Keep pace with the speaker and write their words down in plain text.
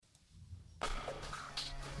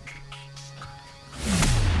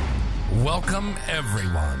Welcome,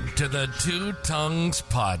 everyone, to the Two Tongues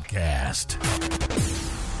Podcast.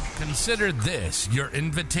 Consider this your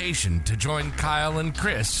invitation to join Kyle and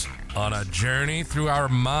Chris on a journey through our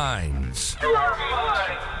minds.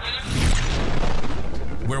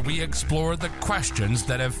 Where we explore the questions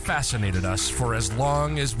that have fascinated us for as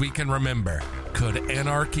long as we can remember. Could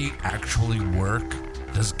anarchy actually work?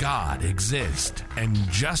 Does God exist? And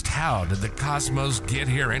just how did the cosmos get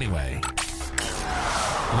here anyway?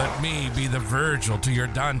 Let me be the Virgil to your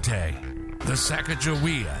Dante, the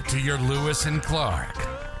Sacagawea to your Lewis and Clark.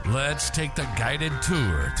 Let's take the guided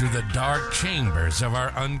tour through the dark chambers of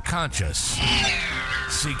our unconscious,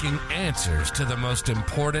 seeking answers to the most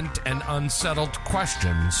important and unsettled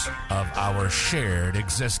questions of our shared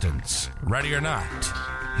existence. Ready or not,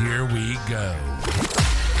 here we go.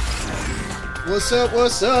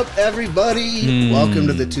 What's up, everybody? Welcome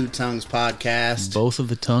to the Two Tongues Podcast. Both of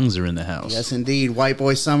the tongues are in the house. Yes, indeed. White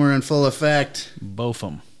boy summer in full effect. Both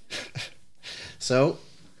of them. So,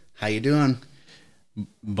 how you doing?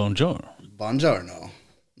 Buongiorno. Buongiorno.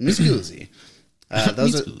 Mi scusi.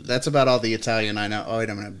 That's about all the Italian I know. Oh,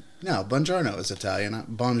 wait a minute. No, buongiorno is Italian.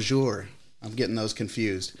 Not bonjour. I'm getting those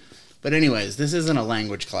confused. But anyways, this isn't a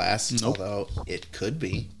language class, although it could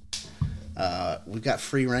be. We've got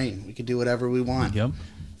free reign. We can do whatever we want. Yep.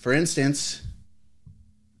 For instance,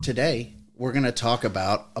 today we're going to talk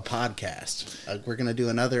about a podcast. We're going to do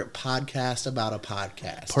another podcast about a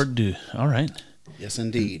podcast. Part two. All right. Yes,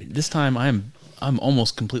 indeed. This time I'm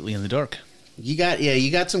almost completely in the dark. You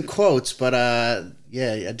got some quotes, but I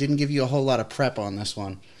didn't give you a whole lot of prep on this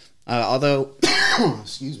one. Although,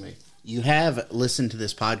 excuse me, you have listened to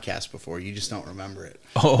this podcast before. You just don't remember it.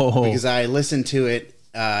 Oh, because I listened to it.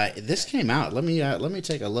 This came out. Let me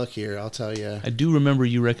take a look here. I'll tell you. I do remember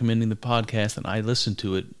you recommending the podcast, and I listened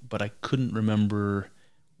to it, but I couldn't remember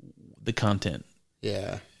the content.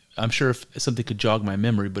 Yeah. I'm sure if something could jog my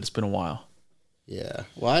memory, but it's been a while. Yeah.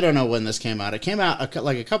 Well, I don't know when this came out. It came out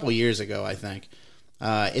like a couple years ago, I think.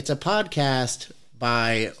 It's a podcast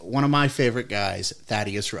by one of my favorite guys,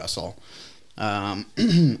 Thaddeus Russell. And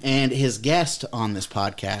his guest on this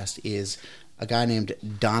podcast is a guy named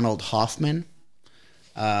Donald Hoffman.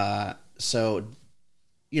 So,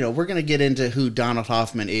 we're going to get into who Donald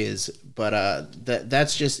Hoffman is, but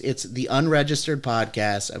that's just, it's the Unregistered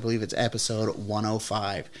Podcast. I believe it's episode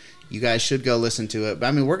 105. You guys should go listen to it. But,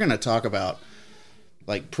 I mean, we're going to talk about,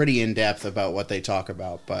 pretty in-depth about what they talk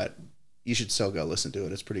about, but you should still go listen to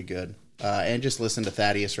it. It's pretty good. And just listen to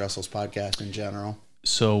Thaddeus Russell's podcast in general.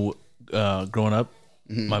 So, growing up,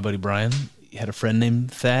 my buddy Brian had a friend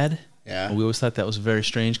named Thad. Yeah. We always thought that was very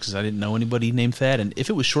strange because I didn't know anybody named Thad. And if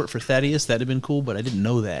it was short for Thaddeus, that'd have been cool, but I didn't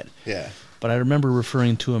know that. Yeah. But I remember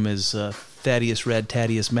referring to him as Thaddeus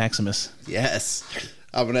Radtadius Maximus. Yes.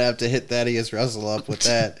 I'm going to have to hit Thaddeus Russell up with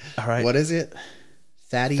that. All right. What is it?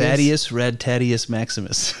 Thaddeus Radtadius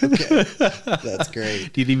Maximus. Okay. That's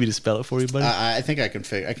great. Do you need me to spell it for you, buddy? I think I can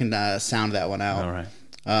sound that one out. All right.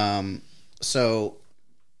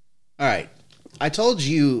 All right. I told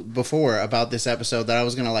you before about this episode that I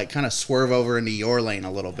was gonna kind of swerve over into your lane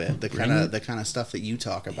a little bit, the kind of stuff that you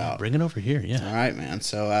talk about. Yeah, bring it over here, yeah. All right, man.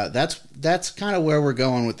 So that's kind of where we're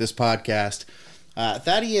going with this podcast.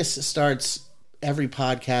 Thaddeus starts every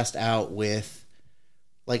podcast out with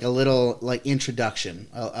a little introduction,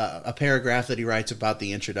 a paragraph that he writes about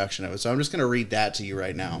the introduction of it. So I'm just gonna read that to you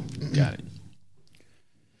right now. Got it.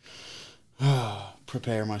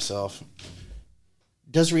 Prepare myself.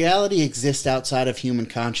 Does reality exist outside of human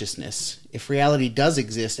consciousness? If reality does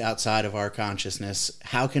exist outside of our consciousness,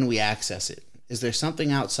 how can we access it? Is there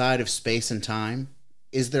something outside of space and time?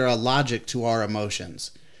 Is there a logic to our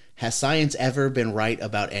emotions? Has science ever been right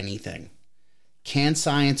about anything? Can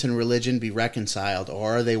science and religion be reconciled,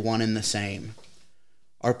 or are they one and the same?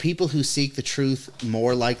 Are people who seek the truth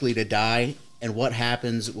more likely to die? And what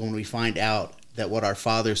happens when we find out that what our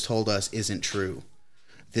fathers told us isn't true?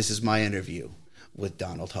 This is my interview with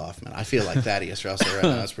Donald Hoffman. I feel like Thaddeus Russell right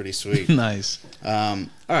now. That's pretty sweet. Nice. All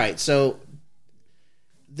right, so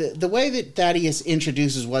the way that Thaddeus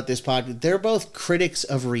introduces what this podcast, they're both critics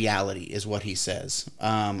of reality, is what he says.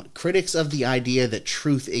 Critics of the idea that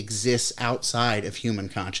truth exists outside of human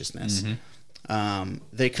consciousness. Mm-hmm.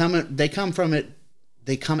 They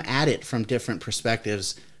come at it from different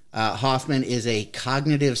perspectives. Hoffman is a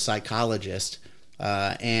cognitive psychologist,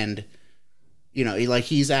 and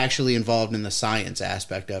he's actually involved in the science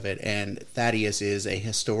aspect of it. And Thaddeus is a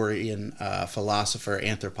historian, philosopher,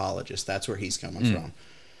 anthropologist. That's where he's coming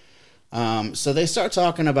from. So they start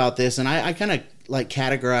talking about this, and I kind of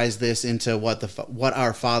categorize this into what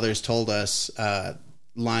our fathers told us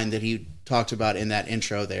line that he talked about in that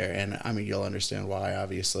intro there, and I mean, you'll understand why,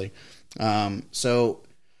 obviously. So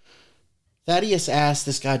Thaddeus asked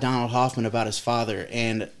this guy Donald Hoffman about his father,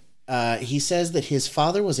 and he says that his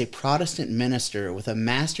father was a Protestant minister with a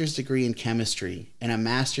master's degree in chemistry and a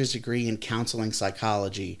master's degree in counseling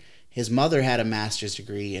psychology. His mother had a master's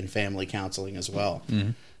degree in family counseling as well.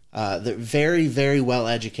 Mm-hmm. They're very, very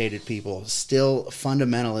well-educated people, still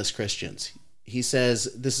fundamentalist Christians. He says,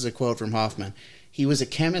 this is a quote from Hoffman, he was a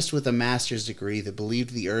chemist with a master's degree that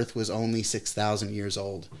believed the earth was only 6,000 years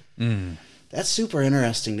old. Mm. That's super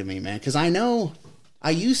interesting to me, man, because I know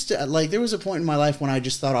I used to, like, there was a point in my life when I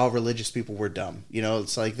just thought all religious people were dumb. You know,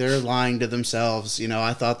 it's like they're lying to themselves. You know,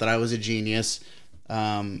 I thought that I was a genius.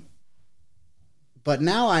 But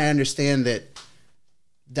now I understand that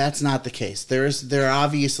that's not the case. There are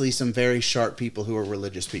obviously some very sharp people who are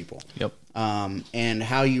religious people. Yep. And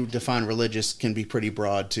how you define religious can be pretty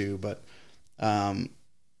broad too. But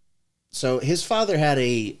so his father had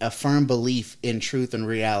a firm belief in truth and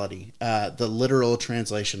reality, the literal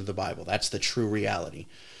translation of the Bible. That's the true reality.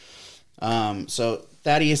 So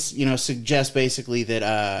Thaddeus, suggests basically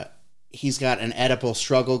that he's got an Oedipal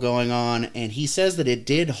struggle going on, and he says that it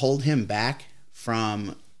did hold him back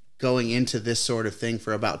from going into this sort of thing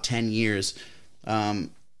for about 10 years.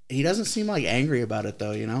 He doesn't seem like angry about it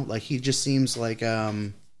though, like he just seems like, what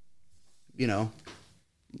are you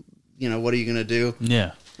going to do?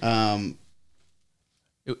 Yeah. Are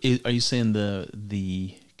you saying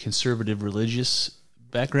the conservative religious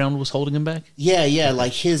background was holding him back? Yeah,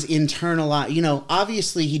 like his internal,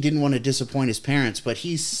 obviously he didn't want to disappoint his parents, but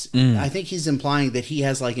I think he's implying that he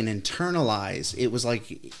has like an internalized, it was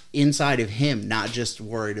like inside of him, not just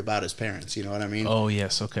worried about his parents, you know what I mean? Oh,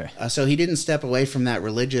 yes, okay. So he didn't step away from that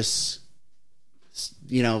religious,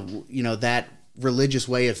 that religious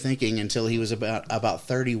way of thinking until he was about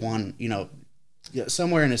 31,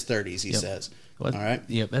 somewhere in his 30s, he says. Well, all right?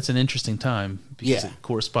 Yeah, that's an interesting time because it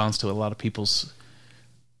corresponds to a lot of people's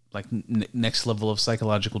like next level of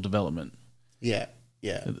psychological development. Yeah.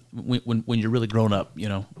 When you're really grown up,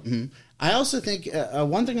 Mm-hmm. I also think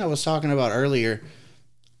one thing I was talking about earlier,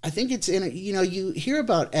 I think it's you hear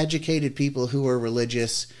about educated people who are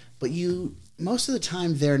religious, but most of the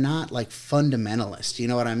time they're not like fundamentalist. You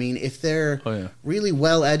know what I mean? If they're really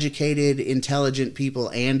well educated, intelligent people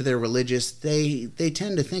and they're religious, they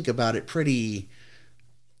tend to think about it pretty,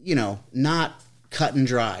 not cut and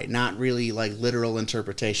dry, not really like literal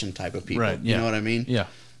interpretation type of people. Right, You know what I mean? Yeah.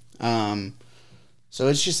 So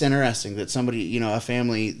it's just interesting that somebody, a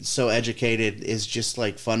family so educated is just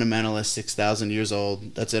like fundamentalist, 6,000 years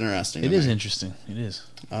old. That's interesting. It is interesting. It is.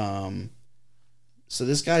 So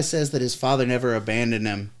this guy says that his father never abandoned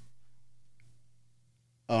him.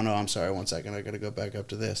 Oh no, I'm sorry. 1 second. I got to go back up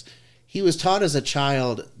to this. He was taught as a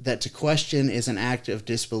child that to question is an act of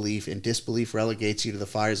disbelief, and disbelief relegates you to the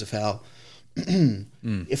fires of hell.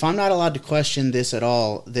 If I'm not allowed to question this at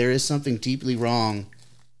all, there is something deeply wrong,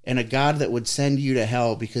 and a God that would send you to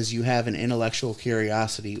hell because you have an intellectual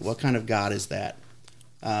curiosity. What kind of God is that?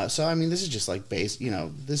 So, I mean, this is just like base,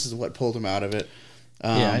 this is what pulled him out of it.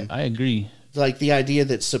 I agree. Like the idea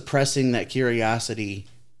that suppressing that curiosity,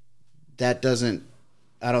 I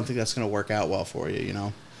don't think that's going to work out well for you,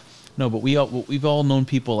 No, but we've all known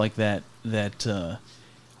people like that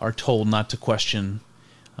are told not to question.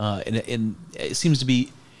 And it seems to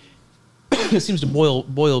be,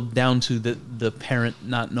 boil down to the parent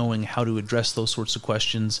not knowing how to address those sorts of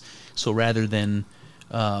questions. So rather than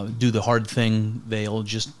do the hard thing, they'll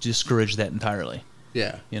just discourage that entirely.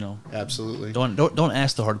 Yeah, absolutely. Don't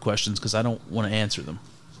ask the hard questions because I don't want to answer them.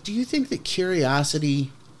 Do you think that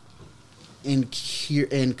curiosity and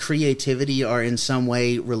creativity are in some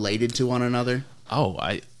way related to one another? Oh,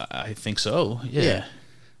 I think so. Yeah.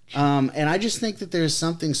 And I just think that there's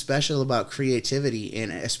something special about creativity,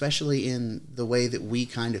 and especially in the way that we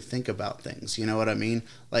kind of think about things. You know what I mean?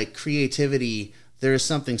 Like creativity, there is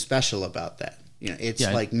something special about that. It's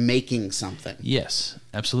like making something. Yes,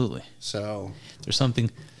 absolutely. So there's something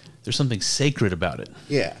sacred about it.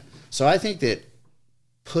 Yeah. So I think that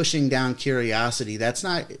pushing down curiosity, that's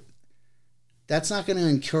not going to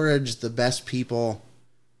encourage the best people.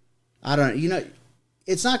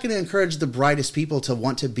 It's not going to encourage the brightest people to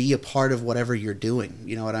want to be a part of whatever you're doing.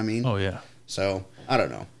 You know what I mean? Oh, yeah. So, I don't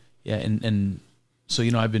know. Yeah, and so,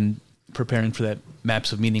 I've been preparing for that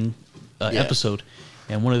Maps of Meaning episode,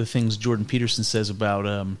 and one of the things Jordan Peterson says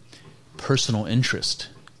about personal interest,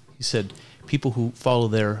 he said, people who follow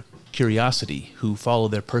their curiosity, who follow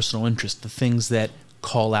their personal interest, the things that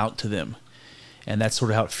call out to them, and that's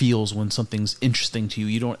sort of how it feels when something's interesting to you.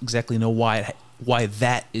 You don't exactly know why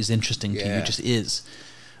that is interesting to you. It just is.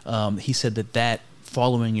 He said that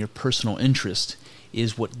following your personal interest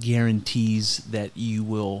is what guarantees that you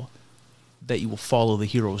will follow the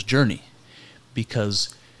hero's journey.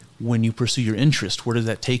 Because when you pursue your interest, where does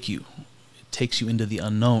that take you? It takes you into the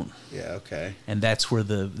unknown. Yeah, okay. And that's where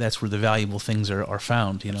the valuable things are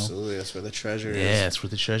found, you know. Absolutely, that's where the treasure is. Yeah, that's where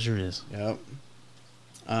the treasure is. Yep.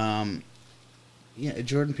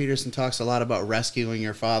 Jordan Peterson talks a lot about rescuing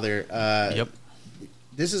your father. Yep.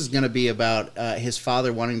 This is going to be about his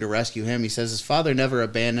father wanting to rescue him. He says his father never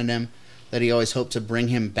abandoned him, that he always hoped to bring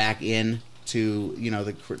him back in to,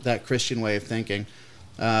 that Christian way of thinking.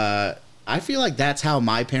 I feel like that's how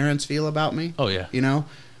my parents feel about me. Oh, yeah.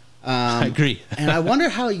 I agree. And I wonder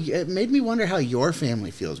it made me wonder how your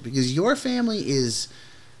family feels, because your family is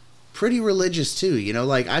pretty religious too.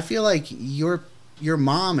 Like I feel like your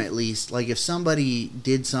mom, at least, like if somebody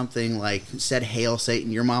did something like said "Hail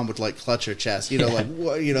Satan," your mom would like clutch her chest. Like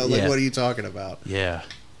what? Like what are you talking about? Yeah,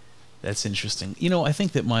 that's interesting. I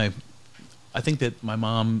think that my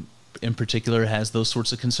mom in particular has those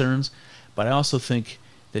sorts of concerns, but I also think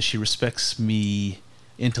that she respects me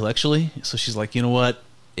intellectually. So she's like, you know what?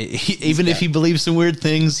 Even if he believes some weird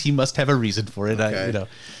things, he must have a reason for it. Okay.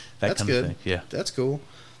 That's kind good. of thing. Yeah, that's cool.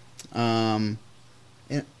 And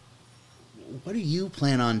what do you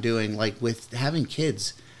plan on doing, like with having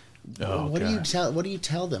kids? What do you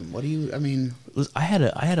tell them? I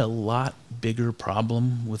had a lot bigger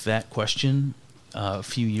problem with that question a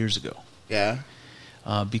few years ago. Yeah.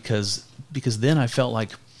 Because then I felt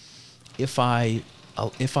like if I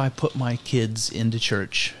put my kids into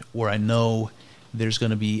church where I know there's going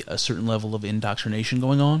to be a certain level of indoctrination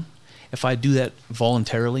going on, if I do that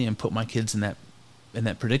voluntarily and put my kids in that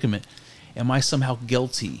predicament, am I somehow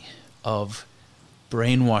guilty of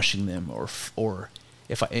brainwashing them, or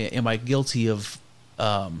am I guilty of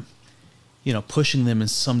pushing them in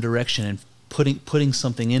some direction and putting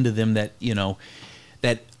something into them that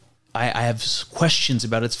that I have questions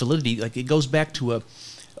about its validity? Like it goes back to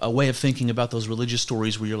a way of thinking about those religious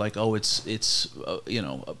stories where you're like, oh, it's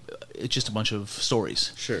just a bunch of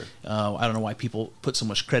stories. Sure. I don't know why people put so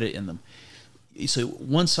much credit in them. So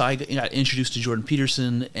once I got introduced to Jordan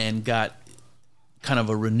Peterson and got kind of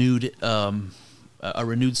a renewed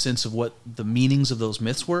sense of what the meanings of those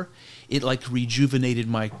myths were, it like rejuvenated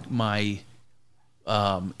my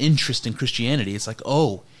interest in Christianity. It's like,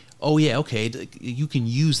 oh yeah, okay, you can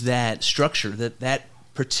use that structure, that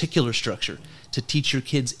particular structure, to teach your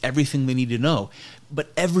kids everything they need to know. But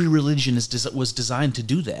every religion was designed to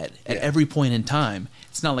do that at every point in time.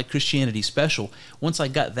 It's not like Christianity special. Once I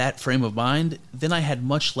got that frame of mind, then I had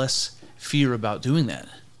much less fear about doing that.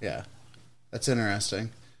 Yeah, that's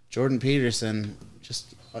interesting. Jordan Peterson,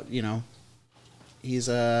 just he's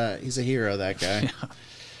a hero, that guy.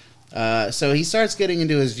 So he starts getting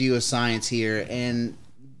into his view of science here, and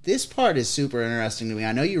this part is super interesting to me.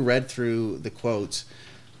 I know you read through the quotes.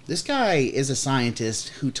 This guy is a scientist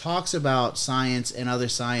who talks about science and other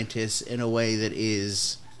scientists in a way that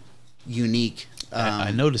is unique.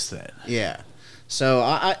 I noticed that. Yeah.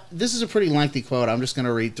 So this is a pretty lengthy quote. I'm just going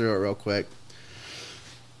to read through it real quick.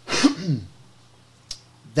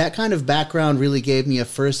 That kind of background really gave me a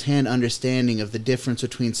first-hand understanding of the difference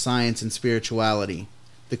between science and spirituality.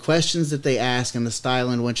 The questions that they ask and the style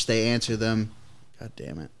in which they answer them. God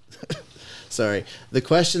damn it. Sorry. The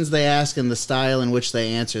questions they ask and the style in which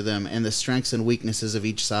they answer them, and the strengths and weaknesses of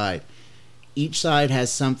each side. Each side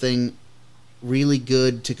has something really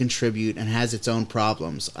good to contribute and has its own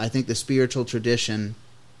problems. I think the spiritual traditions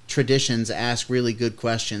ask really good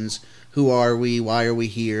questions. Who are we? Why are we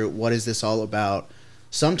here? What is this all about?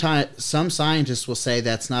 Some scientists will say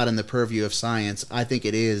that's not in the purview of science. I think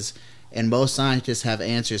it is, and most scientists have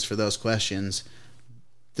answers for those questions.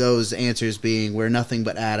 Those answers being, we're nothing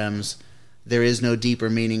but atoms. There is no deeper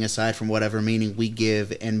meaning aside from whatever meaning we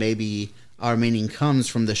give, and maybe our meaning comes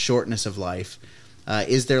from the shortness of life.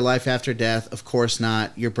 Is there life after death? Of course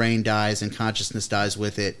not. Your brain dies and consciousness dies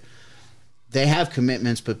with it. They have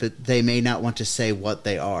commitments, but they may not want to say what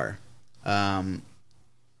they are. I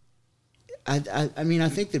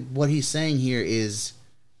think that what he's saying here is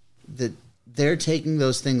that they're taking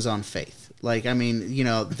those things on faith.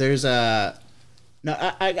 There's a... No,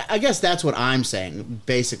 I guess that's what I'm saying,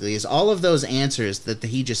 basically, is all of those answers that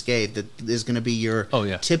he just gave, that is going to be your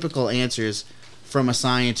typical answers from a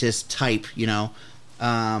scientist type, they're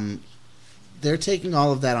taking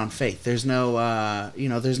all of that on faith. There's no,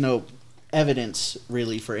 there's no evidence,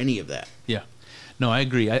 really, for any of that. Yeah. No, I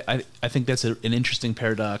agree. I think that's an interesting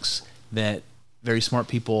paradox that very smart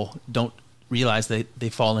people don't realize they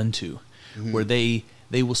fall into, where they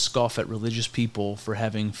will scoff at religious people for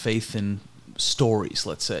having faith in stories,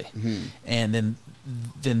 let's say, and then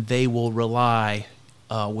they will rely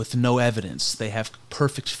with no evidence. They have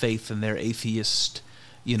perfect faith in their atheist,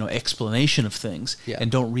 explanation of things,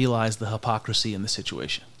 and don't realize the hypocrisy in the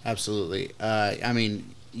situation. Absolutely. I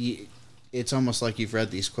mean, it's almost like you've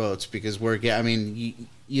read these quotes because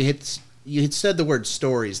you had said the word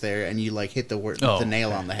stories there, and you hit the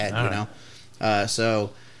nail on the head.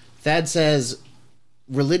 So Thad says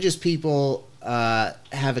religious people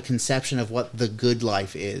have a conception of what the good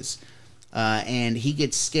life is. And he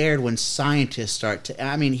gets scared when scientists start to...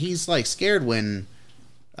 I mean, he's scared when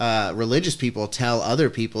religious people tell other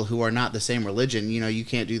people who are not the same religion, you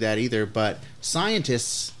can't do that either. But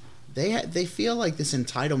scientists, they feel like this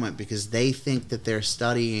entitlement because they think that they're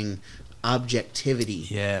studying objectivity.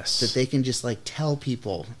 Yes. That they can just tell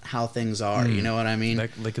people how things are. You know what I mean?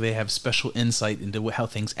 Like they have special insight into how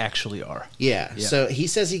things actually are. Yeah. So he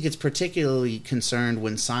says he gets particularly concerned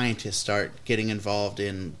when scientists start getting involved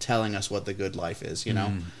in telling us what the good life is,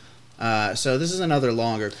 So this is another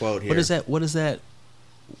longer quote here. What is that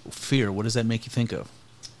fear? What does that make you think of?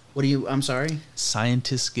 I'm sorry?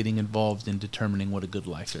 Scientists getting involved in determining what a good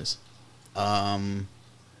life is.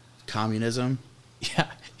 Communism.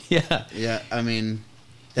 Yeah. Yeah, I mean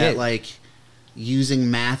that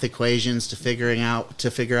using math equations to figure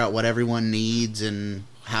out what everyone needs and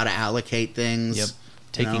how to allocate things. Yep.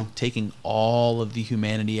 Taking all of the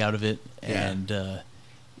humanity out of it, and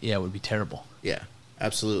it would be terrible. Yeah,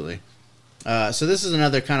 absolutely. So this is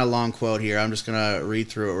another kind of long quote here. I'm just gonna read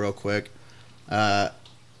through it real quick. I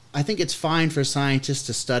think it's fine for scientists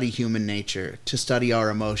to study human nature, to study our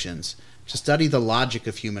emotions, to study the logic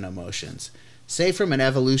of human emotions. Say from an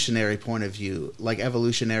evolutionary point of view, like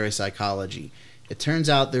evolutionary psychology, it turns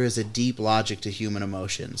out there is a deep logic to human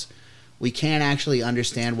emotions. We can't actually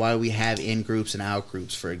understand why we have in-groups and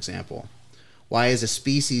out-groups, for example. Why as a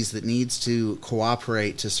species that needs to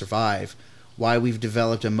cooperate to survive, why we've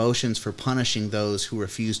developed emotions for punishing those who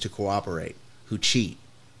refuse to cooperate, who cheat.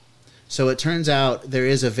 So it turns out there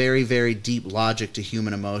is a very, very deep logic to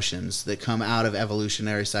human emotions that come out of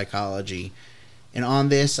evolutionary psychology. And on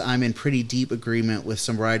this, I'm in pretty deep agreement with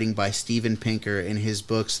some writing by Steven Pinker in his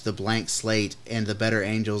books The Blank Slate and The Better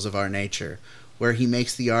Angels of Our Nature, where he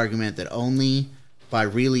makes the argument that only by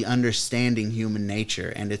really understanding human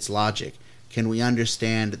nature and its logic can we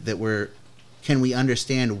understand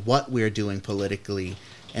what we're doing politically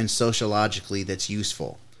and sociologically that's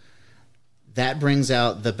useful. That brings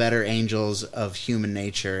out the better angels of human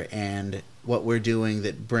nature and what we're doing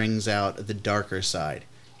that brings out the darker side.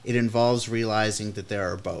 It involves realizing that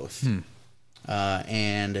there are both.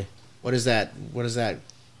 And what does that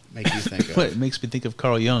make you think of? It makes me think of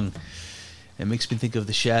Carl Jung. It makes me think of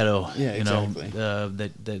the shadow. Yeah, exactly.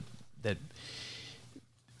 That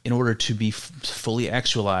in order to be fully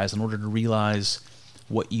actualized, in order to realize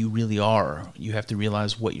what you really are, you have to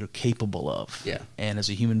realize what you're capable of. Yeah. And as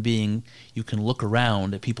a human being, you can look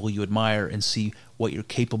around at people you admire and see what you're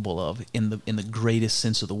capable of in the greatest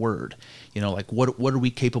sense of the word. What are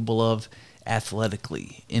we capable of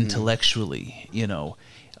athletically, intellectually,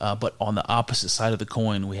 but on the opposite side of the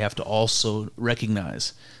coin, we have to also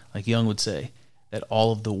recognize, like Jung would say, that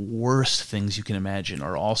all of the worst things you can imagine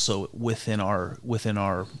are also within our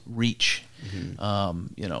reach.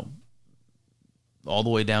 All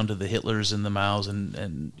the way down to the Hitlers and the Maos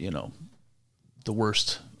and the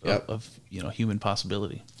worst of human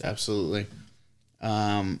possibility. Absolutely.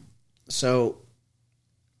 So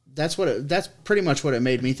that's pretty much what it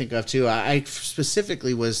made me think of too. I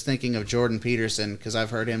specifically was thinking of Jordan Peterson because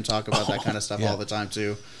I've heard him talk about that kind of stuff all the time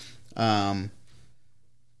too.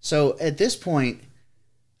 So at this point,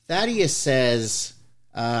 Thaddeus says,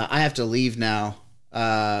 I have to leave now.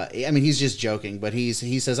 He's just joking, but he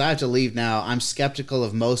says, I have to leave now. I'm skeptical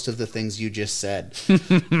of most of the things you just said.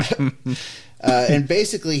 And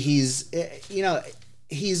basically he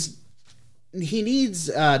needs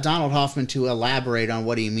Donald Hoffman to elaborate on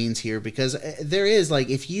what he means here, because there is,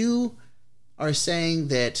 if you are saying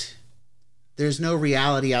that there's no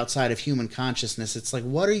reality outside of human consciousness, it's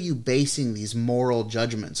what are you basing these moral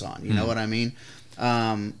judgments on? You know what I mean?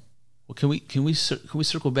 Well, can we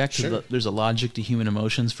circle back to there's a logic to human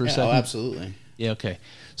emotions for a second? Oh, absolutely. Yeah, okay.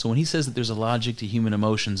 So when he says that there's a logic to human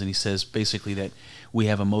emotions, and he says basically that we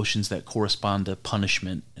have emotions that correspond to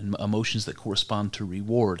punishment and emotions that correspond to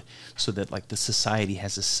reward, so that the society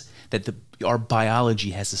has our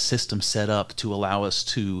biology has a system set up to allow us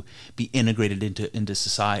to be integrated into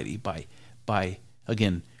society by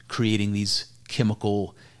again creating these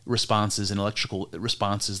chemical responses and electrical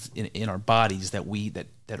responses in our bodies that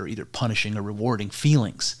are either punishing or rewarding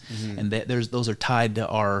feelings, and those are tied to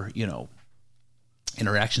our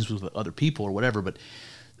interactions with other people or whatever. But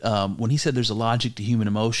when he said there's a logic to human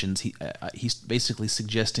emotions, he's basically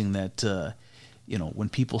suggesting that when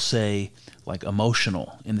people say like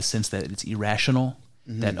emotional in the sense that it's irrational,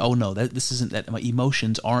 that this isn't that. My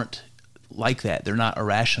emotions aren't like that. They're not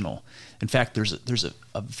irrational. In fact, there's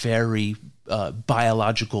a very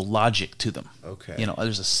biological logic to them. Okay.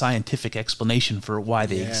 There's a scientific explanation for why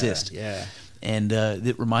they exist. Yeah. And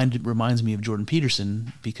it reminds me of Jordan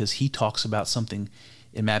Peterson, because he talks about something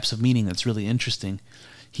in Maps of Meaning that's really interesting.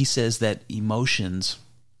 He says that emotions,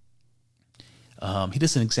 he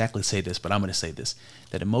doesn't exactly say this, but I'm going to say this,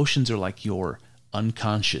 that emotions are like your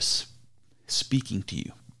unconscious speaking to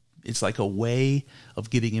you. It's like a way of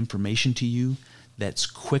getting information to you that's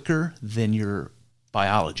quicker than your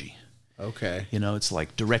biology. Okay. It's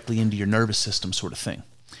like directly into your nervous system sort of thing.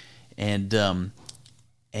 And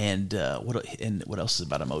what else is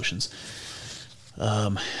about emotions?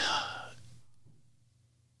 Well,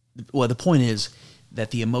 the point is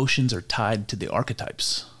that the emotions are tied to the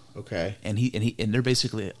archetypes. Okay. And they're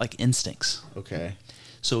basically like instincts. Okay.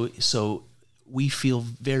 So we feel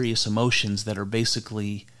various emotions that are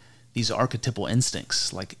basically these archetypal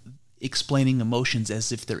instincts, like explaining emotions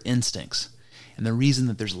as if they're instincts. And the reason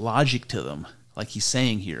that there's logic to them, like he's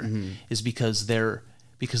saying here, is because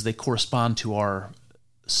they correspond to our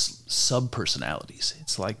sub-personalities.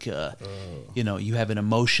 It's like, you have an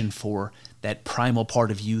emotion for that primal part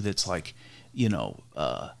of you that's like,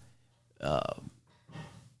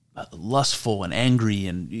 lustful and angry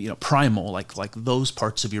and primal, like those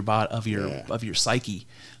parts of your body, of your psyche.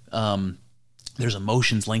 There's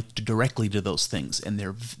emotions linked directly to those things, and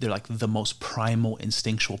they're like the most primal,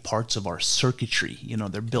 instinctual parts of our circuitry.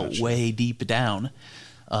 They're built way deep down.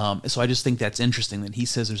 So I just think that's interesting that he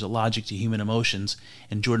says there's a logic to human emotions,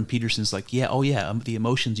 and Jordan Peterson's like, the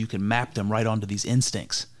emotions, you can map them right onto these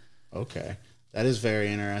instincts. Okay. That is very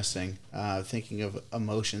interesting. Thinking of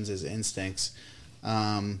emotions as instincts.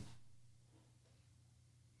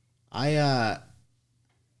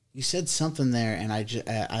 You said something there, and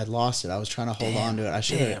I lost it. I was trying to hold on to it.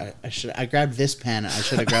 I grabbed this pen. I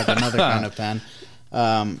should have grabbed another kind of pen.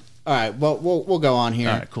 All right. Well, we'll go on here.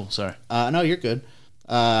 All right. Cool. Sorry. No, you're good.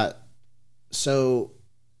 So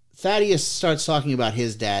Thaddeus starts talking about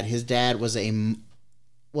his dad. His dad was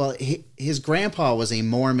his grandpa was a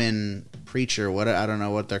Mormon preacher. I don't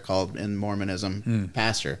know what they're called in Mormonism,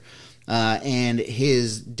 pastor. And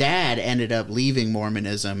his dad ended up leaving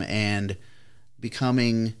Mormonism and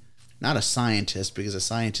becoming not a scientist, because a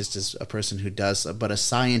scientist is a person who does, but a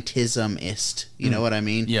scientismist. You know what I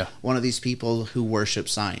mean? Yeah. One of these people who worship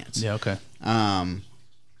science. Yeah. Okay.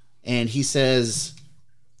 And he says,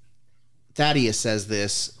 Thaddeus says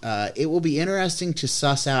this, it will be interesting to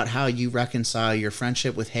suss out how you reconcile your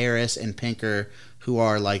friendship with Harris and Pinker, who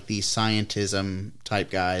are like these scientism type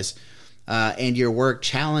guys, and your work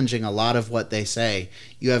challenging a lot of what they say.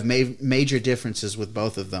 You have major differences with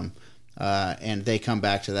both of them. And they come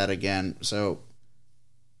back to that again. So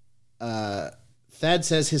Thad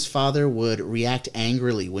says his father would react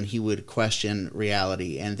angrily when he would question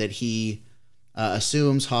reality, and that he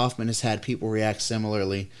assumes Hoffman has had people react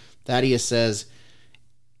similarly. Thaddeus says,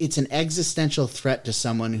 it's an existential threat to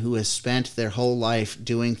someone who has spent their whole life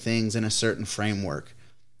doing things in a certain framework.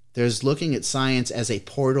 There's looking at science as a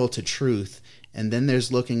portal to truth, and then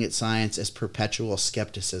there's looking at science as perpetual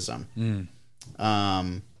skepticism.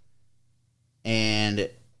 And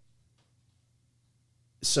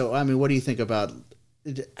so, I mean, what do you think about,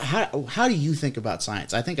 how do you think about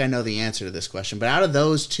science? I think I know the answer to this question, but out of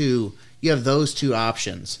those two, you have those two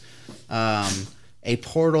options, a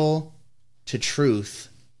portal to truth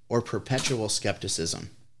or perpetual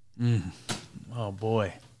skepticism. Oh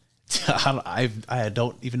boy. I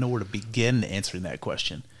don't even know where to begin answering that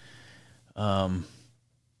question.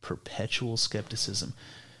 Perpetual skepticism.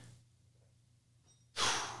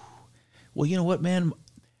 Well, you know what, man?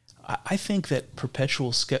 I think that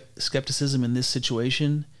perpetual skepticism in this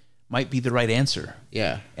situation might be the right answer.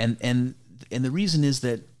 Yeah. And the reason is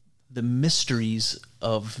that the mysteries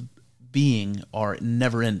of being are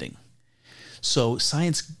never ending. So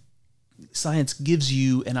science gives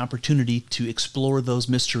you an opportunity to explore those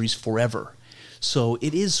mysteries forever. So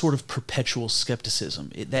it is sort of perpetual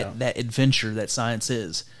skepticism. That adventure that science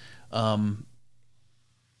is.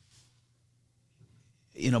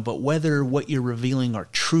 But whether what you're revealing are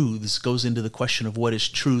truths goes into the question of what is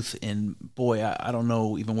truth, and boy, I don't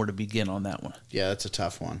know even where to begin on that one. Yeah, that's a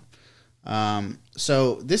tough one.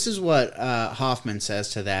 So this is what Hoffman says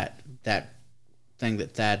to that thing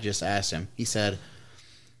that Thad just asked him. He said,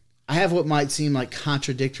 I have what might seem like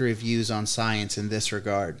contradictory views on science in this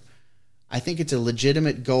regard. I think it's a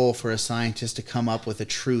legitimate goal for a scientist to come up with a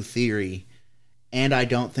true theory, and I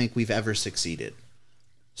don't think we've ever succeeded.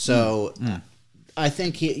 So I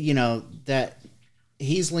think that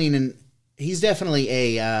he's leaning. He's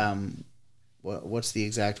definitely a what's the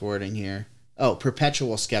exact wording here? Oh,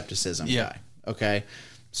 perpetual skepticism guy. Okay,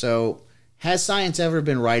 so has science ever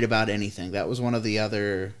been right about anything? That was one of the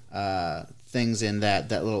other things in that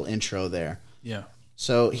little intro there. Yeah.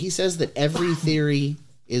 So he says that every theory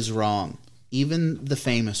is wrong, even the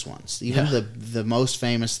famous ones, even the most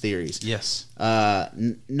famous theories. Yes.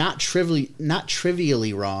 Not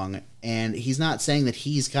trivially wrong, and he's not saying that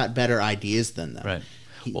he's got better ideas than them.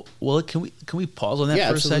 Right. Well, can we pause on that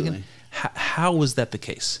for absolutely. a second? How was that the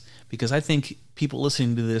case? Because I think people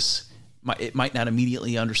listening to this might not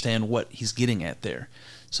immediately understand what he's getting at there.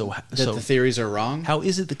 So the theories are wrong? How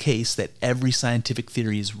is it the case that every scientific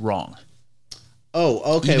theory is wrong?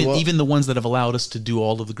 Oh, okay. Even the ones that have allowed us to do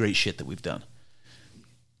all of the great shit that we've done.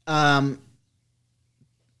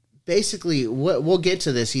 Basically, we'll get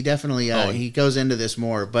to this. He definitely he goes into this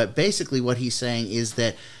more. But basically, what he's saying is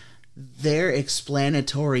that their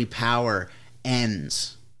explanatory power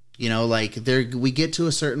ends. Like we get to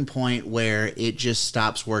a certain point where it just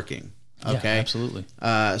stops working. Okay, yeah, absolutely.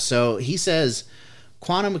 So he says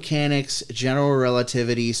quantum mechanics, general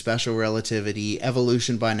relativity, special relativity,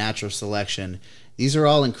 evolution by natural selection. These are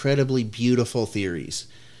all incredibly beautiful theories.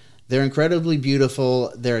 They're incredibly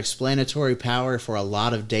beautiful. Their explanatory power for a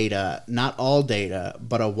lot of data, not all data,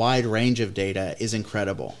 but a wide range of data, is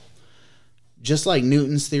incredible. Just like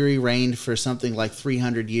Newton's theory reigned for something like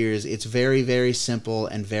 300 years, it's very, very simple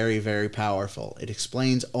and very, very powerful. It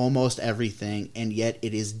explains almost everything, and yet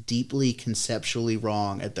it is deeply conceptually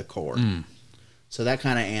wrong at the core. So that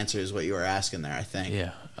kind of answers what you were asking there, I think.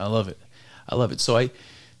 Yeah, I love it.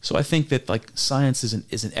 So I think that like science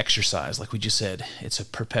is an exercise, like we just said. It's a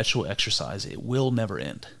perpetual exercise. It will never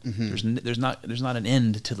end. Mm-hmm. There's not an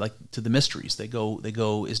end to the mysteries. They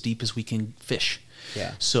go as deep as we can fish.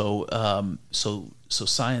 Yeah. So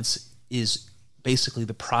science is basically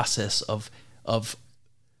the process of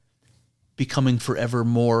becoming forever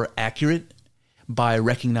more accurate by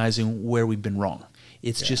recognizing where we've been wrong.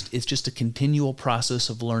 It's just a continual process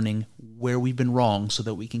of learning where we've been wrong, so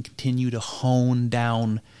that we can continue to hone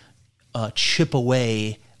down, chip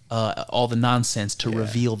away all the nonsense to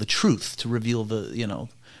reveal the truth, to reveal the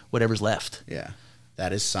whatever's left. Yeah,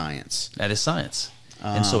 that is science. That is science.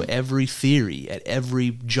 And so every theory at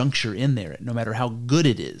every juncture in there, no matter how good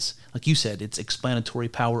it is, like you said, its explanatory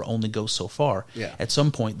power only goes so far. Yeah. At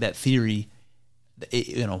some point, that theory,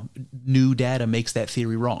 new data makes that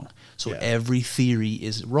theory wrong. So every theory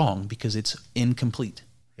is wrong because it's incomplete.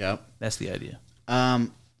 Yep. That's the idea.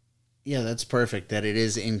 Yeah, that's perfect. That it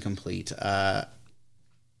is incomplete. I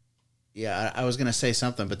was gonna say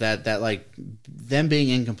something, but that like them being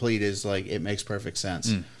incomplete is like, it makes perfect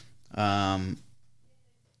sense.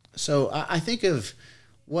 So I think of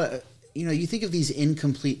what you think of these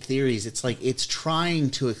incomplete theories. It's like it's trying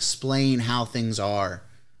to explain how things are,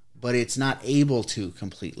 but it's not able to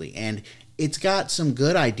completely. And it's got some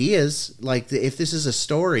good ideas. Like if this is a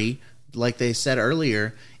story, like they said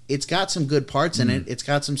earlier, it's got some good parts in it. It's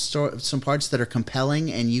got some parts that are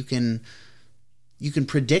compelling, and you can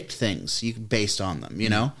predict things based on them.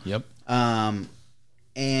 Yep. And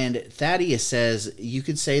Thaddeus says you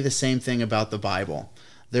could say the same thing about the Bible.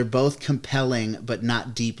 They're both compelling, but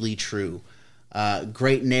not deeply true.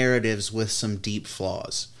 Great narratives with some deep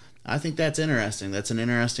flaws. I think that's interesting. That's an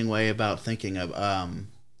interesting way about thinking of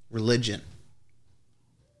religion.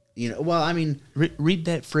 Read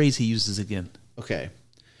that phrase he uses again. Okay.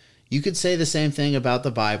 You could say the same thing about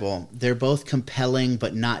the Bible. They're both compelling,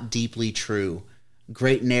 but not deeply true.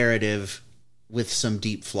 Great narrative with some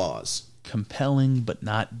deep flaws. Compelling, but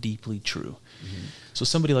not deeply true. Mm-hmm. So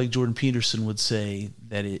somebody like Jordan Peterson would say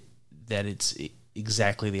that it's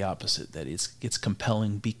exactly the opposite. That it's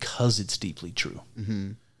compelling because it's deeply true.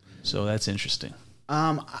 Mm-hmm. So that's interesting.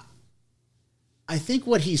 I think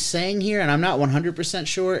what he's saying here, and I'm not 100%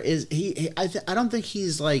 sure, is I don't think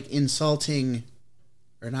he's like insulting,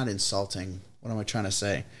 or not insulting. What am I trying to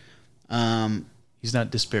say? He's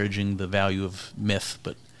not disparaging the value of myth,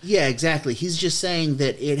 but yeah, exactly. He's just saying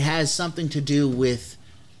that it has something to do with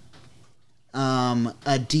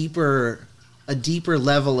a deeper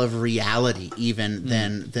level of reality, even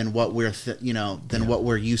than what we're what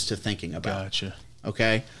we're used to thinking about. Gotcha.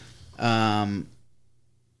 Okay.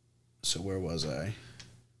 So where was I?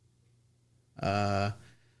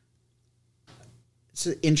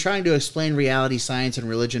 So in trying to explain reality, science and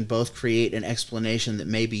religion both create an explanation that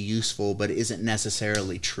may be useful but isn't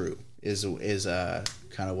necessarily true. Is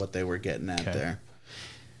kind of what they were getting at there.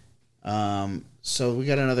 So we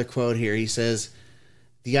got another quote here. He says,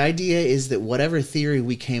 The idea is that whatever theory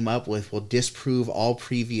we came up with will disprove all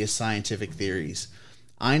previous scientific theories.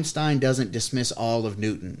 Einstein doesn't dismiss all of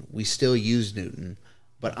Newton. We still use Newton.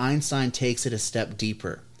 But Einstein takes it a step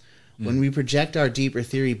deeper. When we project our deeper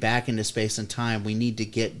theory back into space and time, we need to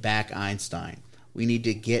get back Einstein. We need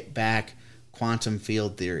to get back quantum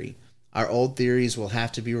field theory. Our old theories will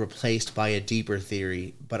have to be replaced by a deeper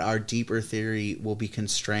theory, but our deeper theory will be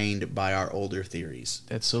constrained by our older theories.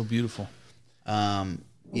 That's so beautiful. Yeah,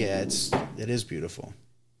 it is beautiful.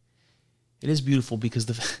 It is beautiful because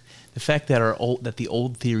the fact that the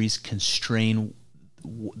old theories constrain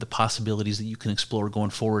the possibilities that you can explore going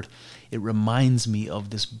forward, it reminds me of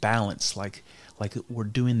this balance, like we're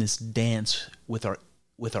doing this dance with our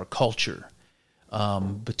culture,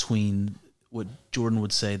 between what Jordan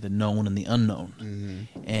would say the known and the unknown.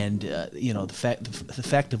 Mm-hmm. And the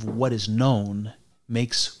fact of what is known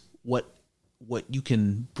makes what you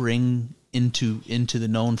can bring into the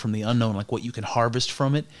known from the unknown, like what you can harvest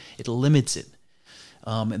from it, it limits it,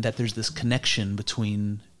 and that there's this connection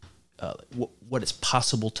between what is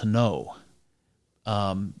possible to know,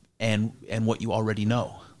 and what you already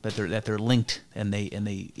know, that they're linked, and they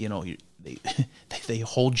they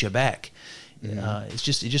hold you back. Mm-hmm. It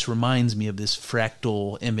just reminds me of this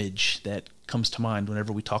fractal image that comes to mind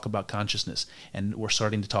whenever we talk about consciousness, and we're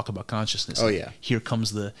starting to talk about consciousness. Oh yeah, here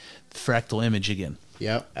comes the fractal image again.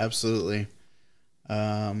 Yep, absolutely.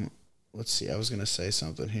 Let's see. I was going to say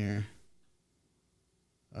something here.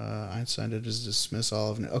 Einstein did dismiss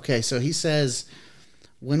all of it. Okay, so he says,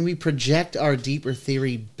 when we project our deeper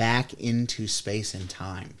theory back into space and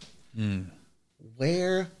time,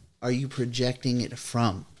 where are you projecting it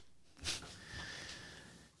from?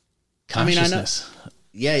 Consciousness. I know,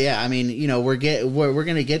 yeah. I mean, we're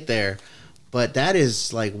going to get there, but that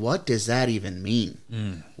is like, what does that even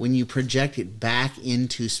mean when you project it back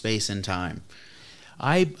into space and time?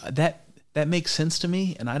 That makes sense to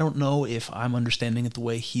me, and I don't know if I'm understanding it the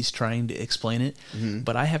way he's trying to explain it. Mm-hmm.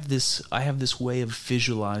 But I have this way of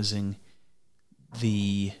visualizing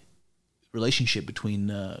the relationship between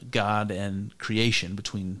God and creation,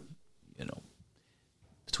 between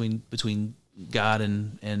God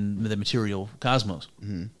and the material cosmos,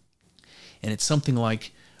 and it's something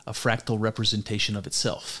like a fractal representation of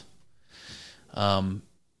itself, and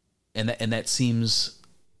that seems.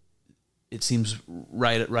 It seems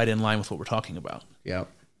right in line with what we're talking about. Yep.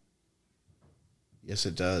 Yes,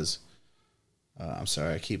 it does. I'm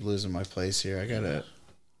sorry, I keep losing my place here. I gotta.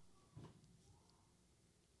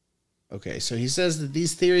 Okay, so he says that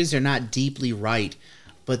these theories are not deeply right,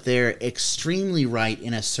 but they're extremely right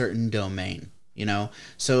in a certain domain.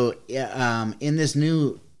 So in this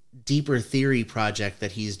new deeper theory project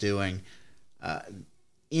that he's doing,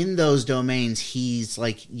 in those domains, he's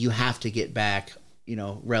like, you have to get back.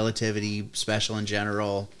 Relativity, special and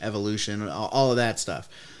general, evolution, all of that stuff.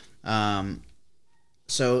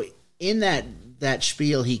 So in that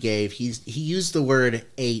spiel he gave, he used the word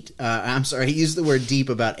he used the word deep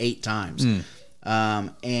about 8 times.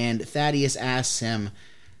 And Thaddeus asks him,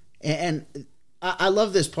 and I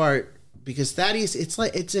love this part because Thaddeus,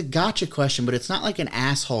 it's a gotcha question, but it's not like an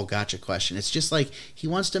asshole gotcha question. It's just like he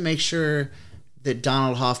wants to make sure that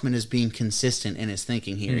Donald Hoffman is being consistent in his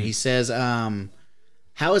thinking here. He says,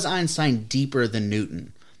 how is Einstein deeper than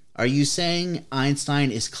Newton? Are you saying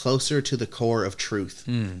Einstein is closer to the core of truth?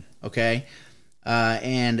 Okay?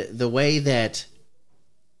 And the way that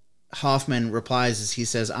Hoffman replies is he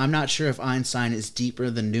says, I'm not sure if Einstein is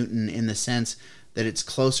deeper than Newton in the sense that it's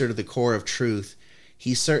closer to the core of truth.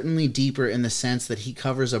 He's certainly deeper in the sense that he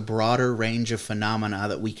covers a broader range of phenomena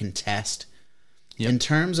that we can test. Yep. In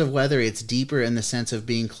terms of whether it's deeper in the sense of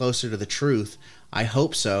being closer to the truth, I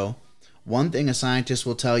hope so. One thing a scientist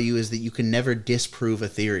will tell you is that you can never disprove a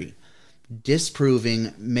theory.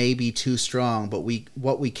 Disproving may be too strong, but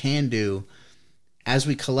what we can do, as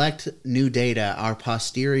we collect new data, our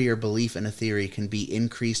posterior belief in a theory can be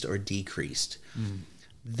increased or decreased.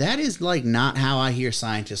 That is like not how I hear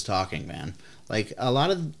scientists talking, man. Like a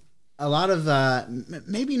lot of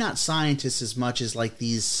maybe not scientists as much as like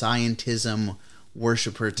these scientism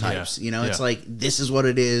worshiper types. It's like, this is what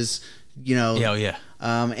it is.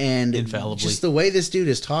 And infallibly, just the way this dude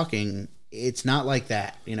is talking, it's not like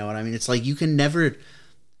that. You know what I mean? It's like you can never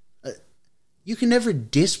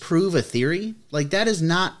disprove a theory. Like that is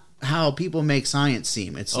not how people make science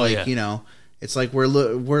seem. It's it's like we're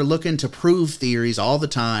looking to prove theories all the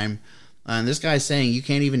time, and this guy's saying you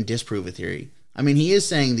can't even disprove a theory. I mean, he is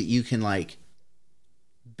saying that you can like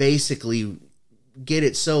basically get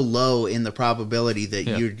it so low in the probability that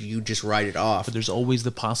you just write it off. But there's always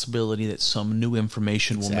the possibility that some new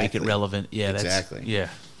information will make it relevant. Yeah, exactly.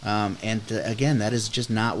 Again, that is just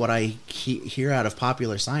not what I hear out of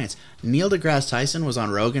popular science. Neil deGrasse Tyson was on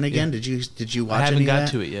Rogan again. Yeah. Did you watch? I haven't got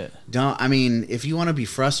to it yet. If you want to be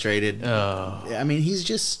frustrated, he's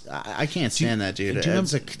just. I can't stand that dude.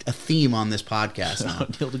 It's a theme on this podcast now.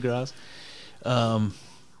 Neil deGrasse.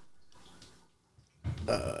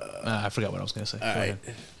 I forgot what I was going to say. All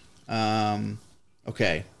right.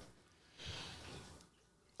 Okay.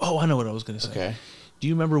 Oh, I know what I was going to say. Okay. Do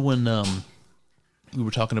you remember when we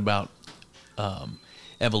were talking about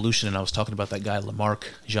evolution, and I was talking about that guy Lamarck,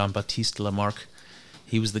 Jean-Baptiste Lamarck?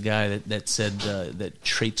 He was the guy that said that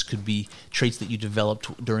traits could be traits that you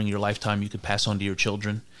developed during your lifetime you could pass on to your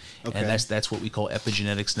children. Okay. And that's what we call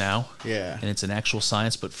epigenetics now. Yeah. And it's an actual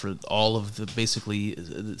science, but for all of the, basically,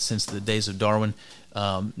 since the days of Darwin,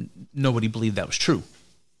 nobody believed that was true.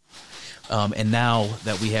 And now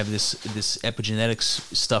that we have this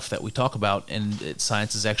epigenetics stuff that we talk about, and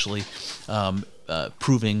science is actually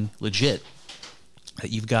proving legit,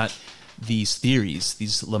 that you've got these theories,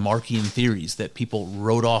 these Lamarckian theories that people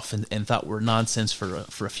wrote off and thought were nonsense for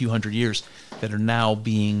a few hundred years, that are now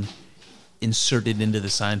being inserted into the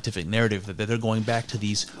scientific narrative, that they're going back to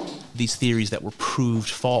these theories that were proved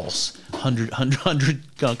false a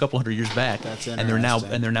couple hundred years back. That's and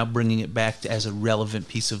they're now bringing it back as a relevant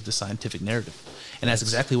piece of the scientific narrative. And that's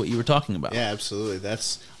exactly what you were talking about. Yeah, absolutely.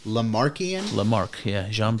 That's Lamarckian? Lamarck, yeah.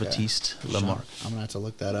 Jean-Baptiste Lamarck. I'm going to have to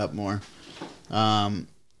look that up more.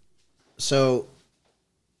 So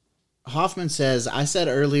Hoffman says, I said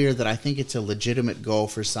earlier that I think it's a legitimate goal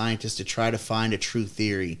for scientists to try to find a true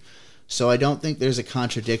theory. So I don't think there's a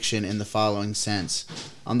contradiction in the following sense.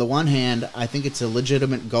 On the one hand, I think it's a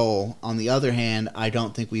legitimate goal. On the other hand, I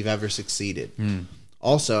don't think we've ever succeeded.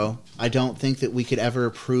 Also, I don't think that we could ever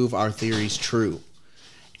prove our theories true.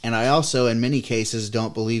 And I also, in many cases,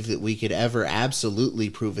 don't believe that we could ever absolutely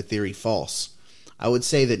prove a theory false. I would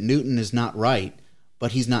say that Newton is not right,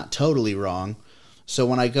 but he's not totally wrong. So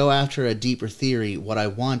when I go after a deeper theory, what I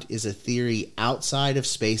want is a theory outside of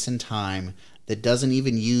space and time that doesn't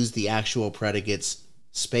even use the actual predicates,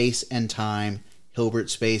 space and time, Hilbert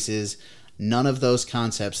spaces, none of those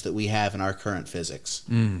concepts that we have in our current physics.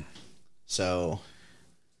 So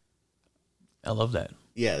I love that.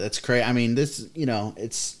 Yeah, that's crazy. I mean, this,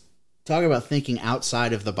 it's talk about thinking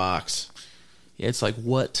outside of the box. Yeah, it's like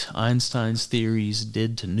what Einstein's theories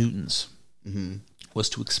did to Newton's was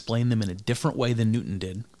to explain them in a different way than Newton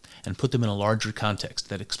did and put them in a larger context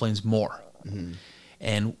that explains more.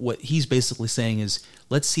 And what he's basically saying is,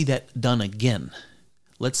 let's see that done again.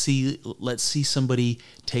 Let's see somebody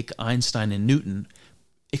take Einstein and Newton,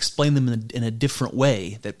 explain them in a different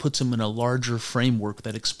way that puts them in a larger framework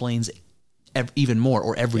that explains even more,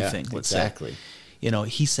 or everything. Yeah, let's exactly. say.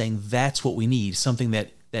 He's saying that's what we need, something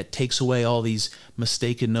that takes away all these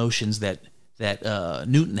mistaken notions that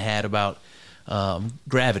Newton had about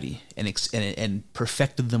gravity and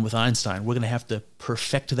perfected them with Einstein. We're going to have to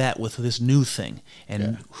perfect that with this new thing,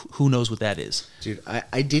 and who knows what that is. Dude,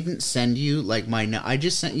 I didn't send you I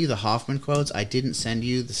just sent you the Hoffman quotes. I didn't send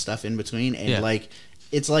you the stuff in between, and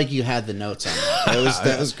it's like you had the notes on that.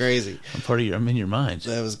 That was crazy. I'm in your mind.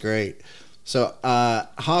 That was great. So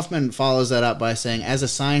Hoffman follows that up by saying, as a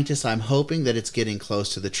scientist, I'm hoping that it's getting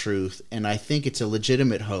close to the truth, and I think it's a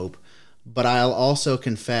legitimate hope. But I'll also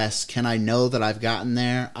confess, can I know that I've gotten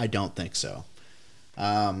there? I don't think so.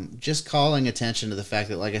 Just calling attention to the fact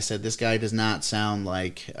that, like I said, this guy does not sound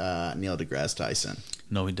like Neil deGrasse Tyson.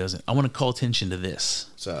 No, he doesn't. I want to call attention to this.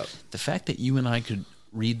 So the fact that you and I could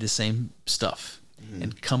read the same stuff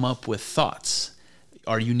and come up with thoughts,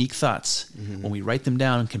 our unique thoughts, when we write them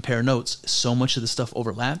down and compare notes, so much of the stuff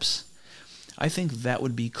overlaps. I think that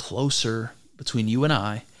would be closer between you and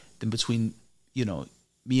I than between,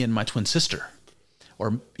 me and my twin sister,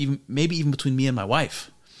 or maybe even between me and my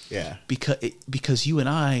wife. Yeah. Because you and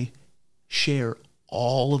I share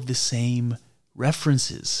all of the same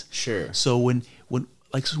references. Sure. So when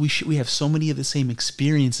we have so many of the same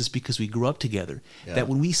experiences because we grew up together, that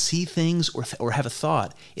when we see things or have a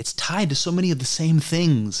thought, it's tied to so many of the same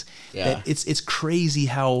things. That it's crazy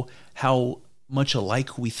how much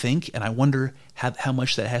alike we think, and I wonder how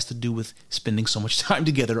much that has to do with spending so much time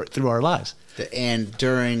together through our lives. And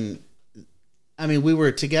we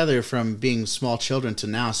were together from being small children to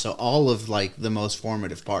now, so all of the most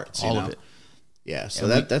formative parts. All of it. Yeah, so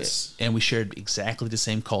that's... And we shared exactly the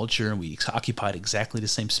same culture, and we occupied exactly the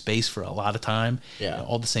same space for a lot of time. Yeah.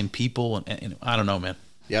 All the same people, and I don't know, man.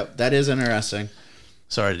 Yep, that is interesting.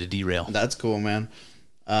 Sorry to derail. That's cool, man.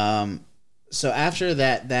 So after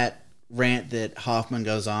that rant that Hoffman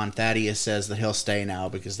goes on, Thaddeus says that he'll stay now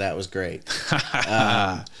because that was great.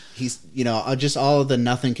 He's, just all of the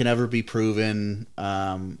nothing can ever be proven,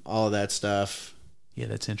 all of that stuff. Yeah,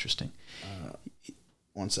 that's interesting.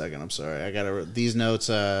 1 second, I'm sorry. I gotta these notes.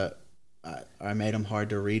 I made them hard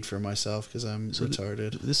to read for myself because I'm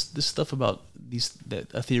retarded. This stuff about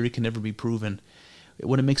that a theory can never be proven.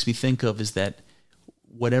 What it makes me think of is that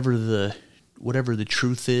whatever the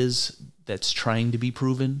truth is that's trying to be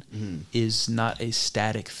proven is not a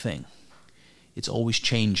static thing. It's always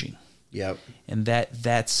changing. Yep. And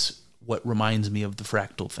that's what reminds me of the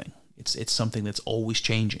fractal thing. It's something that's always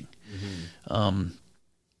changing.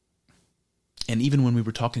 And even when we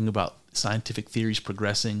were talking about scientific theories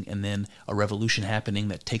progressing and then a revolution happening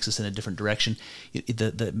that takes us in a different direction,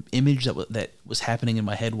 the image that was happening in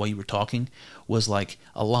my head while you were talking was like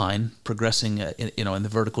a line progressing, in the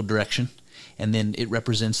vertical direction, and then it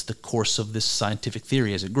represents the course of this scientific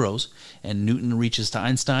theory as it grows. And Newton reaches to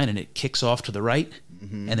Einstein, and it kicks off to the right,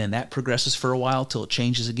 and then that progresses for a while till it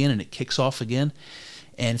changes again, and it kicks off again.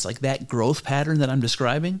 And it's like that growth pattern that I'm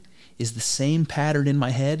describing is the same pattern in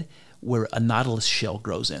my head where a nautilus shell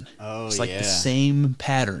grows in. Oh, it's like the same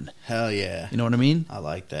pattern. Hell yeah. You know what I mean? I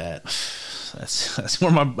like that. That's where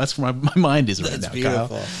my mind is right now. That's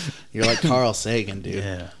beautiful. Kyle. You're like Carl Sagan, dude.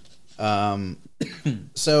 Yeah.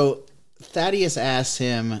 So Thaddeus asks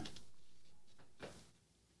him,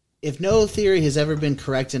 if no theory has ever been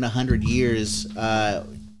correct in 100 years, but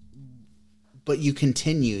you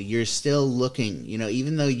continue, you're still looking,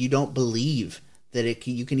 even though you don't believe that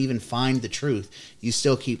you can even find the truth, you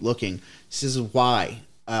still keep looking. He says, why?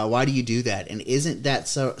 Why do you do that? And isn't that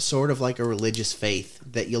sort of like a religious faith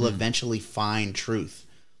that you'll eventually find truth?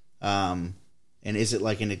 And is it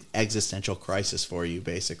like an existential crisis for you,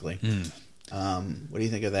 basically? What do you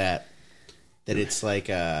think of that? That it's like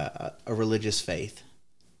a religious faith,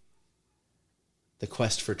 the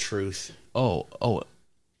quest for truth. Oh,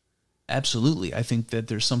 absolutely. I think that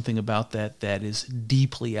there's something about that is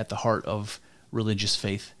deeply at the heart of religious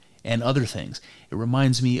faith and other things. It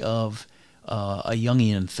reminds me of a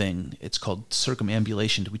Jungian thing. It's called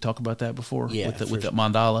circumambulation. Did we talk about that before? Yeah, with the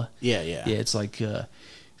mandala. Yeah. Yeah, it's like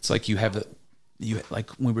you have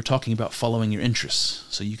like when we were talking about following your interests.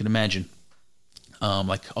 So you can imagine,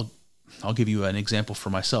 like I'll give you an example for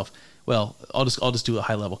myself. Well, I'll just do a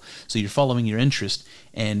high level. So you're following your interest,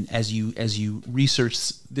 and as you research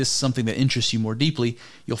something that interests you more deeply,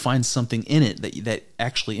 you'll find something in it that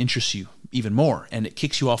actually interests you even more, and it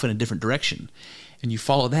kicks you off in a different direction. And you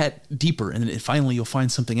follow that deeper, and then finally you'll find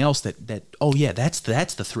something else that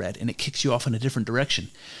that's the thread, and it kicks you off in a different direction.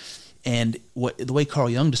 And the way Carl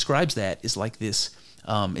Jung describes that is like this.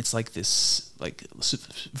 It's like this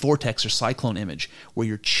vortex or cyclone image where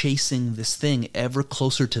you're chasing this thing ever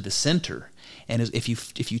closer to the center. And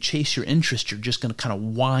if you chase your interest, you're just going to kind of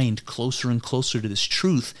wind closer and closer to this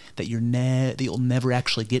truth that you'll never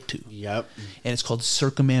actually get to. Yep. And it's called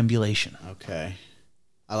circumambulation. Okay.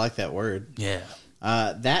 I like that word. Yeah.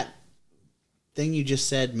 That thing you just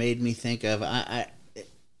said made me think of, I'm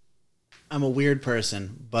a weird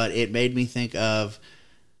person, but it made me think of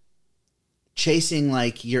chasing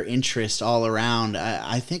like your interest all around.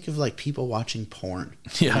 I think of like people watching porn.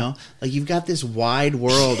 Yeah. Like you've got this wide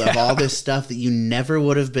world of all this stuff that you never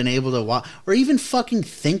would have been able to watch or even fucking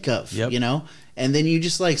think of. Yep. And then you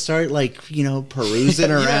just like start like, perusing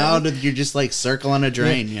around and you're just like circling a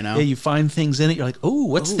drain, Yeah, you find things in it. You're like, oh,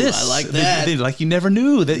 what's this? I like that. Like you never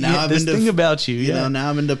knew that now this thing about you. You know, now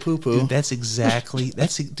I'm into poo poo. That's exactly,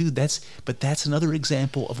 but that's another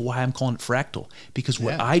example of why I'm calling it fractal. Because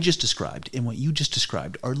what I just described and what you just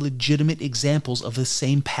described are legitimate examples of the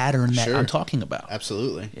same pattern that I'm talking about.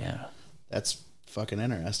 Absolutely. Yeah. That's fucking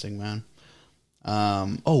interesting, man.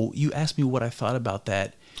 You asked me what I thought about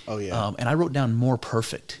that. Oh, yeah. And I wrote down more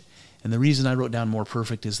perfect. And the reason I wrote down more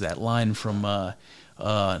perfect is that line from, now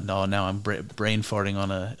I'm brain farting on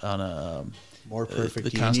a more perfect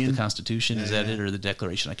the Constitution. Is that it? Or the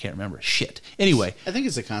Declaration? I can't remember. Shit. Anyway. I think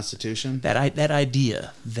it's the Constitution. That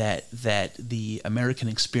idea that the American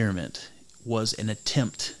experiment was an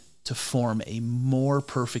attempt to form a more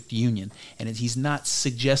perfect union. And he's not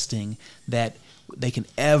suggesting that they can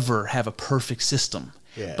ever have a perfect system.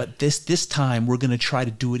 Yeah. But this time we're going to try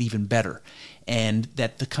to do it even better, and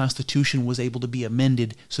that the Constitution was able to be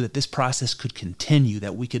amended so that this process could continue,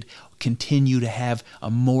 that we could continue to have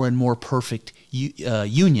a more and more perfect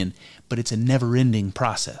union, but it's a never-ending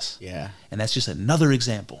process. Yeah. And that's just another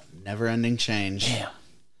example. Never-ending change.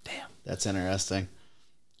 Damn. That's interesting.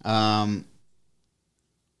 Where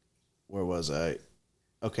was I?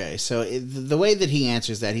 Okay, so the way that he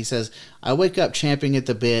answers that, he says, I wake up champing at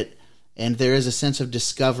the bit And there is a sense of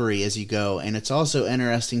discovery as you go, and it's also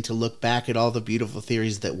interesting to look back at all the beautiful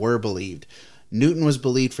theories that were believed. Newton was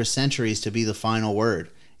believed for centuries to be the final word.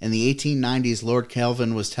 In the 1890s, Lord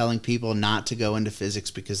Kelvin was telling people not to go into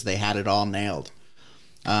physics because they had it all nailed.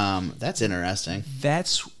 That's interesting.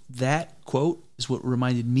 That quote is what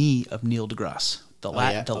reminded me of Neil deGrasse. The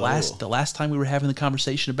last time we were having the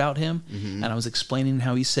conversation about him, and I was explaining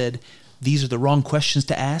how he said, these are the wrong questions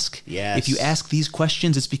to ask. Yes. If you ask these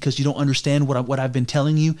questions, it's because you don't understand what I've been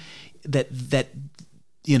telling you.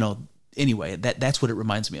 Anyway, that's what it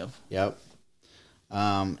reminds me of. Yep.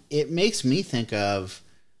 It makes me think of,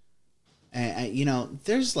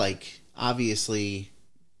 there's like obviously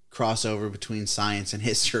crossover between science and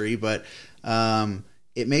history, but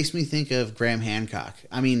it makes me think of Graham Hancock.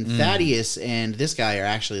 I mean, Thaddeus and this guy are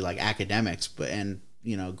actually like academics, and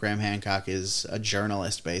Graham Hancock is a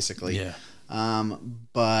journalist, basically. Yeah.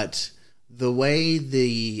 But the way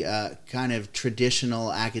the kind of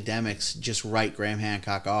traditional academics just write Graham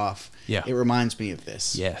Hancock off, it reminds me of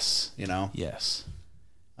this. Yes. Yes.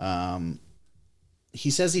 He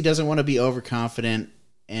says he doesn't want to be overconfident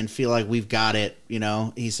and feel like we've got it.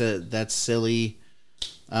 He said that's silly.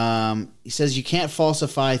 He says you can't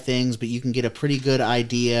falsify things, but you can get a pretty good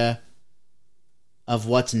idea of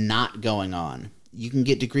what's not going on. You can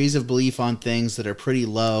get degrees of belief on things that are pretty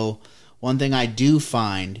low. One thing I do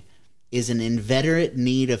find is an inveterate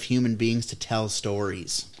need of human beings to tell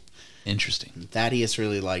stories. Interesting. Thaddeus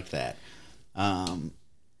really liked that.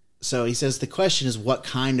 So he says the question is, what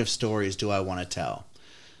kind of stories do I want to tell?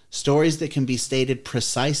 Stories that can be stated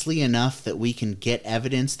precisely enough that we can get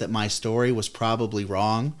evidence that my story was probably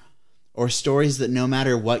wrong, or stories that no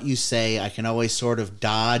matter what you say, I can always sort of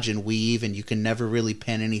dodge and weave and you can never really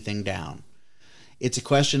pin anything down. It's a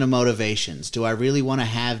question of motivations. Do I really want to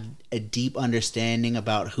have a deep understanding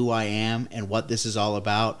about who I am and what this is all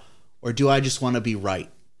about, or do I just want to be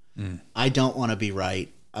right? I don't want to be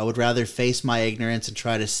right. I would rather face my ignorance and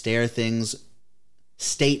try to state things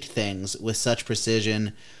with such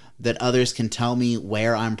precision that others can tell me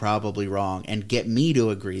where I'm probably wrong and get me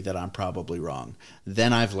to agree that I'm probably wrong.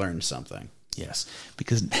 Then I've learned something. Yes,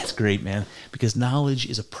 because that's great, man. Because knowledge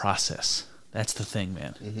is a process. That's the thing,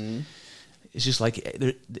 man. Mm-hmm. It's just like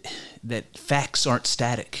that facts aren't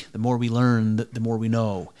static. The more we learn, the more we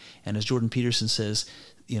know. And as Jordan Peterson says,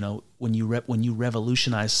 when you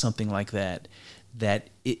revolutionize something like that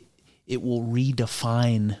it will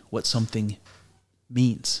redefine what something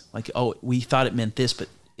means. Like, we thought it meant this, but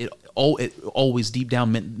it always deep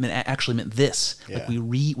down actually meant this. Yeah. Like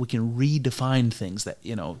we can redefine things that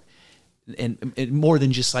and more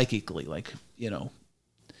than just psychically. Like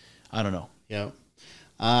I don't know. Yeah.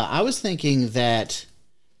 I was thinking that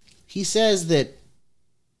he says that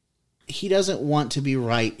he doesn't want to be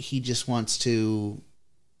right. He just wants to,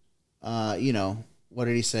 what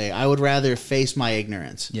did he say? I would rather face my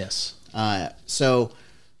ignorance. Yes. So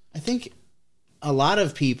I think a lot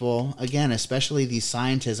of people, again, especially these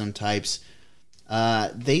scientism types,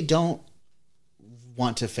 they don't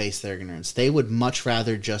want to face their ignorance. They would much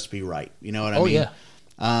rather just be right. You know what I mean? Yeah.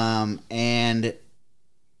 And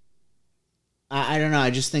I don't know.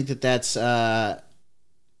 I just think that that's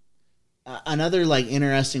another like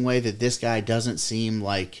interesting way that this guy doesn't seem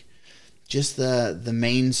like just the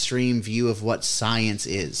mainstream view of what science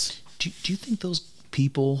is. Do you think those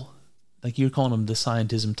people, like you're calling them the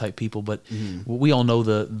scientism type people, but we all know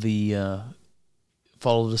the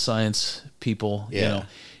follow the science people. Yeah.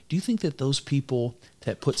 Do you think that those people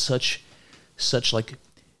that put such like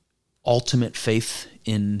ultimate faith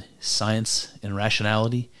in science and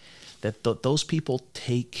rationality, that those people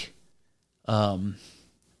take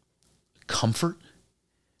comfort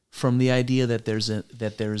from the idea that there's a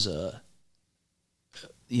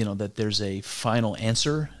final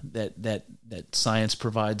answer, that science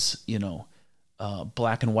provides,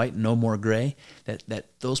 black and white, no more gray, that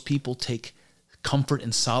those people take comfort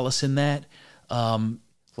and solace in that.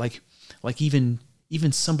 Like even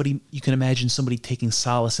somebody, you can imagine somebody taking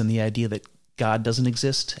solace in the idea that God doesn't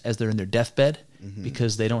exist as they're in their deathbed,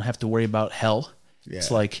 because they don't have to worry about hell. Yeah. It's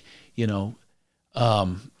like, I don't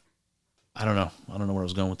know where I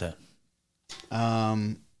was going with that.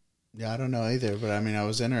 Yeah, I don't know either, but I mean, I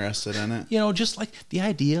was interested in it. Just like the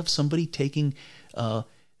idea of somebody taking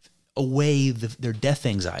away their death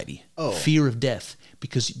anxiety, fear of death,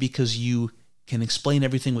 because you can explain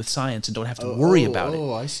everything with science and don't have to worry about it.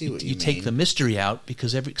 Oh, I see what you mean. You take the mystery out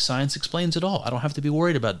because every science explains it all. I don't have to be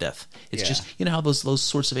worried about death. It's just, how those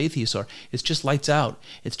sorts of atheists are. It's just lights out.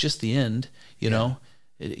 It's just the end.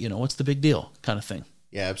 What's the big deal kind of thing.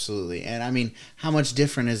 Yeah, absolutely. And I mean, how much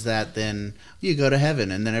different is that than you go to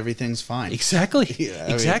heaven and then everything's fine? Exactly.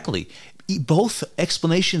 Yeah, exactly. Both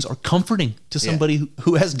explanations are comforting to somebody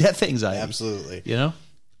who has death anxiety. Absolutely. You know?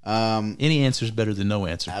 Any answer is better than no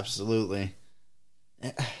answer. Absolutely.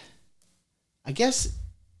 I guess,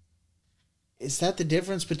 is that the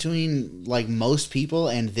difference between like most people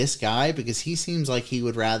and this guy? Because he seems like he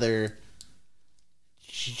would rather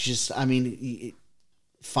just, I mean,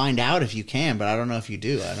 find out if you can, but I don't know if you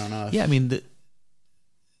do. I don't know. Yeah, I mean,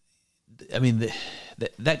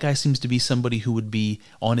 that guy seems to be somebody who would be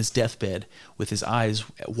on his deathbed with his eyes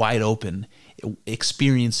wide open,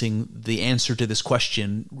 experiencing the answer to this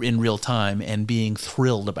question in real time and being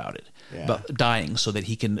thrilled about it, about dying, so that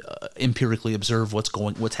he can empirically observe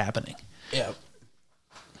what's happening. Yeah,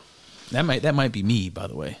 that might be me, by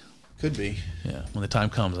the way. Could be. Yeah, when the time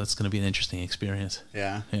comes, that's going to be an interesting experience.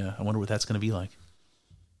 Yeah. I wonder what that's going to be like.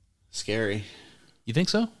 Scary. You think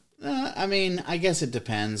so? I mean, I guess it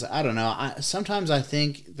depends. I don't know. Sometimes I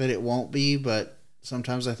think that it won't be, but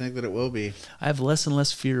sometimes I think that it will be. I have less and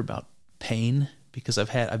less fear about pain because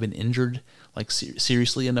I've been injured like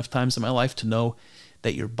seriously enough times in my life to know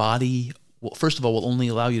that your body, well, first of all, will only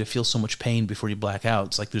allow you to feel so much pain before you black out.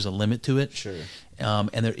 It's like there's a limit to it. Sure.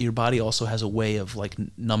 And your body also has a way of like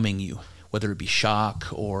numbing you, whether it be shock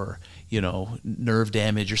or, nerve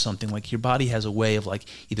damage or something. Like your body has a way of like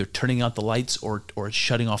either turning out the lights or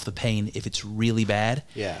shutting off the pain if it's really bad.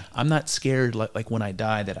 Yeah. I'm not scared like when I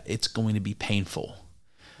die that it's going to be painful.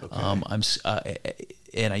 Okay.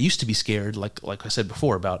 And I used to be scared, like I said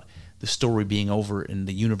before, about the story being over and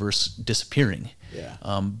the universe disappearing. Yeah.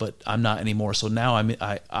 But I'm not anymore. So now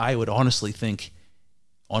I would honestly think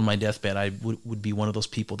on my deathbed I would be one of those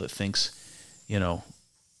people that thinks,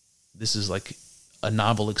 this is like a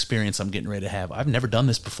novel experience I'm getting ready to have. I've never done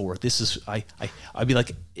this before. This is I'd be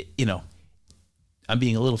like, I'm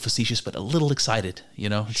being a little facetious, but a little excited.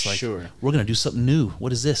 It's like, sure, we're gonna do something new.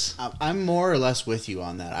 What is this? I'm more or less with you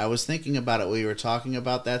on that. I was thinking about it when we were talking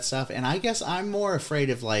about that stuff, and I guess I'm more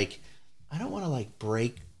afraid of like, I don't want to like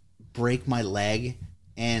break my leg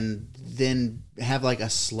and then have like a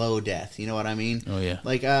slow death. You know what I mean? Oh yeah.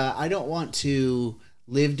 Like I don't want to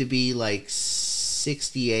live to be like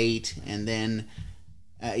 68 and then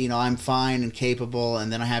I'm fine and capable,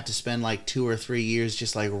 and then I have to spend like 2 or 3 years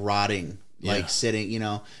just like rotting, like sitting,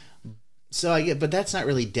 So I get, but that's not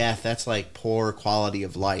really death. That's like poor quality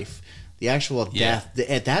of life. The actual death,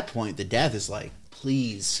 at that point, the death is like,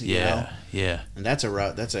 please, you know? Yeah. And that's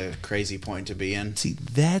a crazy point to be in. See,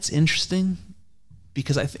 that's interesting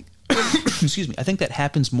because I think, excuse me, I think that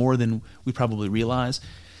happens more than we probably realize,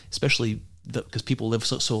 especially because people live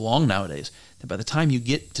so long nowadays, that by the time you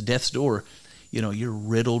get to death's door, you're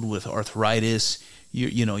riddled with arthritis,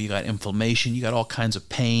 you got inflammation, you got all kinds of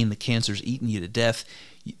pain, the cancer's eating you to death.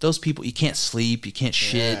 Those people, you can't sleep, you can't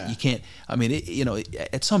shit, you can't,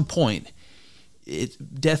 at some point,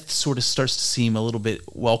 death sort of starts to seem a little bit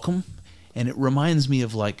welcome, and it reminds me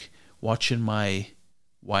of like watching my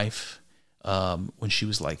wife when she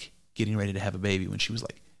was like getting ready to have a baby, when she was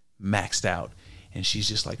like maxed out, and she's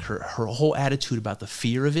just like her whole attitude about the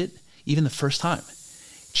fear of it, even the first time,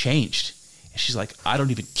 changed. And she's like, I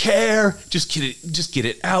don't even care. Just get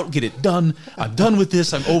it out, get it done. I'm done with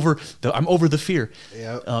this. I'm over the fear.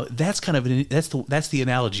 Yep. That's kind of that's the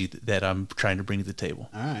analogy that I'm trying to bring to the table.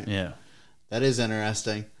 All right. Yeah. That is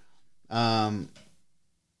interesting.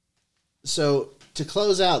 So to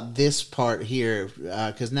close out this part here,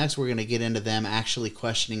 because next we're going to get into them actually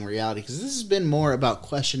questioning reality, because this has been more about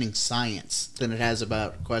questioning science than it has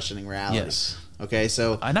about questioning reality. Yes. Okay,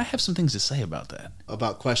 so... And I have some things to say about that.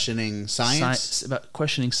 About questioning science? About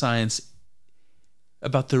questioning science,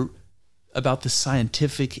 about the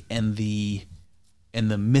scientific and the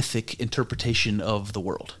mythic interpretation of the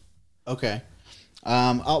world. Okay.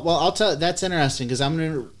 I'll tell... That's interesting, because I'm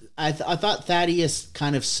going to... I thought Thaddeus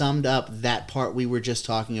kind of summed up that part we were just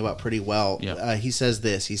talking about pretty well. Yeah. He says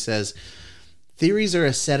this. He says, theories are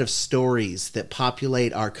a set of stories that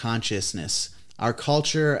populate our consciousness, our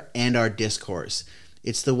culture, and our discourse.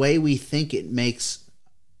 It's the way we think it's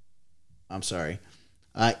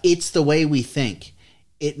the way we think.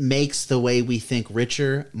 It makes the way we think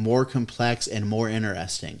richer, more complex, and more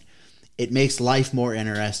interesting. It makes life more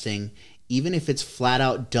interesting, even if it's flat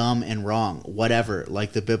out dumb and wrong, whatever,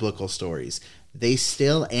 like the biblical stories. They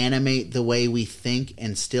still animate the way we think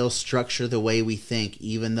and still structure the way we think,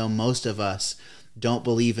 even though most of us don't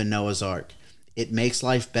believe in Noah's Ark. It makes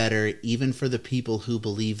life better, even for the people who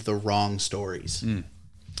believe the wrong stories.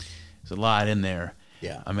 There's a lot in there.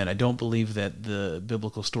 Yeah. I mean, I don't believe that the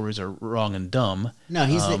biblical stories are wrong and dumb. No,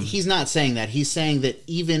 he's not saying that. He's saying that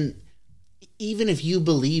even even if you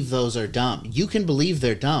believe those are dumb, you can believe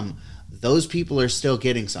they're dumb. Those people are still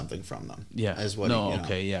getting something from them. Yeah. As what, no. you know.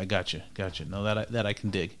 Okay. Yeah. Gotcha. No, that I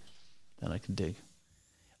can dig.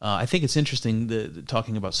 I think it's interesting the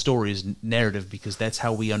talking about stories, narrative, because that's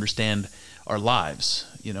how we understand our lives.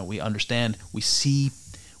 You know, we see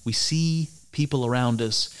people around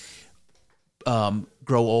us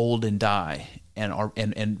grow old and die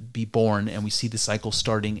and be born, and we see the cycle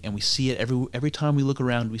starting, and we see it every time we look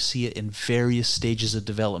around. We see it in various stages of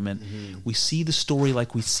development. Mm-hmm. We see the story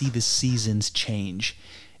like we see the seasons change,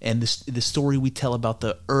 and the story we tell about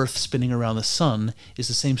the Earth spinning around the sun is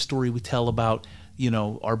the same story we tell about, you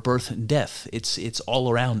know, our birth and death. It's all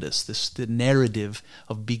around us. The narrative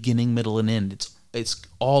of beginning, middle, and end. It's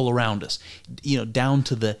all around us. You know, down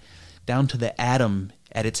to the atom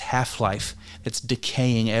at its half-life that's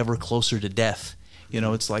decaying ever closer to death. You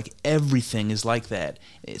know, it's like everything is like that.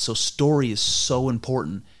 So story is so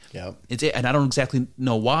important. Yep. And I don't exactly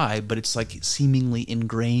know why, but it's like seemingly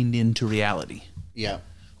ingrained into reality. Yeah.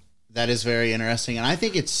 That is very interesting. And I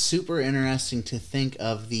think it's super interesting to think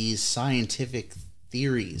of these scientific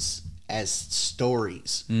theories as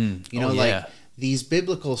stories. You know, like these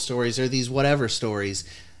biblical stories or these whatever stories,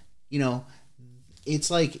 you know,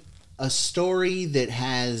 it's like a story that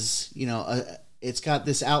has, you know, it's got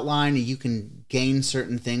this outline and you can gain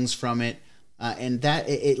certain things from it. And that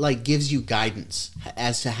it like gives you guidance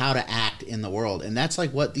as to how to act in the world. And that's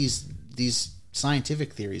like what these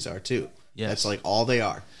scientific theories are too. Yes. That's like all they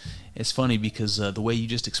are. It's funny because the way you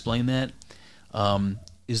just explained that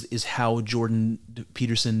is how Jordan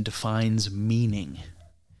Peterson defines meaning.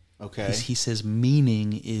 Okay. He says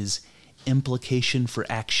meaning is implication for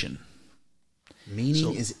action.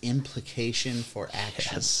 Meaning is implication for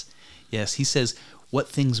action. Yes. He says what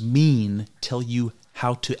things mean tell you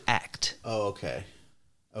how to act. Oh, okay.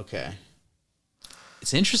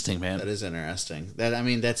 It's interesting, man. That is interesting.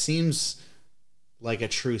 That seems like a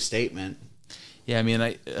true statement. Yeah, I mean,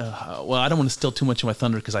 I don't want to steal too much of my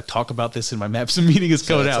thunder because I talk about this in my Maps and Meaning is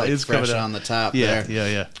coming out. Like it's fresh coming out on the top. Yeah, there.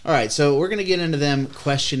 Yeah. All right, so we're gonna get into them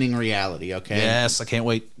questioning reality. Okay. Yes, I can't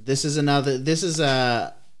wait. This is another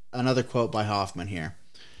quote by Hoffman here.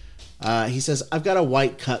 He says, "I've got a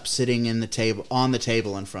white cup sitting on the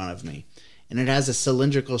table in front of me, and it has a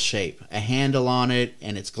cylindrical shape, a handle on it,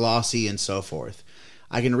 and it's glossy and so forth.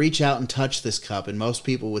 I can reach out and touch this cup, and most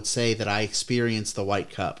people would say that I experience the white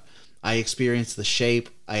cup. I experience the shape.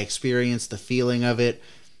 I experience the feeling of it.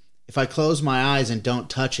 If I close my eyes and don't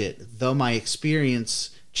touch it, though my experience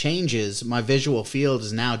changes, my visual field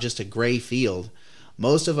is now just a gray field.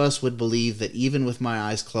 Most of us would believe that even with my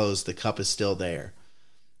eyes closed, the cup is still there.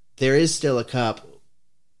 There is still a cup.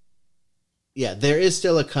 Yeah, there is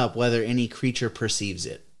still a cup whether any creature perceives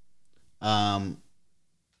it."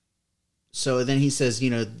 So then he says, you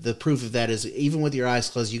know, the proof of that is even with your eyes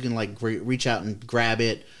closed, you can like reach out and grab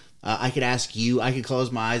it. I could ask you, I could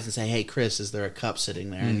close my eyes and say, "Hey, Chris, is there a cup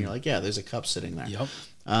sitting there?" And you're like, "Yeah, there's a cup sitting there." Yep.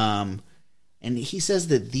 And he says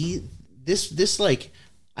that this like,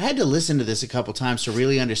 I had to listen to this a couple times to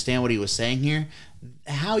really understand what he was saying here.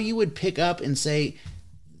 How you would pick up and say,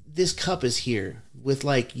 this cup is here with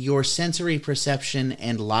like your sensory perception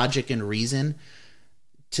and logic and reason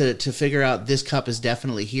to figure out this cup is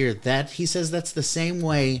definitely here. That he says that's the same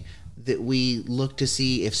way that we look to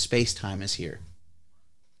see if space-time is here.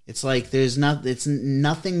 It's like it's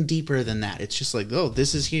nothing deeper than that. It's just like, oh,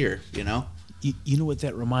 this is here, you know? You know what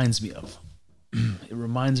that reminds me of? It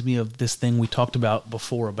reminds me of this thing we talked about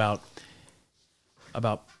before about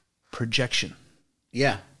projection.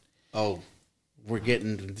 Yeah. Oh,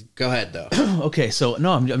 go ahead though. Okay, so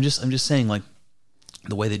no, I'm just saying, like,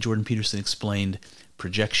 the way that Jordan Peterson explained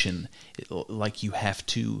projection, like you have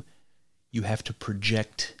to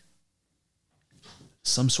project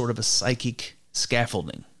some sort of a psychic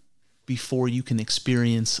scaffolding before you can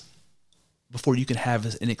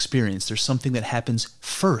have an experience. There's something that happens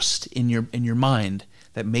first in your mind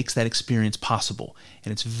that makes that experience possible.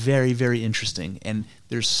 And it's very, very interesting. And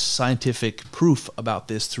there's scientific proof about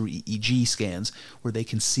this through EEG scans where they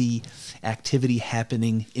can see activity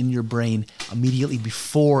happening in your brain immediately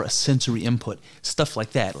before a sensory input. Stuff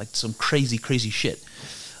like that, like some crazy, crazy shit.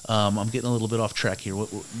 I'm getting a little bit off track here.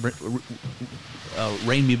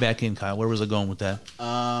 Rein me back in, Kyle. Where was I going with that?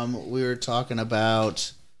 We were talking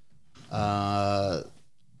about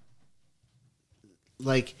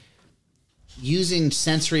like using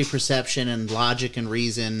sensory perception and logic and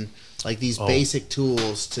reason, like these basic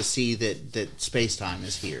tools to see that space-time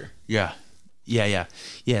is here. Yeah.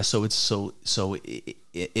 So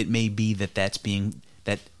it may be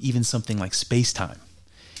that even something like space-time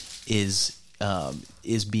is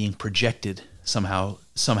being projected somehow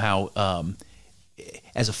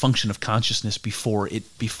as a function of consciousness before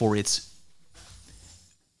it's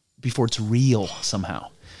real somehow.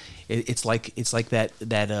 It's like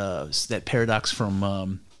that paradox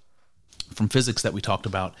from physics that we talked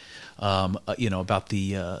about, about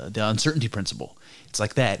the uncertainty principle. It's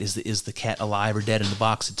like that. Is the cat alive or dead in the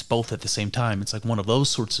box? It's both at the same time. It's like one of those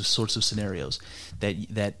sorts of scenarios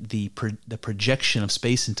that the projection of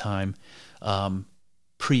space and time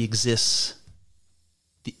pre-exists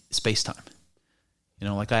the space-time.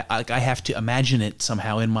 Like I have to imagine it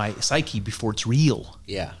somehow in my psyche before it's real.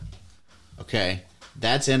 Yeah. Okay.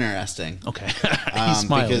 That's interesting. Okay. He's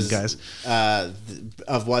smiling, because, guys.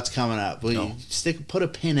 Of what's coming up. Will you put a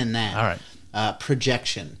pin in that? All right.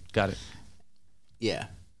 Projection. Got it. Yeah.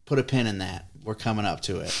 Put a pin in that. We're coming up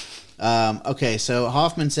to it. Okay, so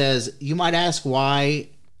Hoffman says, you might ask why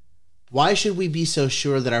should we be so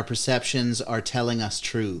sure that our perceptions are telling us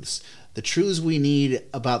truths? The truths we need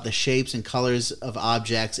about the shapes and colors of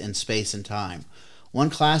objects in space and time. One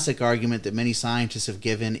classic argument that many scientists have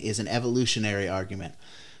given is an evolutionary argument.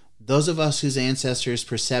 Those of us whose ancestors'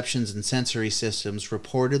 perceptions and sensory systems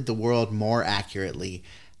reported the world more accurately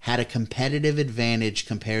had a competitive advantage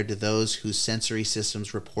compared to those whose sensory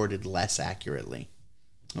systems reported less accurately.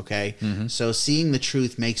 Okay? Mm-hmm. So seeing the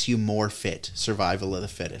truth makes you more fit. Survival of the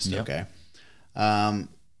fittest. Yep. Okay?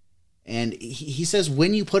 And he says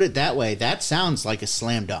when you put it that way, that sounds like a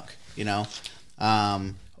slam dunk,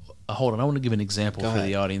 Hold on, I want to give an example for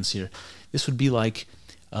the audience here. This would be like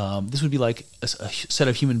a set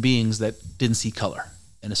of human beings that didn't see color,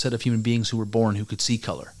 and a set of human beings who were born who could see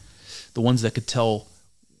color. The ones that could tell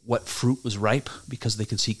what fruit was ripe because they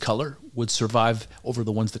could see color would survive over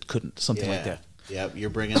the ones that couldn't. Something like that. Yep, you're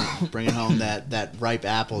bringing home that ripe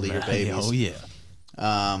apple to your babies. Oh yeah.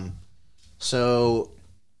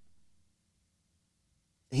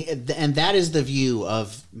 And that is the view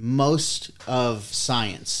of most of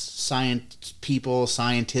science people,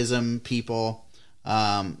 scientism people.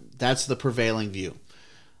 That's the prevailing view.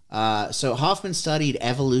 So Hoffman studied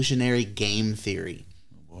evolutionary game theory.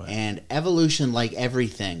 Oh, and evolution, like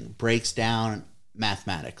everything, breaks down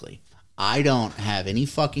mathematically. I don't have any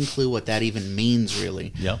fucking clue what that even means,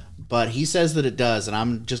 really. Yep. But he says that it does, and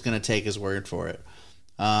I'm just going to take his word for it.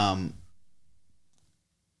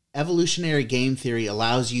 Evolutionary game theory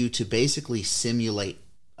allows you to basically simulate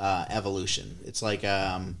evolution. It's like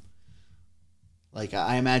I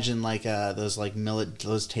imagine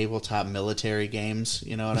those tabletop military games.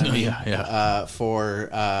 You know what I mean? Yeah. For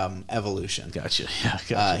evolution. Gotcha. Yeah.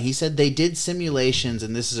 Gotcha. He said they did simulations,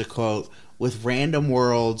 and this is a quote, with random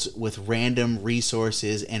worlds, with random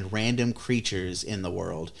resources, and random creatures in the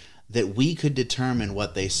world, that we could determine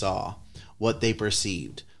what they saw, what they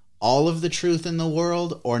perceived. All of the truth in the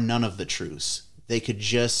world or none of the truths. They could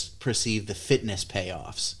just perceive the fitness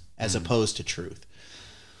payoffs as opposed to truth.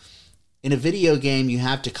 In a video game, you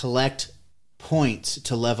have to collect points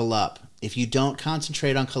to level up. If you don't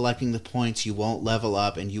concentrate on collecting the points, you won't level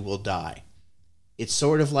up and you will die. It's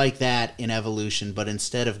sort of like that in evolution, but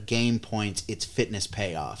instead of game points, it's fitness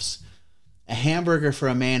payoffs. A hamburger for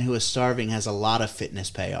a man who is starving has a lot of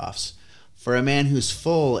fitness payoffs. For a man who's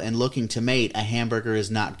full and looking to mate, a hamburger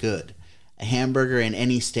is not good. A hamburger in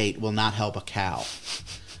any state will not help a cow.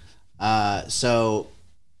 That's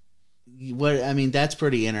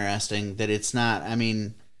pretty interesting that it's not,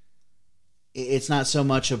 it's not so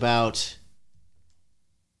much about,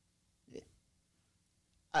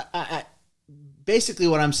 basically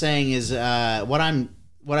what I'm saying is, what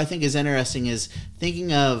I think is interesting is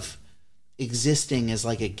thinking of existing as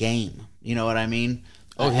like a game. You know what I mean?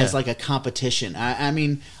 As like a competition. I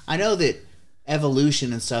know that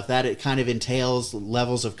evolution and stuff, that it kind of entails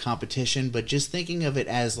levels of competition, but just thinking of it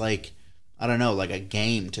as like, I don't know, like a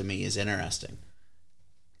game to me is interesting.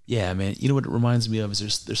 Yeah, man. You know what it reminds me of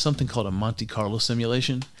is there's something called a Monte Carlo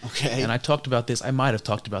simulation. Okay. And I talked about this. I might have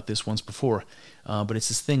talked about this once before, but it's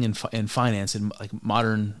this thing in finance, in like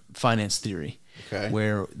modern finance theory,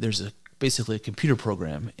 where there's basically a computer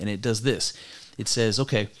program, and it does this. It says,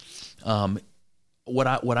 okay, what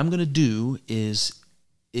I'm going to do is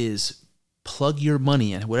plug your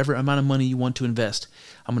money in, whatever amount of money you want to invest.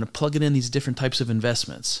 I'm going to plug it in these different types of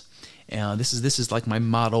investments. This is like my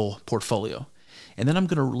model portfolio. And then I'm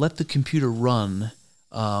going to let the computer run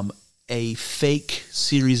a fake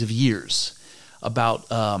series of years about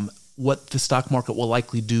what the stock market will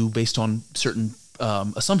likely do based on certain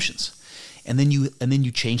assumptions. And then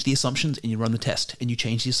you change the assumptions and you run the test, and you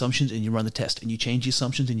change the assumptions and you run the test, and you change the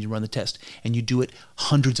assumptions and you run the test, and you do it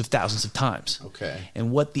hundreds of thousands of times. Okay.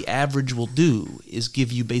 And what the average will do is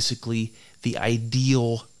give you basically the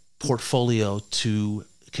ideal portfolio to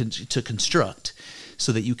construct.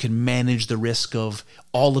 so that you can manage the risk of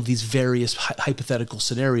all of these various hypothetical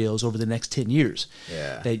scenarios over the next 10 years.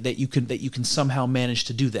 Yeah. That you can somehow manage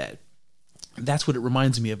to do that. That's what it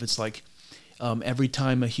reminds me of. It's like every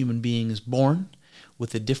time a human being is born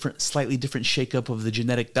with a slightly different shakeup of the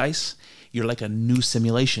genetic dice, you're like a new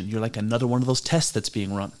simulation. You're like another one of those tests that's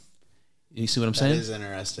being run. You see what I'm saying? That is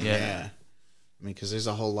interesting. Yeah. I mean, because there's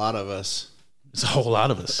a whole lot of us. It's a whole lot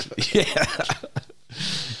of us. Yeah.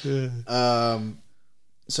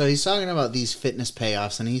 So he's talking about these fitness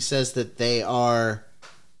payoffs, and he says that they are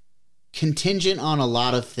contingent on a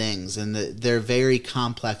lot of things, and that they're very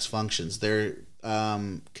complex functions. They're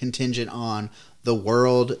contingent on the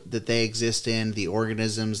world that they exist in, the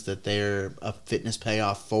organisms that they're a fitness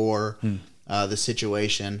payoff for, the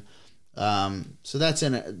situation. So that's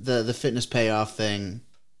in the fitness payoff thing.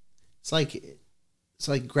 It's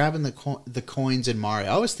like grabbing the coins in Mario.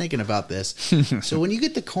 I was thinking about this. So when you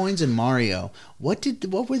get the coins in Mario, what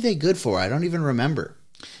were they good for? I don't even remember.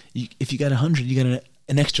 If you got 100, you got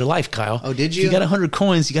an extra life, Kyle. Oh, did you? If you got 100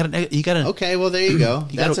 coins, you got an. Okay, well there you go.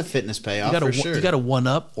 That's a fitness payoff for sure. You got a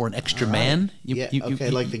 1-up or an extra man.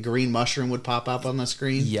 Like the green mushroom would pop up on the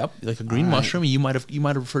screen. Yep, like a green mushroom. You might have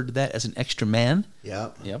referred to that as an extra man.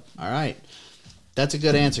 Yep. All right, that's a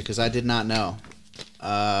good answer because I did not know.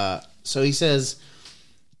 So he says,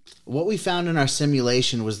 what we found in our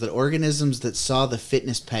simulation was that organisms that saw the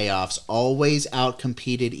fitness payoffs always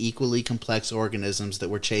outcompeted equally complex organisms that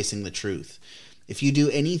were chasing the truth. If you do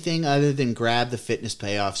anything other than grab the fitness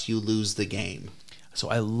payoffs, you lose the game. So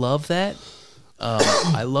I love that.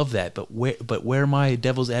 I love that. But where my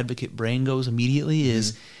devil's advocate brain goes immediately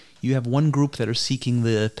is you have one group that are seeking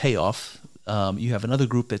the payoff. You have another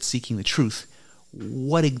group that's seeking the truth.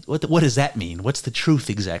 What does that mean? What's the truth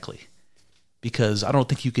exactly? Because I don't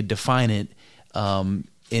think you could define it in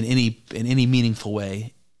any meaningful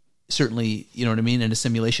way. Certainly, you know what I mean? In a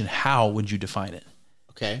simulation, how would you define it?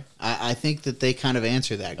 Okay. I think that they kind of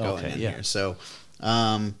answer that going in here. So,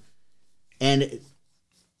 and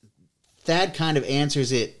Thad kind of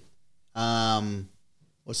answers it,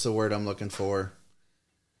 what's the word I'm looking for?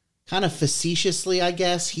 Kind of facetiously, I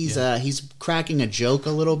guess. He's cracking a joke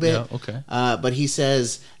a little bit. Yeah, okay. But he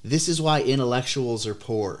says, this is why intellectuals are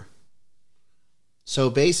poor.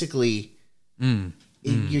 So basically,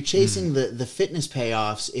 you're chasing the fitness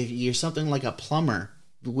payoffs. If you're something like a plumber,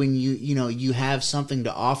 when you have something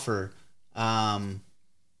to offer,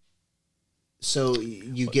 so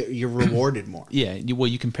you're rewarded more. Yeah,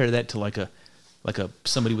 you compare that to like a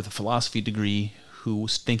somebody with a philosophy degree who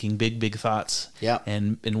was thinking big thoughts,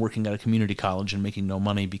 and working at a community college and making no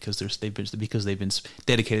money because they've been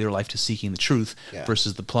dedicated their life to seeking the truth,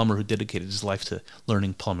 versus the plumber who dedicated his life to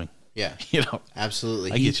learning plumbing. Yeah,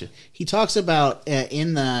 absolutely. I get you. He talks about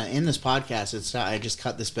in this podcast. I just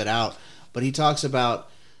cut this bit out, but he talks about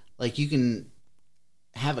like you can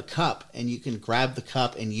have a cup and you can grab the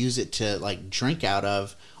cup and use it to like drink out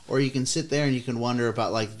of, or you can sit there and you can wonder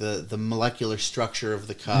about like the molecular structure of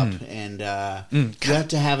the cup, and you have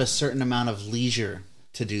to have a certain amount of leisure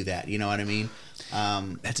to do that. You know what I mean?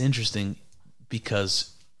 That's interesting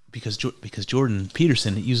because Jordan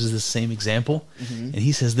Peterson uses the same example, and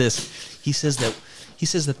he says this. He says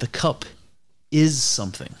that the cup is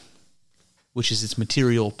something, which is its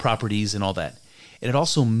material properties and all that, and it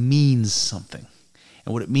also means something.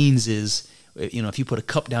 And what it means is, if you put a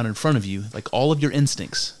cup down in front of you, like all of your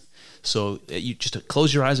instincts. So you just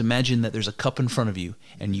close your eyes, imagine that there's a cup in front of you,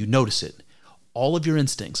 and you notice it. All of your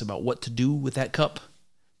instincts about what to do with that cup,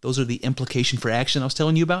 those are the implication for action I was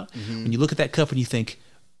telling you about. When you look at that cup and you think,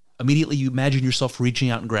 immediately you imagine yourself reaching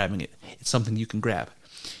out and grabbing it. It's something you can grab.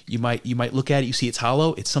 You might look at it, you see it's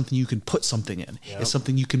hollow. It's something you can put something in. Yep. It's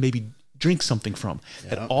something you can maybe drink something from. Yep.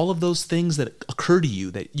 That all of those things that occur to you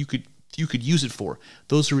that you could use it for,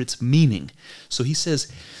 those are its meaning. So he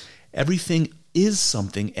says everything is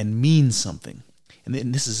something and means something. And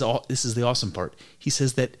then this is the awesome part. He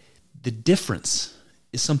says that the difference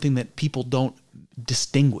is something that people don't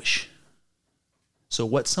distinguish. So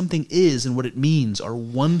what something is and what it means are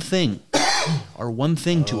one thing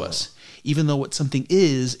to us. Even though what something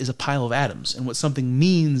is a pile of atoms, and what something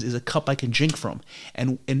means is a cup I can drink from.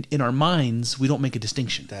 And in our minds, we don't make a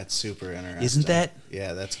distinction. That's super interesting. Isn't that?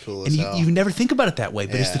 Yeah, that's cool as hell. And you never think about it that way,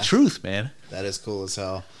 but it's the truth, man. That is cool as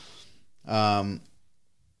hell. And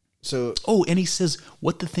he says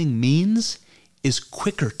what the thing means is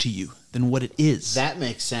quicker to you than what it is. That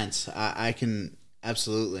makes sense. I can...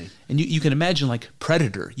 Absolutely. And you can imagine like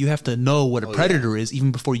Predator. You have to know what a predator is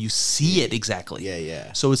even before you see it exactly.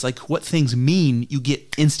 Yeah. So it's like what things mean you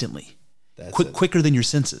get instantly. Quicker than your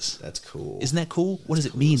senses. That's cool. Isn't that cool? What does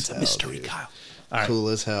it mean? It's a mystery, dude. Kyle. All right. Cool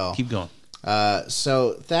as hell. Keep going.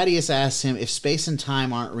 So Thaddeus asks him, if space and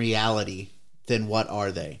time aren't reality, then what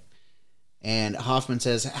are they? And Hoffman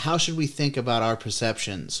says, how should we think about our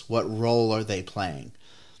perceptions? What role are they playing?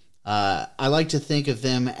 I like to think of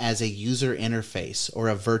them as a user interface or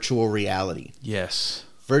a virtual reality. Yes.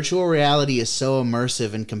 Virtual reality is so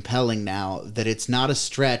immersive and compelling now that it's not a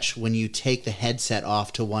stretch when you take the headset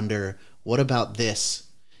off to wonder, what about this?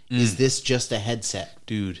 Is this just a headset?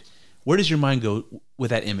 Dude, where does your mind go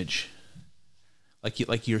with that image?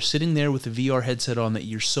 Like you're sitting there with the VR headset on that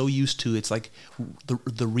you're so used to. It's like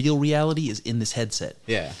the real reality is in this headset.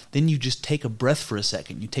 Yeah. Then you just take a breath for a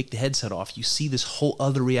second. You take the headset off. You see this whole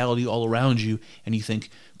other reality all around you, and you think,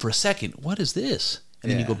 for a second, what is this?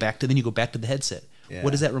 And then you go back to the headset. Yeah.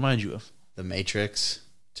 What does that remind you of? The Matrix,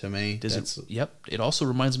 to me. Yep. It also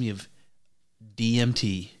reminds me of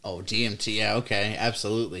DMT. Oh, DMT. Yeah. Okay.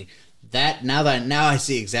 Absolutely. Now I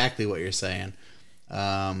see exactly what you're saying.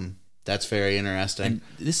 That's very interesting. And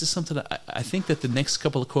this is something I think that the next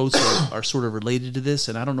couple of quotes are sort of related to this,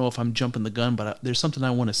 and I don't know if I'm jumping the gun, but there's something I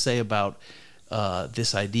want to say about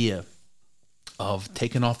this idea of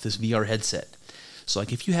taking off this VR headset. So,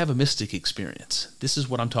 like, if you have a mystic experience, this is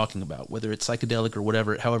what I'm talking about, whether it's psychedelic or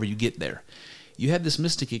whatever, however you get there. You have this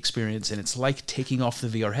mystic experience, and it's like taking off the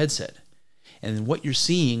VR headset. And what you're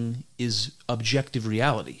seeing is objective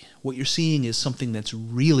reality. What you're seeing is something that's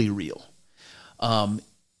really real.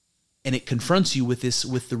 And it confronts you with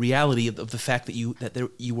the reality of the fact that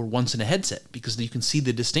you were once in a headset, because you can see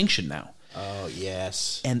the distinction now. Oh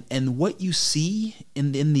yes. And what you see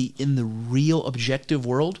in the real objective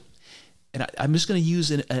world, and I'm just going to use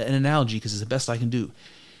an analogy because it's the best I can do.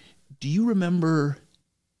 Do you remember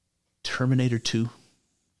Terminator 2?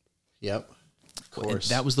 Yep. Of course.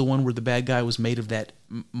 That was the one where the bad guy was made of that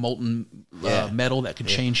molten metal that could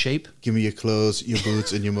change shape. Give me your clothes, your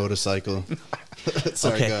boots, and your motorcycle.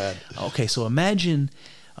 Sorry, okay. Go ahead. Okay, so imagine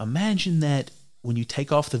that when you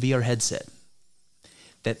take off the VR headset,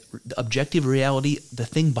 that the objective reality, the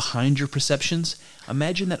thing behind your perceptions,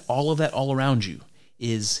 imagine that all of that all around you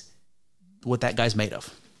is what that guy's made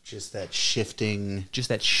of. Just that shifting.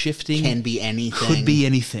 Can be anything. Could be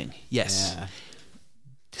anything. Yes. Yeah.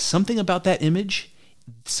 Something about that image,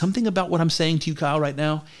 something about what I'm saying to you, Kyle, right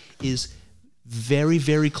now is very,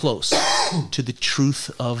 very close to the truth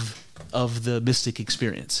of the mystic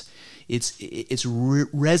experience. It's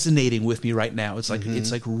resonating with me right now. It's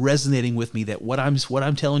like resonating with me that what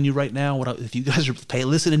I'm telling you right now. If you guys are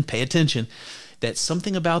listen and pay attention, that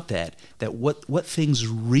something about that what things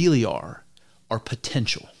really are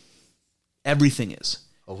potential. Everything is.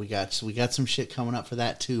 Oh, we got some shit coming up for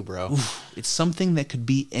that too, bro. Oof, it's something that could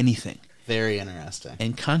be anything. Very interesting.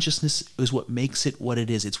 And consciousness is what makes it what it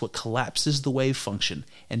is. It's what collapses the wave function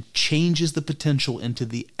and changes the potential into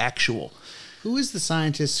the actual. Who is the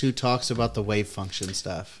scientist who talks about the wave function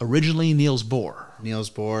stuff? Originally, Niels Bohr.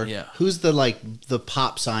 Niels Bohr? Yeah. Who's the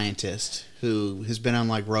pop scientist who has been on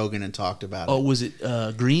like Rogan and talked about it? Oh, was it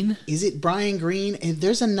Green? Is it Brian Greene?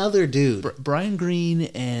 There's another dude. Brian Greene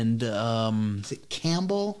and... is it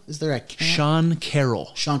Campbell? Is there a Sean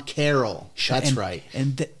Carroll. Sean Carroll. That's right.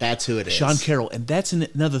 And that's who it is. Sean Carroll. And that's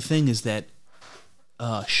another thing is that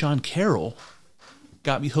Sean Carroll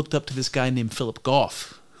got me hooked up to this guy named Philip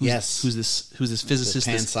Goff. Who's this physicist,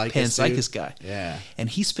 this panpsychist guy? Yeah, and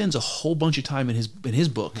he spends a whole bunch of time in his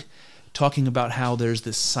book talking about how there's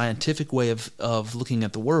this scientific way of looking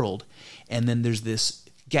at the world, and then there's this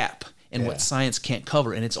gap in what science can't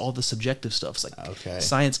cover, and it's all the subjective stuff. It's like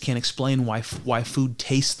science can't explain why food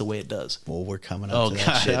tastes the way it does. Well, we're coming up to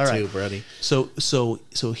that shit too, buddy. So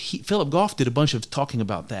Philip Goff did a bunch of talking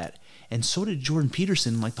about that, and so did Jordan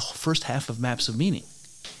Peterson. Like the first half of Maps of Meaning,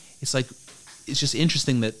 it's just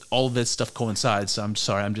interesting that all of that stuff coincides. So I'm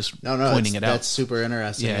sorry, I'm just pointing it out. That's super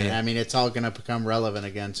interesting. Yeah. I mean, it's all going to become relevant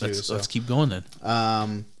again too. Let's keep going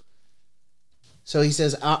then. So he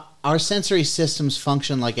says, our sensory systems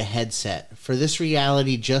function like a headset. For this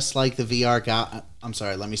reality, just like the VR... I'm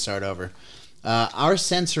sorry, let me start over. Our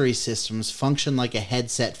sensory systems function like a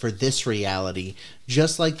headset for this reality,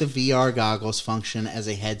 just like the VR goggles function as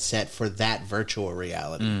a headset for that virtual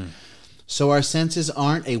reality. So our senses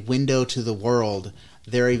aren't a window to the world.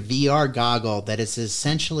 They're a VR goggle that is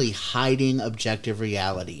essentially hiding objective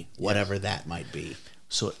reality, whatever that might be.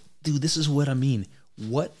 So, dude, this is what I mean.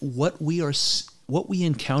 What we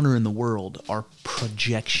encounter in the world are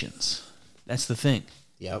projections. That's the thing.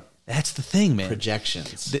 Yep. That's the thing, man.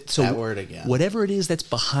 Projections. That word again. Whatever it is that's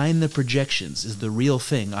behind the projections is the real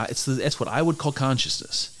thing. That's what I would call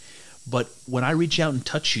consciousness. But when I reach out and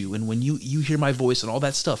touch you, and when you hear my voice and all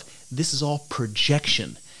that stuff, this is all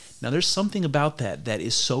projection. Now, there's something about that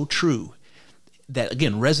is so true that,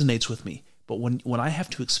 again, resonates with me. But when I have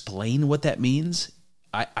to explain what that means,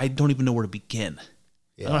 I don't even know where to begin.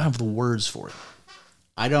 Yeah. I don't have the words for it.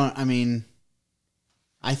 I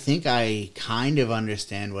think I kind of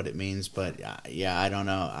understand what it means, but yeah, I don't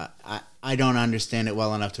know. I don't understand it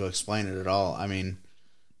well enough to explain it at all. I mean,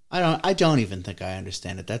 I don't even think I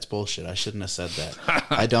understand it. That's bullshit. I shouldn't have said that.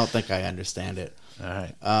 I don't think I understand it. All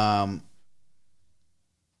right.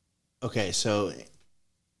 Okay, so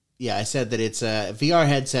yeah, I said that it's a VR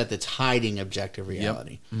headset that's hiding objective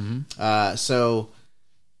reality. Yep. Mm-hmm. So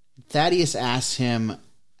Thaddeus asks him,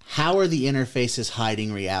 how are the interfaces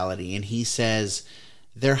hiding reality? And he says,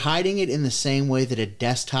 they're hiding it in the same way that a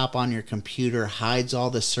desktop on your computer hides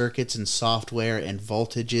all the circuits and software and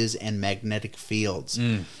voltages and magnetic fields.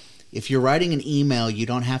 If you're writing an email, you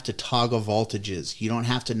don't have to toggle voltages. You don't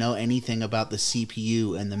have to know anything about the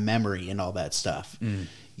CPU and the memory and all that stuff.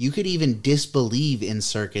 You could even disbelieve in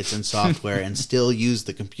circuits and software and still use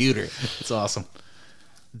the computer. It's awesome.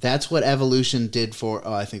 That's what evolution did for...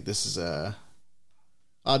 Oh, I think this is a...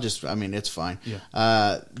 it's fine. Yeah.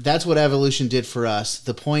 That's what evolution did for us.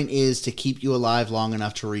 The point is to keep you alive long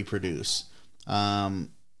enough to reproduce. Yeah,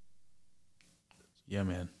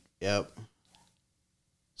 man. Yep.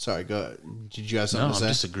 Sorry, go. Did you have something to say?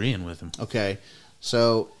 I'm disagreeing with him. Okay.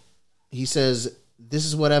 So he says this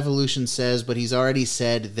is what evolution says, but he's already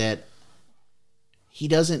said that he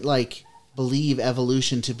doesn't believe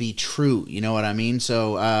evolution to be true. You know what I mean?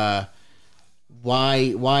 So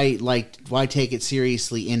why take it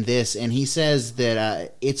seriously in this? And he says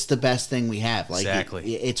that it's the best thing we have.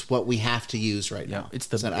 Exactly. It's what we have to use right now. I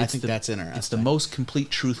think that's interesting. It's the most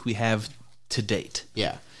complete truth we have to date.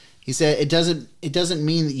 Yeah. He said it doesn't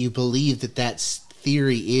mean that you believe that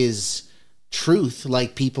theory is truth,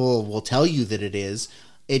 like people will tell you that it is.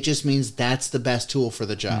 It just means that's the best tool for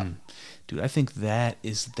the job. Dude, I think that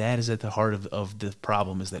is at the heart of the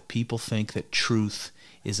problem, is that people think that truth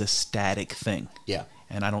is a static thing. Yeah.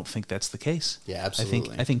 And I don't think that's the case. Yeah,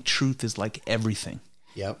 absolutely. I think truth is like everything.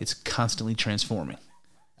 Yep. It's constantly transforming.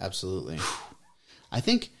 Absolutely. I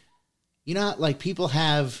think, people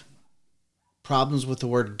have problems with the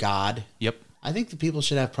word God. Yep. I think that people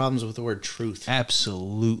should have problems with the word truth.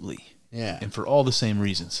 Absolutely. Yeah. And for all the same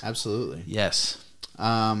reasons. Absolutely. Yes.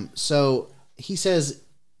 So he says,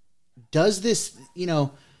 does this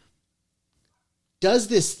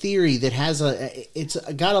theory that has it's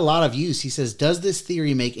got a lot of use, he says, does this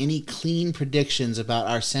theory make any clean predictions about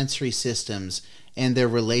our sensory systems and their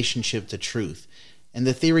relationship to truth? And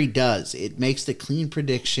the theory does. It makes the clean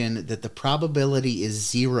prediction that the probability is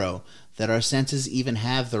 0 that our senses even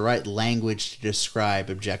have the right language to describe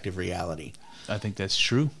objective reality. I think that's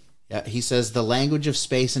true. Yeah, he says the language of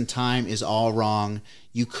space and time is all wrong.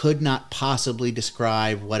 You could not possibly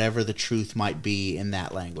describe whatever the truth might be in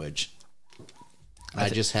that language. I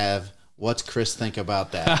just have, what's Chris think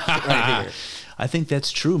about that right here? I think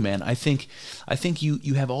that's true, man. I think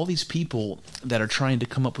you have all these people that are trying to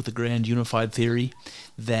come up with a grand unified theory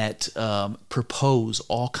that propose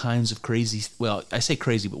all kinds of crazy. Well, I say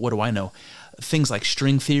crazy, but what do I know? Things like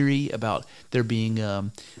string theory, about there being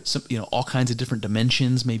some, all kinds of different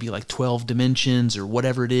dimensions, maybe like 12 dimensions or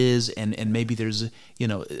whatever it is, and maybe there's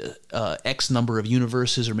X number of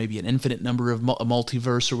universes, or maybe an infinite number of a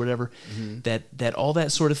multiverse or whatever. Mm-hmm. That all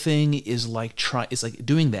that sort of thing is it's like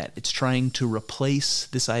doing that. It's trying to replace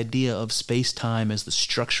this idea of space-time as the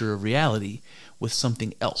structure of reality with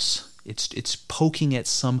something else. It's poking at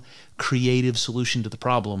some creative solution to the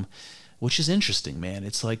problem, which is interesting, man.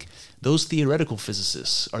 It's like those theoretical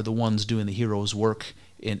physicists are the ones doing the hero's work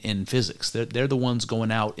in physics. They're the ones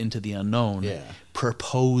going out into the unknown,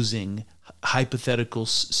 proposing hypothetical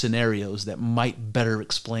scenarios that might better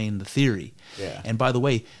explain the theory. Yeah. And by the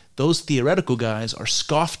way, those theoretical guys are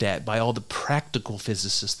scoffed at by all the practical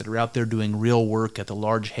physicists that are out there doing real work at the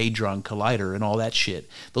Large Hadron Collider and all that shit.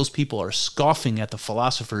 Those people are scoffing at the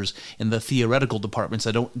philosophers in the theoretical departments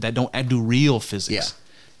that don't do real physics.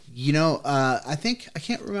 Yeah. I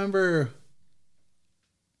can't remember.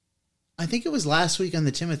 I think it was last week on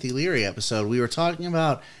the Timothy Leary episode. We were talking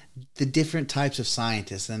about the different types of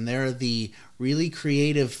scientists, and there are the really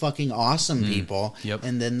creative, fucking awesome people,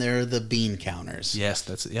 and then there are the bean counters. Yes,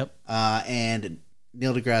 that's it. Yep. And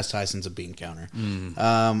Neil deGrasse Tyson's a bean counter.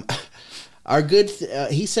 Our good,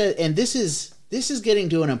 he said, and this is getting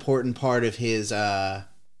to an important part of his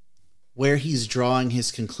where he's drawing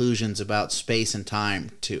his conclusions about space and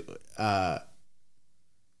time to. What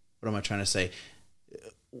am I trying to say?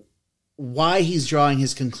 Why he's drawing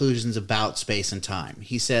his conclusions about space and time.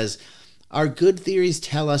 He says, our good theories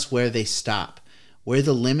tell us where they stop, where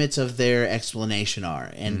the limits of their explanation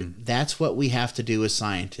are. And that's what we have to do as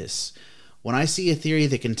scientists. When I see a theory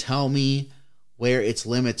that can tell me where its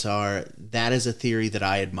limits are, that is a theory that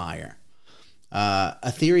I admire.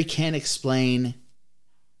 A theory that can explain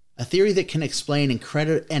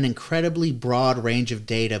an incredibly broad range of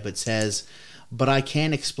data, but says, but I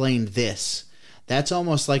can't explain this. That's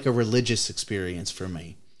almost like a religious experience for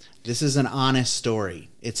me. This is an honest story.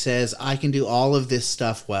 It says, I can do all of this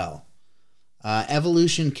stuff well.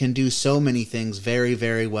 Evolution can do so many things very,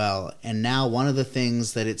 very well. And now one of the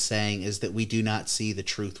things that it's saying is that we do not see the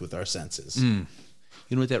truth with our senses. You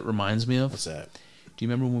know what that reminds me of? What's that? Do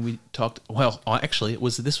you remember when we talked? Well, actually,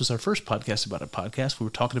 this was our first podcast about a podcast. We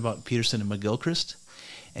were talking about Peterson and McGilchrist.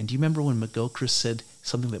 And do you remember when McGilchrist said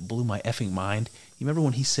something that blew my effing mind? You remember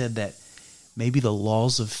when he said that maybe the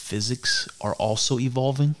laws of physics are also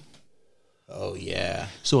evolving? Oh, yeah.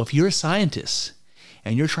 So if you're a scientist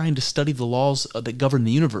and you're trying to study the laws that govern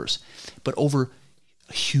the universe, but over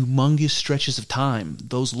humongous stretches of time,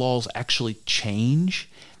 those laws actually change,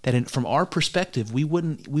 that from our perspective, we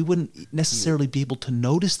wouldn't necessarily be able to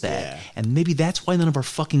notice that. Yeah. And maybe that's why none of our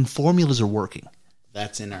fucking formulas are working.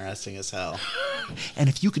 That's interesting as hell. And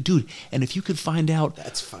if you could find out,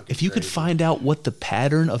 That's fucking if you could crazy. find out what the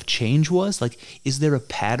pattern of change was, like, is there a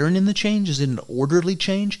pattern in the change? Is it an orderly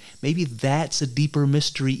change? Maybe that's a deeper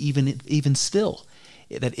mystery, even still.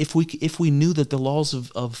 That if we knew that the laws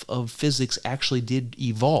of physics actually did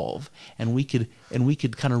evolve, and we could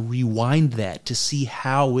kind of rewind that to see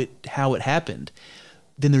how it happened,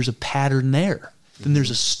 then there's a pattern there. Then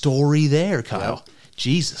there's a story there, Kyle. Yep.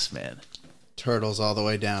 Jesus, man. Turtles all the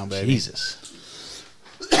way down, baby. Jesus.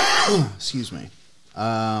 Excuse me.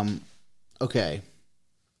 Okay.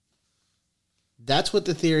 That's what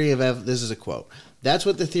the theory of this is a quote. That's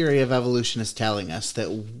what the theory of evolution is telling us, that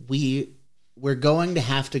we're going to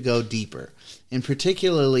have to go deeper. In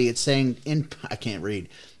particularly, it's saying I can't read.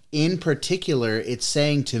 In particular, it's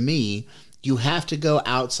saying to me, you have to go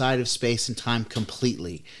outside of space and time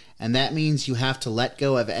completely. And that means you have to let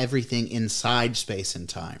go of everything inside space and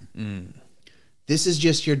time. This is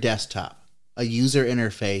just your desktop, a user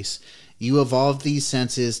interface. You evolved these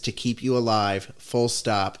senses to keep you alive, full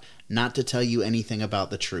stop, not to tell you anything about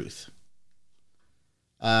the truth.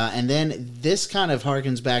 And then this kind of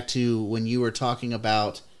harkens back to when you were talking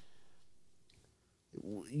about,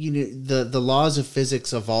 you know, the laws of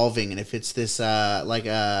physics evolving, and if it's this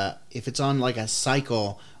if it's on like a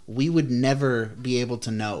cycle, we would never be able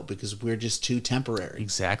to know because we're just too temporary.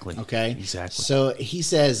 Exactly. Okay. Exactly. So he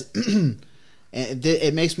says,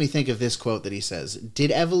 it makes me think of this quote that he says: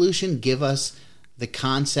 "Did evolution give us the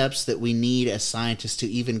concepts that we need as scientists to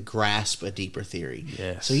even grasp a deeper theory?"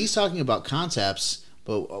 Yes. So he's talking about concepts,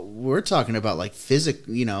 but we're talking about like physics.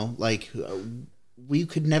 You know, like we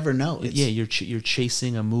could never know. Yeah, you're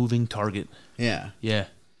chasing a moving target. Yeah. Yeah,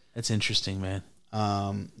 that's interesting, man.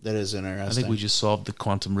 That is interesting. I think we just solved the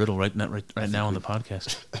quantum riddle right now on the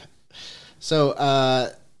podcast.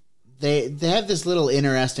 So they have this little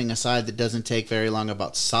interesting aside that doesn't take very long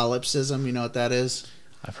about solipsism. You know what that is?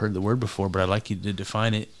 I've heard the word before, but I'd like you to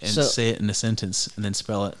define it and say it in a sentence and then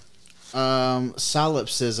spell it.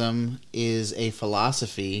 Solipsism is a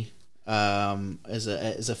philosophy, is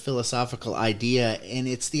a philosophical idea, and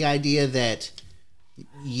it's the idea that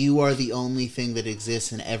you are the only thing that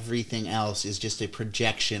exists and everything else is just a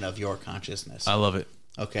projection of your consciousness. I love it.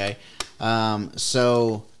 Okay.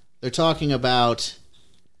 So they're talking about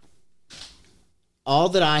all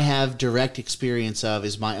that I have direct experience of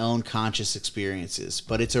is my own conscious experiences,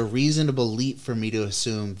 but it's a reasonable leap for me to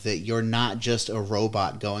assume that you're not just a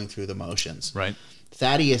robot going through the motions. Right.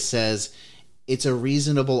 Thaddeus says it's a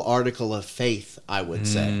reasonable article of faith, I would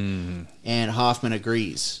say. And Hoffman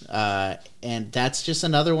agrees. And that's just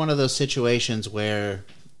another one of those situations where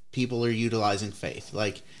people are utilizing faith.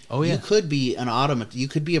 Like, you could be an automaton. You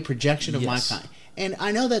could be a projection of my kind. And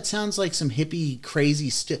I know that sounds like some hippie,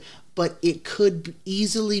 crazy stuff, but it could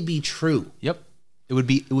easily be true. Yep. It would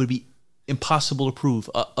be impossible to prove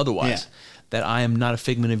otherwise that I am not a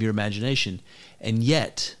figment of your imagination. And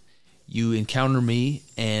yet you encounter me,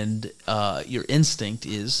 and your instinct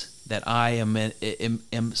is that I am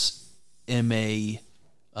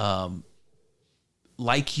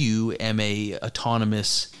like you, am a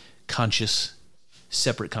autonomous, conscious,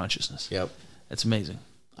 separate consciousness. Yep. That's amazing.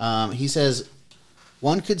 He says,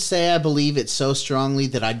 one could say I believe it so strongly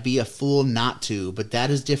that I'd be a fool not to, but that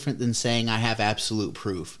is different than saying I have absolute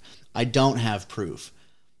proof. I don't have proof.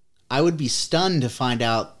 I would be stunned to find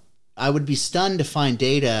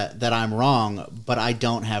data that I'm wrong, but I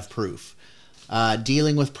don't have proof.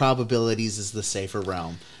 Dealing with probabilities is the safer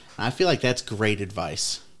realm. And I feel like that's great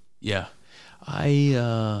advice. Yeah.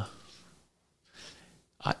 I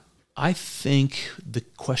think the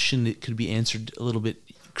question that could be answered a little bit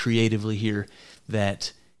creatively here,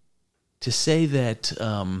 that to say that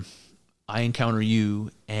I encounter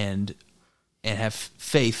you and have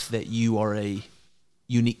faith that you are a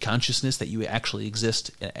unique consciousness, that you actually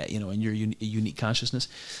exist, in your unique consciousness.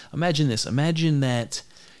 Imagine this. Imagine that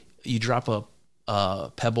you drop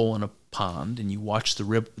a pebble in a pond and you watch the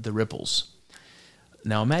ripples.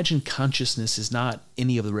 Now imagine consciousness is not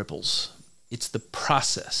any of the ripples. It's the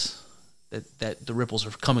process that the ripples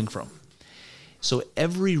are coming from. So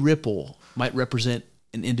every ripple might represent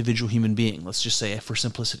an individual human being, let's just say for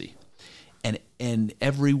simplicity. And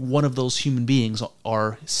every one of those human beings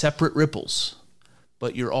are separate ripples,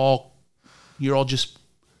 but you're all just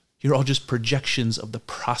projections of the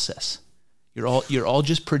process. You're all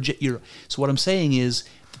just so what I'm saying is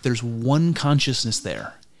that there's one consciousness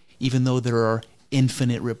there, even though there are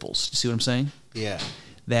infinite ripples. You see what I'm saying? Yeah.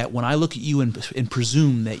 That when I look at you and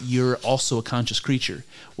presume that you're also a conscious creature,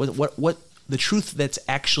 what the truth that's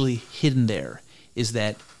actually hidden there is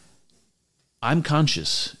that I'm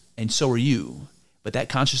conscious and so are you, but that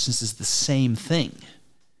consciousness is the same thing.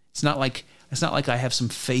 It's not like I have some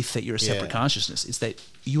faith that you're a separate consciousness. It's that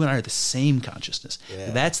you and I are the same consciousness.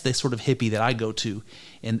 Yeah. That's the sort of hippie that I go to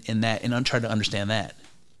in that, and I'm trying to understand that.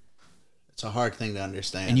 It's a hard thing to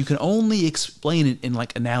understand. And you can only explain it in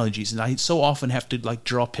like analogies, and I so often have to like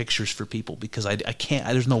draw pictures for people because I can't.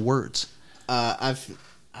 There's no words. I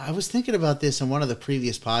was thinking about this in one of the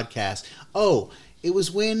previous podcasts. Oh, it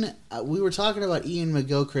was when we were talking about Ian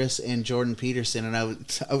McGilchrist and Jordan Peterson, and I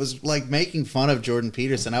was like making fun of Jordan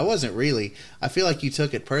Peterson. I wasn't really. I feel like you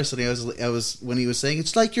took it personally. I was when he was saying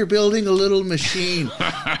it's like you're building a little machine,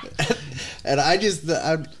 and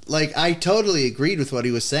I totally agreed with what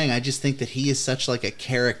he was saying. I just think that he is such like a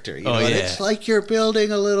character. You know? It's like you're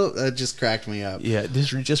building a little. It just cracked me up. Yeah,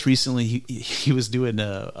 just recently he was doing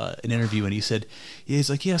an interview, and he said, he's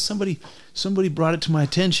like, somebody brought it to my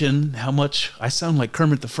attention how much I sound like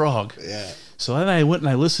Kermit the Frog. Yeah. So then I went and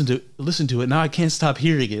I listened to it. Now I can't stop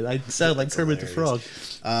hearing it. I sound like Kermit the Frog.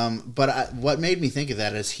 But what made me think of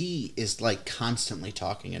that is he is like constantly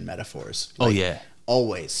talking in metaphors. Like, oh yeah,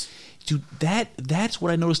 always. Dude, that's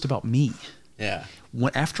what I noticed about me. Yeah.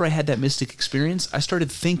 After I had that mystic experience, I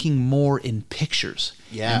started thinking more in pictures.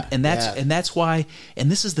 Yeah. And that's why.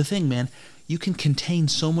 And this is the thing, man. You can contain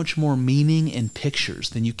so much more meaning in pictures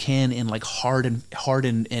than you can in like hard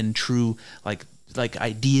and true like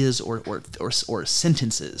ideas or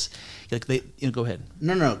sentences. Like go ahead.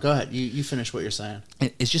 No, go ahead. You finish what you're saying.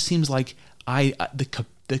 It just seems like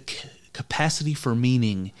the capacity for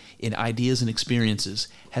meaning in ideas and experiences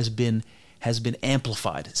has been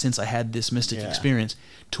amplified since I had this mystic experience,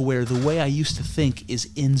 to where the way I used to think is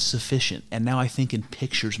insufficient, and now I think in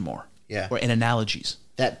pictures more. Yeah. Or in analogies.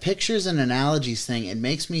 That pictures and analogies thing, it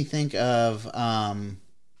makes me think of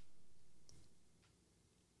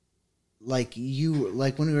like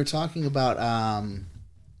when we were talking about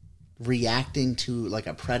reacting to like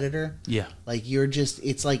a predator. Yeah. Like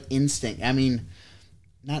it's like instinct. I mean,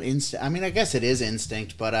 not instinct. I mean, I guess it is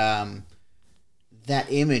instinct, but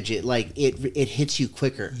that image, it hits you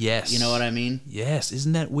quicker. Yes. You know what I mean? Yes.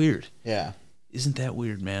 Isn't that weird? Yeah. Isn't that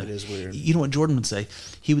weird, man? It is weird. You know what Jordan would say?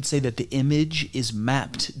 He would say that the image is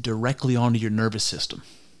mapped directly onto your nervous system.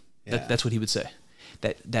 Yeah. That's what he would say.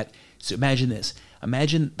 So imagine this.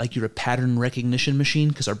 Imagine like you're a pattern recognition machine,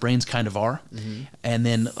 because our brains kind of are. Mm-hmm. And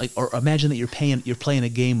then or imagine that you're playing a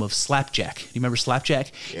game of slapjack. You remember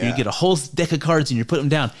slapjack? Yeah. You get a whole deck of cards and you put them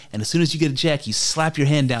down. And as soon as you get a jack, you slap your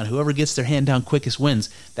hand down. Whoever gets their hand down quickest wins.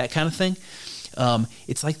 That kind of thing.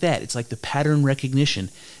 It's like that. It's like the pattern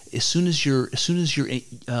recognition. As soon as your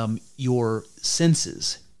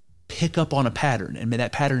senses pick up on a pattern, and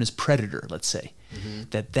that pattern is predator, let's say, mm-hmm.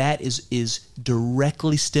 that is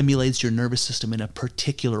directly stimulates your nervous system in a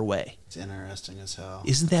particular way. It's interesting as hell.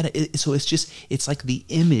 Isn't that so? It's like the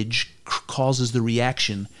image causes the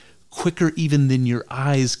reaction quicker even than your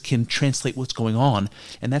eyes can translate what's going on,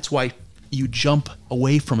 and that's why you jump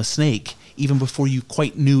away from a snake even before you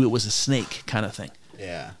quite knew it was a snake, kind of thing.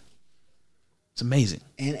 Yeah. It's amazing.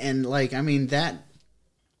 And like, I mean, that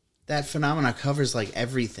phenomena covers like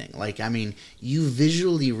everything. Like, I mean, you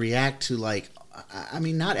visually react to like, I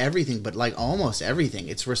mean, not everything, but like almost everything.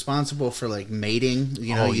 It's responsible for like mating.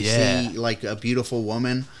 You know, see like a beautiful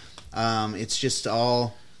woman. It's just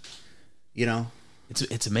all, you know.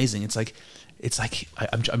 It's amazing. It's like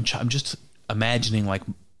I'm just imagining like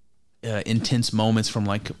intense moments from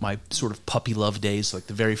like my sort of puppy love days, like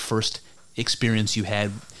the very first experience you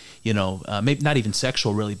had. You know, maybe not even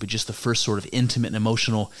sexual really, but just the first sort of intimate and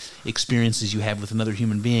emotional experiences you have with another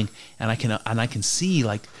human being, and I can see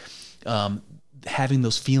like having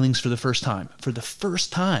those feelings for the first time,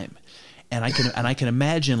 and I can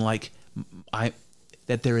imagine like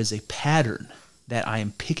that there is a pattern that I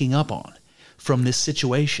am picking up on from this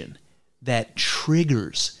situation that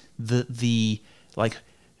triggers the like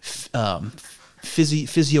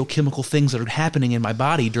physiochemical things that are happening in my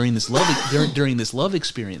body during this love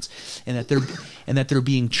experience, and that they're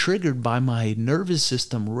being triggered by my nervous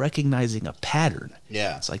system recognizing a pattern.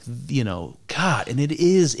 Yeah, it's like, God, and it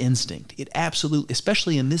is instinct. It absolutely,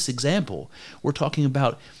 especially in this example, we're talking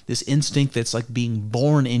about this instinct that's like being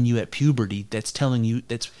born in you at puberty. That's telling you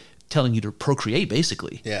to procreate,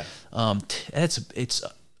 basically. Yeah, it's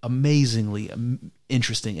amazingly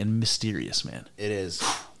interesting and mysterious, man. It is.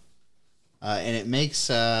 And it makes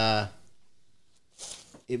the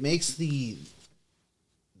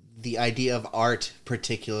idea of art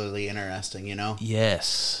particularly interesting,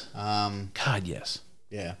 Yes. God, yes.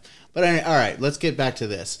 Yeah. But all right, let's get back to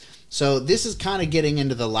this. So this is kind of getting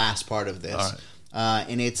into the last part of this. All right.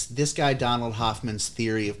 And it's this guy Donald Hoffman's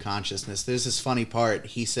theory of consciousness. There's this funny part.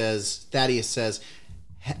 Thaddeus says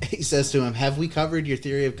to him, "Have we covered your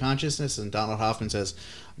theory of consciousness?" And Donald Hoffman says,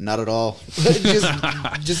 "Not at all."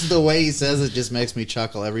 just the way he says it just makes me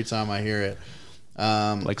chuckle every time I hear it.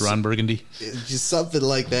 Like Ron Burgundy? Just something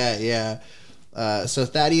like that, yeah. So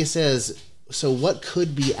Thaddeus says, so what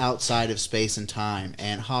could be outside of space and time?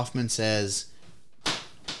 And Hoffman says,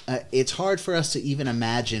 it's hard for us to even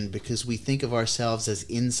imagine because we think of ourselves as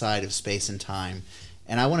inside of space and time.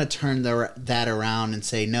 And I want to turn that around and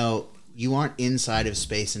say, no, you aren't inside of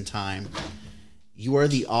space and time. You are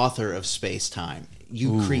the author of space-time.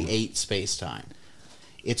 You create space-time.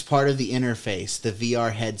 It's part of the interface, the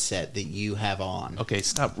VR headset that you have on. Okay,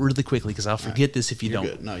 stop really quickly because I'll forget this if you don't.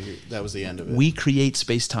 Good. No, that was the end of it. We create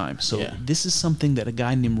space-time. So This is something that a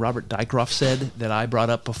guy named Robert Dykhoff said that I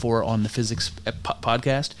brought up before on the physics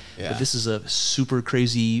podcast. Yeah. But this is a super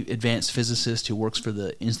crazy advanced physicist who works for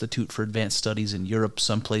the Institute for Advanced Studies in Europe,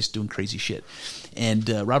 someplace doing crazy shit. And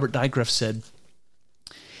Robert Dykhoff said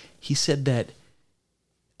that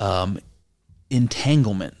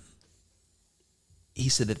entanglement, he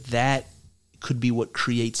said that could be what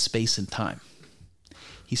creates space and time.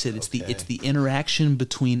 He said it's the interaction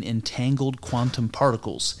between entangled quantum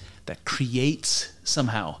particles that creates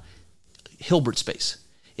somehow Hilbert space.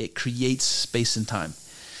 It creates space and time.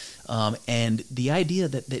 And the idea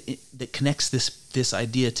that connects this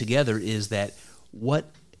idea together is that what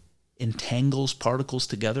entangles particles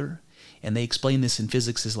together, and they explain this in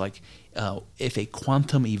physics, is like if a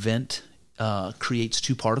quantum event creates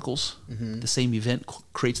two particles, the same event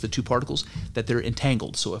creates the two particles, that they're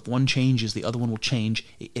entangled. So if one changes, the other one will change.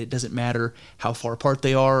 It doesn't matter how far apart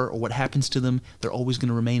they are or what happens to them. They're always going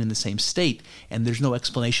to remain in the same state, and there's no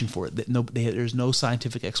explanation for it. There's no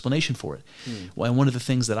scientific explanation for it. Well, and one of the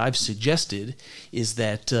things that I've suggested is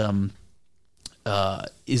that the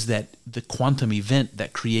quantum event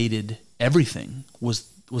that created everything was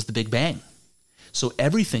the Big Bang. So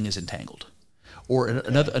everything is entangled. Or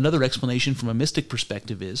another explanation from a mystic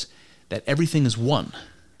perspective is that everything is one,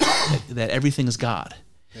 that everything is God.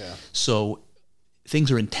 Yeah. So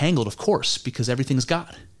things are entangled, of course, because everything is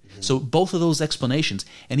God. Mm-hmm. So both of those explanations,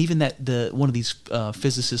 and even that one of these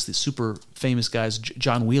physicists, the super famous guys,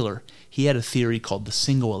 John Wheeler, he had a theory called the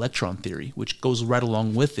single electron theory, which goes right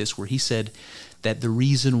along with this, where he said that the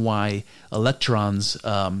reason why electrons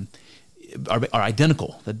are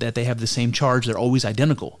identical, that they have the same charge, they're always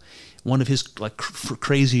identical. One of his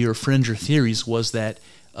crazier, fringer theories was that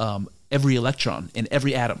every electron in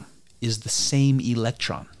every atom is the same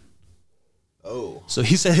electron. Oh. So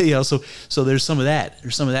he said, so there's some of that.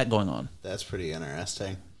 There's some of that going on. That's pretty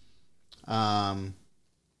interesting.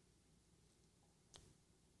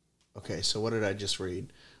 Okay, so what did I just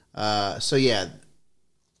read? So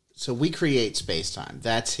we create space-time.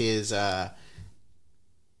 That's his... The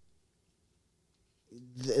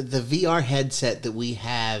VR headset that we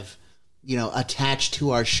have, attached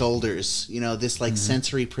to our shoulders, this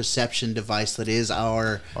sensory perception device that is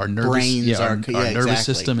our nervous, brains, our nervous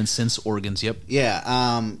system and sense organs. Yep.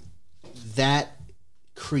 Yeah. That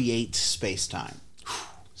creates space-time.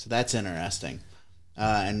 So that's interesting.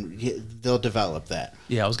 And they'll develop that.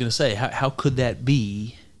 Yeah, I was going to say, how could that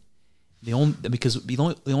be? Because the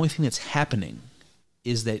only thing that's happening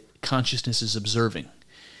is that consciousness is observing.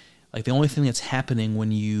 Like the only thing that's happening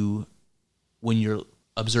when you're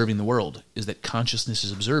observing the world is that consciousness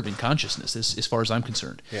is observing consciousness, as far as I'm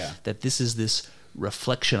concerned. Yeah. That this is this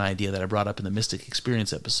reflection idea that I brought up in the Mystic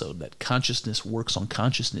Experience episode, that consciousness works on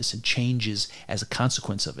consciousness and changes as a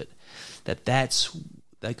consequence of it. That's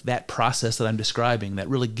like that process that I'm describing that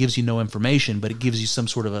really gives you no information, but it gives you some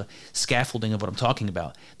sort of a scaffolding of what I'm talking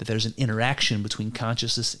about, that there's an interaction between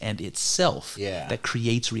consciousness and itself that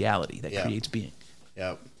creates reality, that creates being.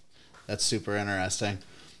 Yep. That's super interesting.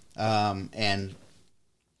 And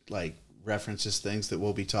like references things that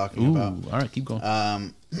we'll be talking about. All right, keep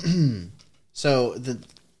going. So the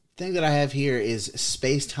thing that I have here is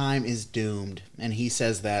space-time is doomed, and he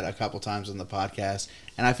says that a couple times on the podcast,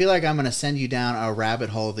 and I feel like I'm going to send you down a rabbit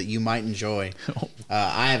hole that you might enjoy.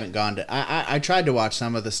 I haven't gone to I tried to watch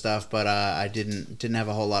some of the stuff, but I didn't have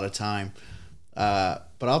a whole lot of time, but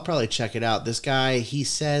I'll probably check it out. This guy, he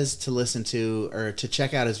says to listen to or to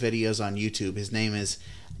check out his videos on YouTube. His name is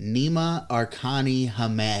Nima Arkani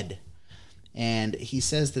Hamed, and he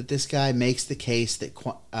says that this guy makes the case that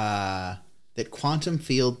that quantum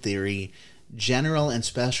field theory, general and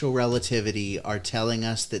special relativity are telling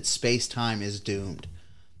us that space-time is doomed.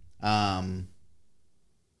 And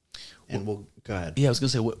we'll go ahead. Yeah, I was going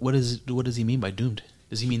to say, what does he mean by doomed?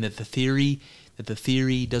 Does he mean that the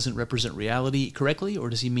theory doesn't represent reality correctly, or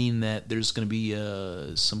does he mean that there's going to be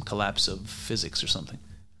some collapse of physics or something?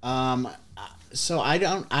 So I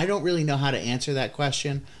don't really know how to answer that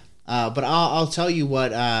question. But I'll tell you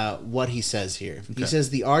what he says here. Okay. He says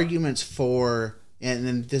the arguments for, and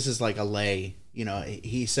then this is like a lay,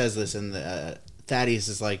 he says this in the, Thaddeus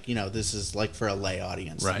is like, this is like for a lay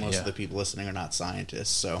audience. Right, Most of the people listening are not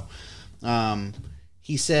scientists. So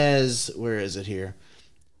he says, where is it here?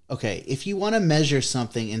 Okay, if you want to measure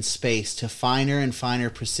something in space to finer and finer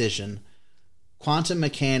precision, quantum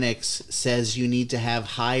mechanics says you need to have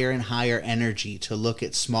higher and higher energy to look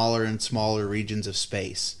at smaller and smaller regions of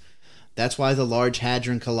space. That's why the Large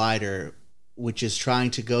Hadron Collider, which is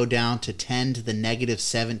trying to go down to 10 to the negative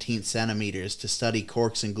 17 centimeters to study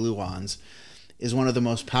quarks and gluons, is one of the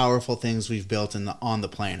most powerful things we've built on the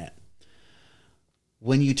planet.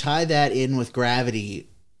 When you tie that in with gravity,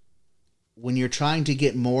 when you're trying to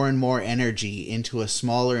get more and more energy into a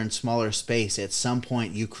smaller and smaller space, at some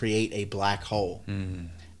point you create a black hole.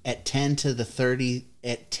 At 10 to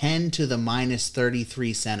the minus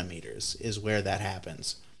 33 centimeters is where that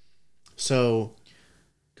happens. So,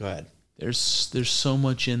 go ahead. There's so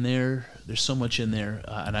much in there. There's so much in there,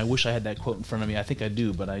 and I wish I had that quote in front of me. I think I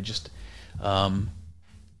do, but I just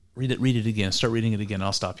read it again. Start reading it again.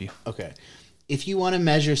 I'll stop you. Okay. If you want to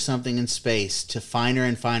measure something in space to finer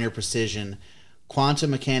and finer precision,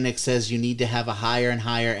 quantum mechanics says you need to have a higher and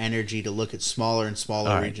higher energy to look at smaller and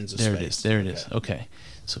smaller regions of space. There it is. Okay.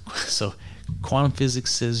 So quantum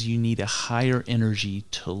physics says you need a higher energy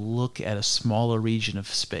to look at a smaller region of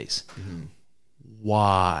space. Mm-hmm.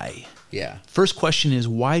 Why? Yeah. First question is,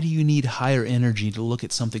 why do you need higher energy to look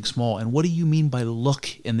at something small? And what do you mean by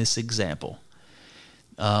look in this example?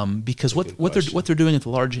 Because what they're doing at the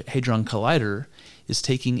Large Hadron Collider is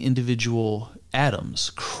taking individual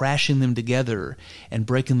atoms, crashing them together, and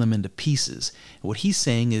breaking them into pieces. And what he's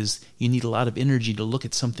saying is you need a lot of energy to look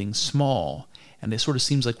at something small. And it sort of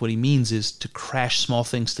seems like what he means is to crash small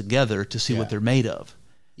things together to see what they're made of.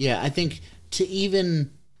 Yeah, I think to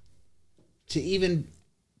even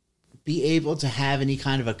be able to have any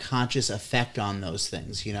kind of a conscious effect on those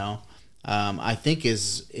things, I think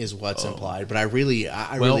is what's implied. But I really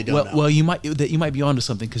don't know. Well, you might be onto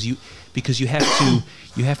something because you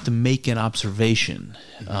have to make an observation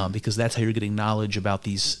because that's how you're getting knowledge about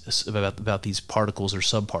these particles or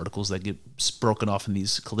subparticles that get broken off in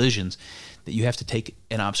these collisions. That you have to take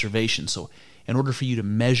an observation. So, in order for you to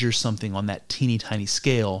measure something on that teeny tiny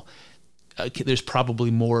scale, there's probably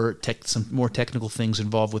some more technical things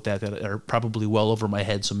involved with that are probably well over my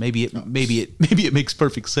head. So maybe it makes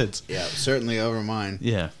perfect sense. Yeah, certainly over mine.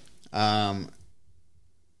 Yeah.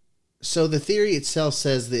 So the theory itself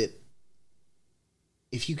says that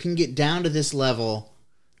if you can get down to this level,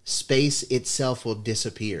 space itself will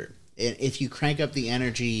disappear. And if you crank up the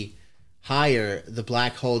energy higher, the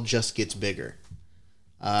black hole just gets bigger.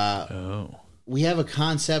 We have a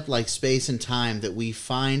concept like space and time that we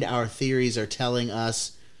find our theories are telling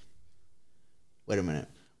us. Wait a minute.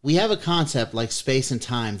 We have a concept like space and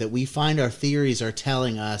time that we find our theories are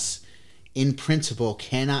telling us in principle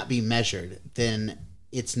cannot be measured. Then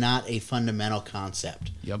it's not a fundamental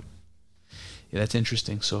concept. Yep. Yeah, that's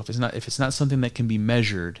interesting. So if it's not something that can be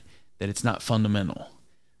measured, then it's not fundamental.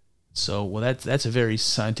 So, that's a very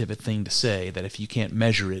scientific thing to say, that if you can't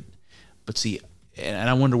measure it, but see, and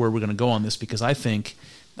I wonder where we're going to go on this, because I think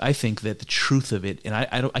that the truth of it, and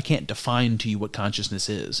I can't define to you what consciousness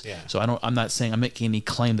is. Yeah. So I'm not saying I'm making any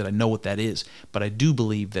claim that I know what that is, but I do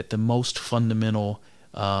believe that the most fundamental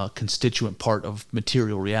constituent part of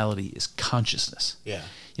material reality is consciousness. Yeah.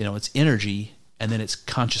 It's energy, and then it's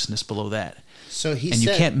consciousness below that. So he and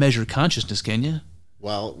said, you can't measure consciousness, can you?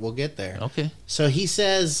 Well, we'll get there. Okay. So he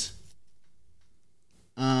says,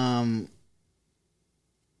 what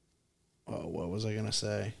was I gonna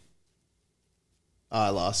say? Oh, I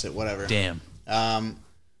lost it. Whatever. Damn.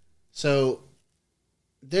 So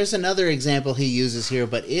there's another example he uses here,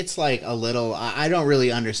 but it's like a little. I don't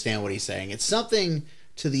really understand what he's saying. It's something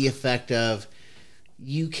to the effect of,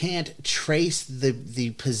 you can't trace the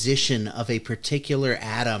position of a particular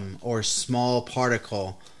atom or small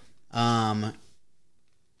particle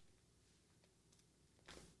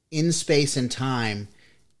in space and time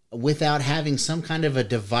without having some kind of a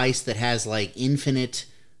device that has like infinite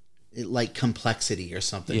like complexity or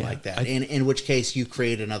something like that. In which case you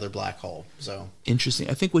create another black hole. So interesting.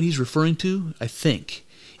 I think what he's referring to,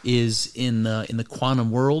 is in the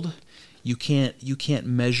quantum world, you can't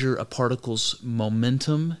measure a particle's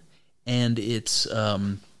momentum and its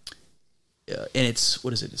what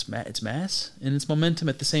is it? Its mass and its momentum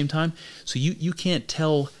at the same time. So you can't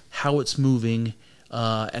tell how it's moving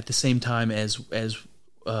at the same time as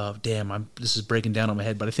this is breaking down on my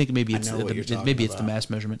head, but I think maybe it's the mass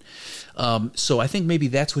measurement. So I think maybe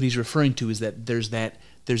that's what he's referring to, is that there's that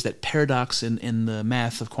paradox in the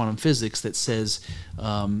math of quantum physics that says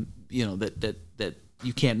that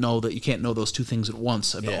you can't know those two things at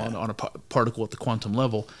once on a particle at the quantum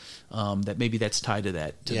level. That maybe that's tied to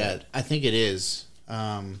that. I think it is.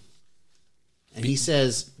 And he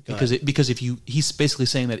says because he's basically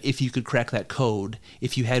saying that if you could crack that code,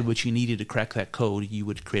 if you had what you needed to crack that code, you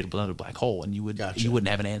would create another black hole, and you wouldn't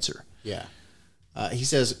have an answer. Yeah. He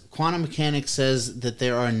says quantum mechanics says that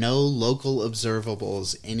there are no local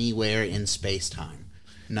observables anywhere in space-time,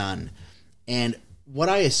 none. And what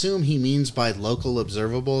I assume he means by local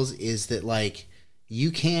observables is that like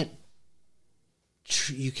you can't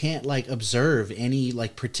like observe any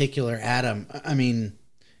like particular atom. I mean,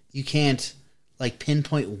 you can't like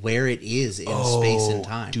pinpoint where it is in space and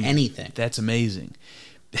time. Dude, anything. That's amazing.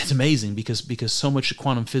 That's amazing because so much of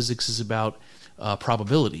quantum physics is about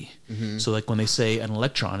probability. Mm-hmm. So like when they say an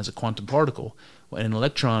electron is a quantum particle, an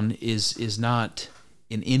electron is not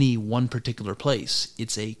in any one particular place.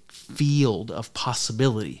 It's a field of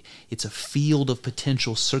possibility. It's a field of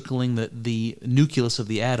potential circling the nucleus of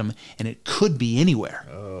the atom, and it could be anywhere.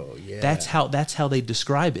 Oh yeah. That's how they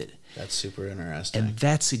describe it. That's super interesting. And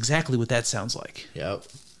that's exactly what that sounds like. Yep.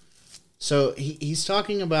 So he's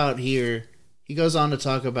talking about here, he goes on to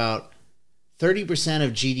talk about 30%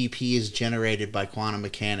 of GDP is generated by quantum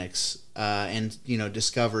mechanics and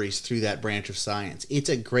discoveries through that branch of science. It's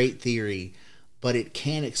a great theory, but it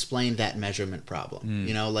can't explain that measurement problem.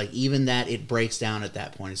 Like even that, it breaks down at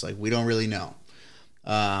that point. It's like, we don't really know.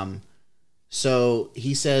 So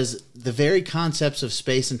he says the very concepts of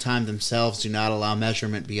space and time themselves do not allow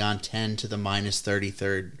measurement beyond 10 to the minus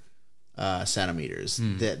 33rd centimeters.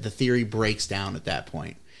 The theory breaks down at that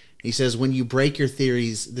point. He says when you break your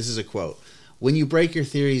theories, this is a quote, when you break your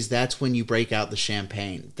theories, that's when you break out the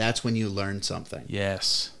champagne. That's when you learn something.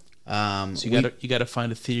 Yes. So you got to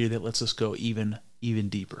find a theory that lets us go even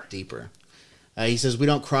deeper. He says we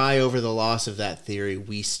don't cry over the loss of that theory.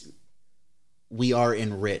 We are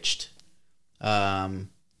enriched. Thaddeus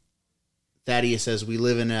says we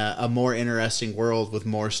live in a more interesting world with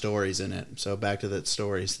more stories in it. So back to that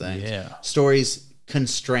stories thing. Yeah. Stories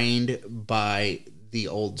constrained by the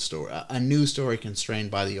old story. A new story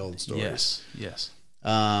constrained by the old stories. Yes.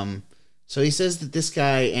 So he says that this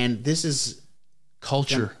guy, and this is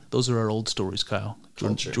culture. Those are our old stories, Kyle.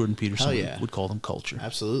 Jordan Peterson would call them culture.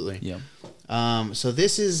 Absolutely. Yeah. So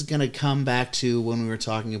this is going to come back to when we were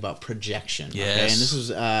talking about projection. Yes. Okay? And this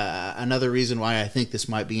is another reason why I think this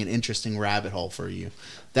might be an interesting rabbit hole for you.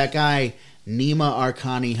 That guy, Nima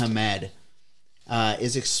Arkani Hamed,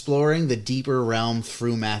 is exploring the deeper realm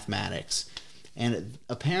through mathematics. And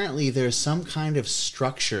apparently there's some kind of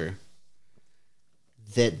structure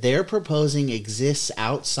that they're proposing exists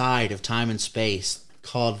outside of time and space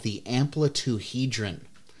called the amplituhedron.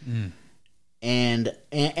 And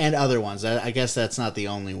other ones. I guess that's not the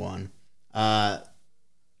only one. I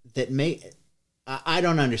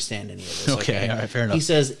don't understand any of this. Okay, all right, fair enough. He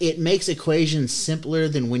says it makes equations simpler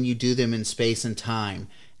than when you do them in space and time,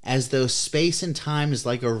 as though space and time is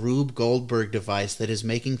like a Rube Goldberg device that is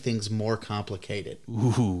making things more complicated.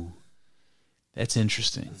 Ooh, that's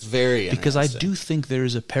interesting. It's very interesting. Because I do think there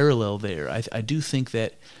is a parallel there. I do think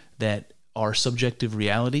that our subjective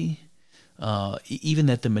reality, even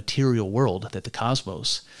that the material world, that the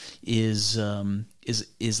cosmos is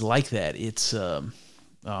like that. It's I'm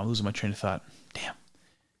losing my train of thought. Damn.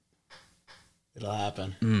 It'll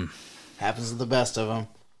happen. Happens to the best of them.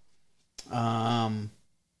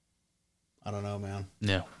 I I don't know, man.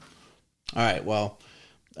 Yeah. All right. Well,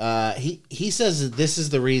 he says that this is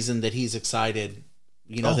the reason that he's excited.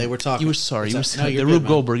 You know, they were talking. You were sorry. You were saying, no, the Rube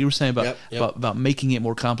Goldberg. You were saying about, Yep. about making it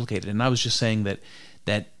more complicated, and I was just saying that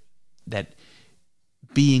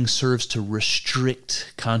being serves to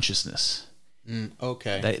restrict consciousness.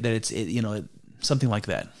 Okay. That it's something like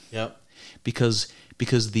that. Yep. Because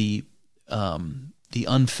the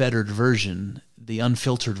unfettered version, the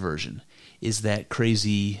unfiltered version, is that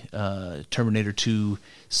crazy Terminator 2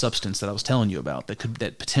 substance that I was telling you about.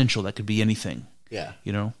 That potential that could be anything. Yeah.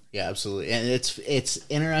 You know. Yeah, absolutely. And it's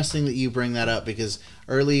interesting that you bring that up, because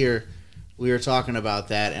earlier we were talking about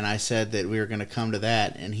that, and I said that we were going to come to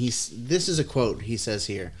that, and this is a quote he says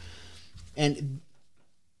here. And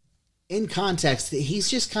in context, he's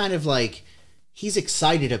just kind of like, he's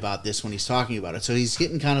excited about this when he's talking about it. So he's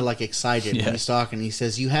getting kind of like excited when he's talking. He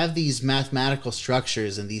says, you have these mathematical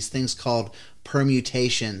structures and these things called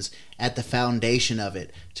permutations at the foundation of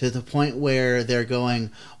it, to the point where they're going,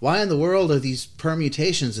 why in the world are these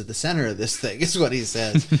permutations at the center of this thing, is what he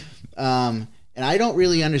says. And I don't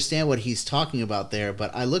really understand what he's talking about there,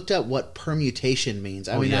 but I looked up what permutation means.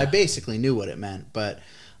 I basically knew what it meant, but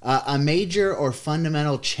a major or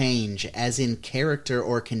fundamental change, as in character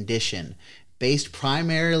or condition, based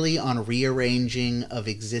primarily on rearranging of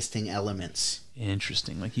existing elements.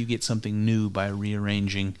 Interesting. Like you get something new by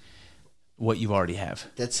rearranging what you already have.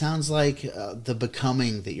 That sounds like the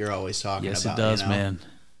becoming that you're always talking about. Yes, it does, man.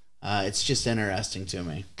 It's just interesting to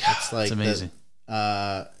me. It's like it's amazing.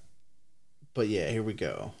 But yeah, here we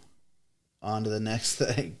go. On to the next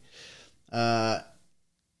thing.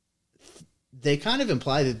 They kind of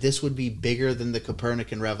imply that this would be bigger than the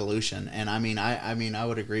Copernican revolution, and I mean, I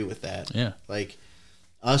would agree with that. Yeah, like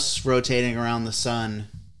us rotating around the sun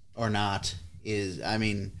or not is, I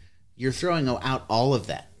mean, you're throwing out all of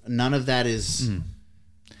that. None of that is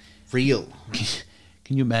real.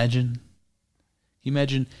 Can you imagine?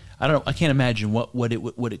 I can't imagine what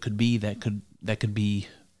it could be that could be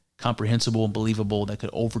comprehensible and believable, that could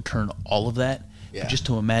overturn all of that. Yeah. But just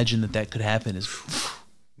to imagine that could happen is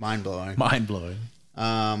mind-blowing.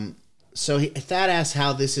 So Thad asks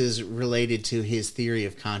how this is related to his theory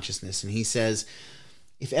of consciousness, and he says,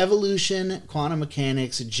 if evolution, quantum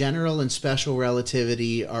mechanics, general and special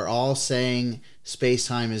relativity are all saying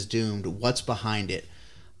space-time is doomed, what's behind it?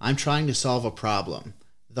 I'm trying to solve a problem,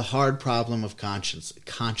 the hard problem of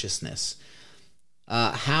consciousness.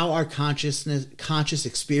 How are conscious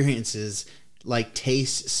experiences like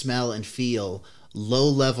taste, smell, and feel,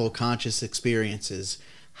 low-level conscious experiences,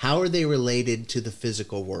 how are they related to the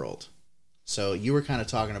physical world? So you were kind of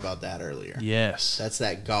talking about that earlier. Yes. That's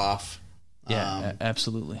that Goff. Yeah,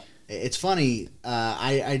 absolutely. It's funny.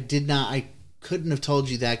 I couldn't have told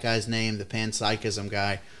you that guy's name, the panpsychism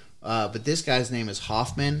guy. But this guy's name is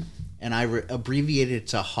Hoffman, and I abbreviated it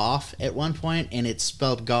to Hoff at one point, and it's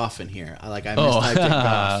spelled Goff in here. I mistyped it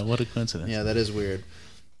Goff. What a coincidence. Yeah, that is weird.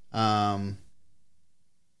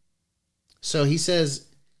 So he says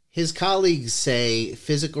his colleagues say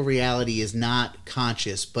physical reality is not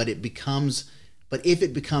conscious, but if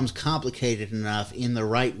it becomes complicated enough in the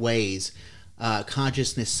right ways,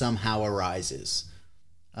 consciousness somehow arises.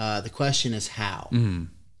 The question is how.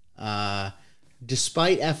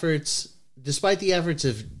 Despite the efforts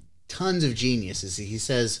of tons of geniuses, he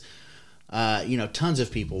says, tons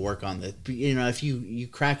of people work on this. If you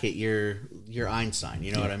crack it, you're Einstein.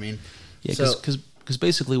 You know what I mean? Yeah, because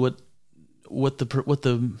basically what the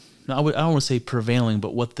I don't want to say prevailing,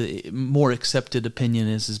 but what the more accepted opinion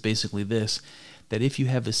is basically this: that if you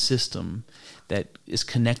have a system that is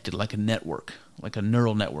connected like a network, like a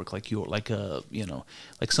neural network, like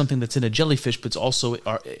something that's in a jellyfish, but it's also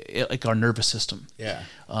like our nervous system. Yeah.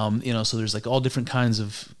 So there's like all different kinds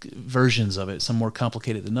of versions of it, some more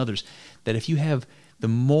complicated than others. That if you have, the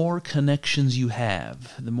more connections you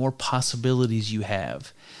have, the more possibilities you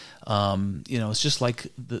have. It's just like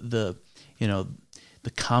the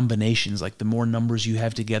combinations, like the more numbers you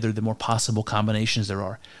have together, the more possible combinations there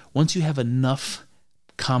are. Once you have enough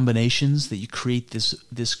combinations that you create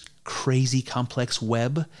this crazy complex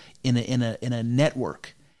web in a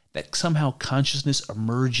network, that somehow consciousness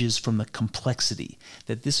emerges from the complexity.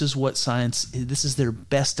 That this is what science, this is their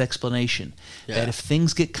best explanation. Yeah. That if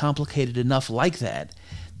things get complicated enough like that,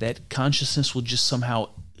 that consciousness will just somehow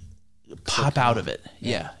pop out of it.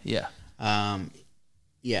 Yeah.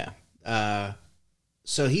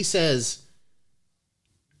 So he says,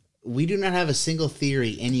 we do not have a single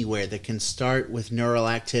theory anywhere that can start with neural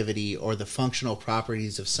activity or the functional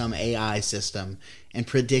properties of some AI system and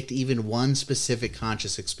predict even one specific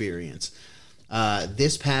conscious experience.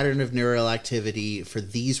 This pattern of neural activity for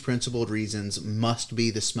these principled reasons must be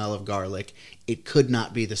the smell of garlic. It could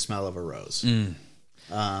not be the smell of a rose.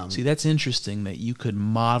 See, that's interesting that you could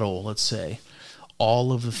model, let's say,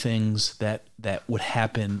 all of the things that would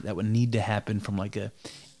happen, that would need to happen from like a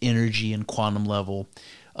energy and quantum level,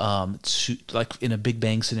 to like in a Big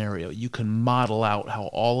Bang scenario. You can model out how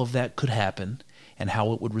all of that could happen and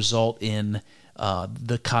how it would result in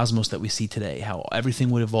the cosmos that we see today, how everything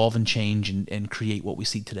would evolve and change and create what we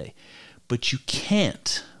see today. But you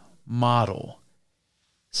can't model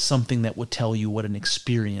something that would tell you what an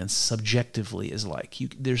experience subjectively is like.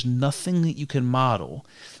 There's nothing that you can model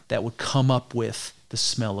that would come up with the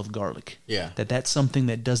smell of garlic. Yeah. That's something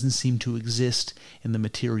that doesn't seem to exist in the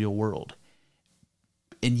material world.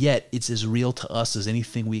 And yet it's as real to us as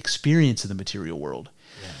anything we experience in the material world.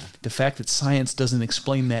 Yeah. The fact that science doesn't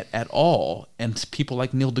explain that at all, and people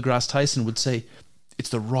like Neil deGrasse Tyson would say, it's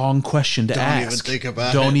the wrong question to ask. Don't even think about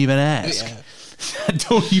it. Don't even ask. Yeah.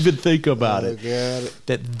 Don't even think about it. God.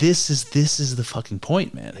 That this is the fucking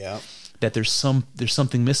point, man. Yeah. That there's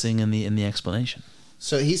something missing in the explanation.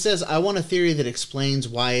 So he says, I want a theory that explains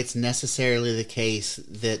why it's necessarily the case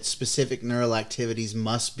that specific neural activities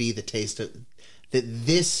must be the taste of, that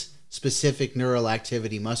this specific neural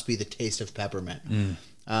activity must be the taste of peppermint.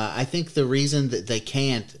 I think the reason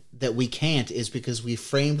that we can't is because we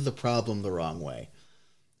framed the problem the wrong way.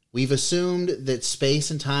 We've assumed that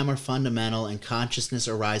space and time are fundamental and consciousness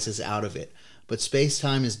arises out of it. But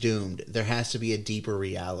space-time is doomed. There has to be a deeper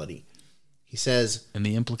reality. He says... And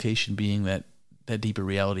the implication being that deeper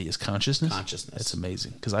reality is consciousness? Consciousness. That's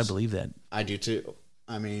amazing, because I believe that. I do too.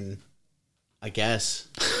 I mean, I guess.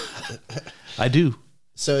 I do.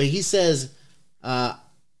 So he says, I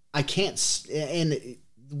can't... And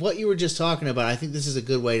what you were just talking about, I think this is a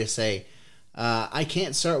good way to say, I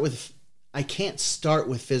can't start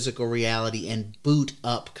with physical reality and boot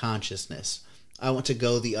up consciousness. I want to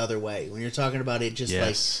go the other way. When you're talking about it, just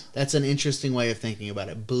like, that's an interesting way of thinking about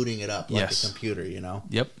it, booting it up like a computer, you know?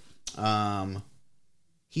 Yep.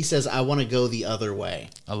 He says, I want to go the other way.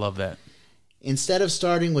 I love that. Instead of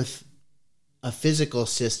starting with a physical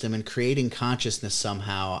system and creating consciousness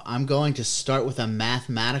somehow, I'm going to start with a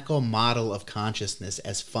mathematical model of consciousness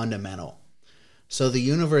as fundamental. So the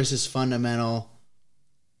universe is fundamental.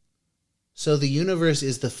 So the universe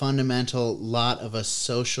is the fundamental lot of a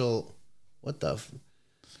social... What the...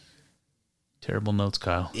 Terrible notes,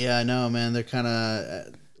 Kyle. Yeah, I know, man. They're kind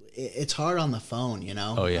of... It's hard on the phone, you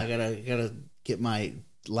know? Oh, yeah. I gotta get my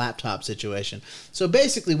laptop situation. So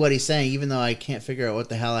basically what he's saying, even though I can't figure out what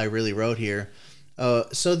the hell I really wrote here,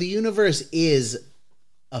 so the universe is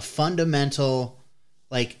a fundamental,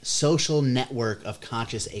 like, social network of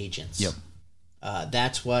conscious agents. Yep.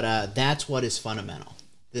 That's what is fundamental.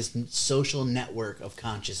 This social network of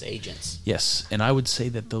conscious agents. Yes, and I would say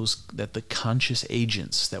that the conscious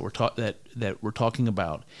agents that we're talking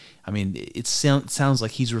about, I mean, it sounds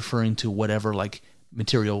like he's referring to whatever like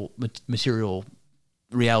material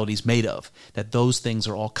reality's made of. That those things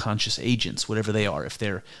are all conscious agents, whatever they are, if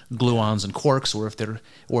they're gluons and quarks, or if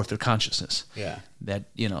they're consciousness. Yeah. That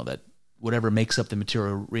that whatever makes up the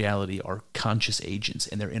material reality are conscious agents,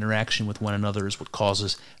 and their interaction with one another is what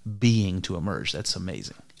causes being to emerge. That's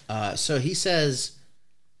amazing. So he says,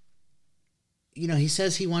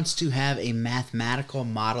 he wants to have a mathematical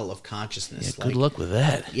model of consciousness. Yeah, good luck with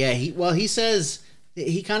that. Yeah, he says,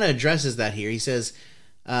 he kind of addresses that here. He says,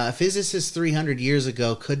 physicists 300 years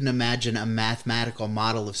ago couldn't imagine a mathematical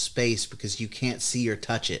model of space because you can't see or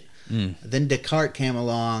touch it. Then Descartes came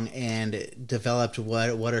along and developed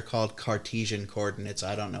what are called Cartesian coordinates.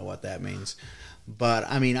 I don't know what that means, but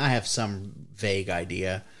I mean, I have some vague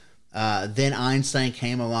idea. Then Einstein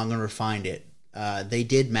came along and refined it. They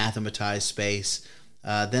did mathematize space.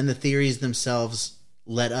 Then the theories themselves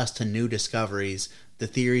led us to new discoveries. The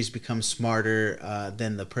theories become smarter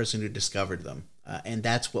than the person who discovered them. And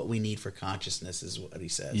that's what we need for consciousness, is what he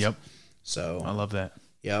says. Yep. So I love that.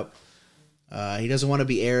 Yep. He doesn't want to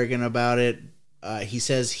be arrogant about it. He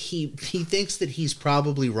says he thinks that he's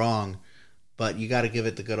probably wrong, but you got to give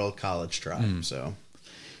it the good old college try. So,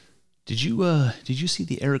 did you see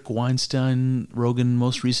the Eric Weinstein Rogan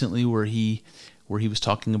most recently, where he was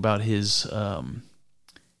talking about his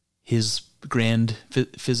grand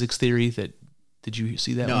physics theory? Did you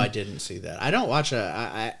see that? No, one? I didn't see that. I don't watch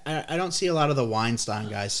I don't see a lot of the Weinstein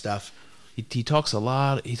guy's stuff. He talks a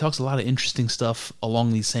lot. He talks a lot of interesting stuff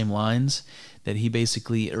along these same lines. That he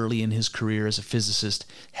basically early in his career as a physicist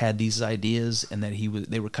had these ideas, and that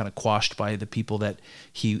they were kind of quashed by the people that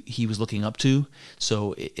he was looking up to.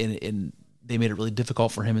 So they made it really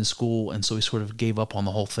difficult for him in school, and so he sort of gave up on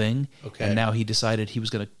the whole thing. Okay. And now he decided he was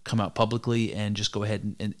going to come out publicly and just go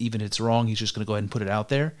ahead and even if it's wrong, he's just going to go ahead and put it out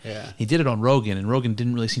there. Yeah. He did it on Rogan, and Rogan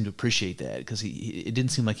didn't really seem to appreciate that because it didn't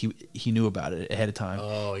seem like he knew about it ahead of time.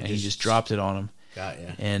 Oh, he just dropped it on him. Got ya.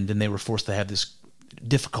 And then they were forced to have this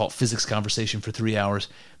difficult physics conversation for 3 hours,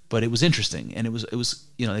 but it was interesting, and it was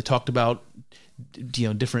they talked about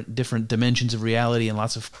different dimensions of reality and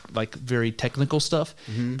lots of like very technical stuff,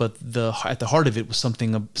 but at the heart of it was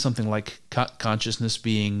something like consciousness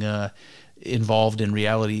being involved in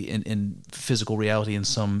reality, in physical reality in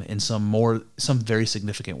some very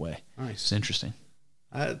significant way. Nice. It's interesting.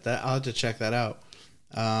 I'll have to check that out.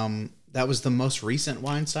 That was the most recent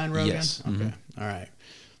Weinstein Rogan? Yes. Okay. All right.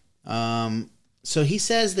 So he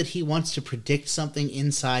says that he wants to predict something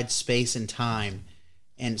inside space and time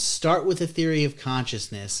and start with a theory of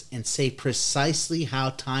consciousness and say precisely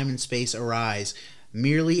how time and space arise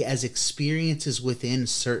merely as experiences within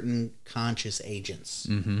certain conscious agents.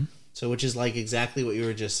 Mm-hmm. So which is like exactly what you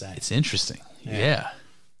were just saying. It's interesting. Yeah.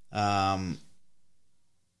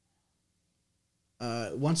 He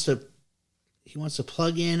wants to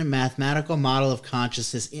plug in a mathematical model of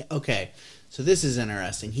consciousness. Okay, so this is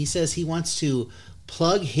interesting. He says he wants to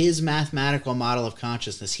plug his mathematical model of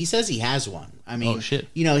consciousness. He says he has one. I mean, oh, shit.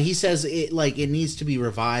 He says it needs to be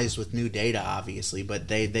revised with new data, obviously, but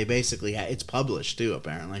they basically it's published too,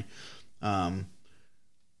 apparently.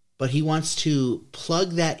 But he wants to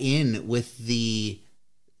plug that in with the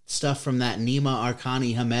stuff from that Nima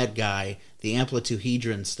Arkani Hamed guy, the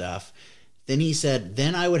amplituhedron stuff. Then he said,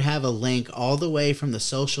 then I would have a link all the way from the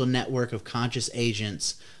social network of conscious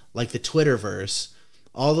agents, like the Twitterverse,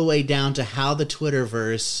 all the way down to how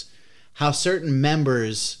certain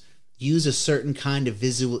members use a certain kind of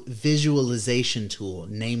visualization tool,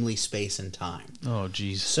 namely space and time. Oh,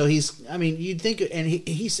 geez. So you'd think, and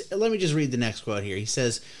he's, let me just read the next quote here. He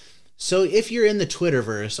says, so if you're in the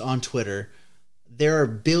Twitterverse on Twitter, there are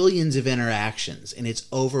billions of interactions, and it's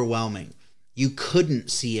overwhelming. You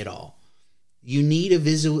couldn't see it all. You need a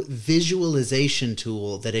visualization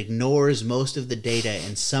tool that ignores most of the data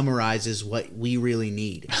and summarizes what we really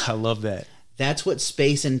need. I love that. That's what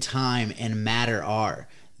space and time and matter are.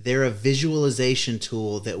 They're a visualization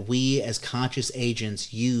tool that we as conscious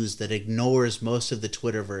agents use that ignores most of the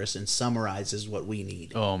Twitterverse and summarizes what we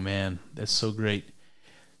need. Oh, man, that's so great.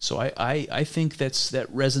 So I think that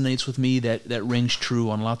resonates with me, that rings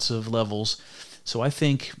true on lots of levels. So I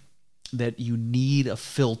think that you need a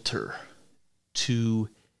filter to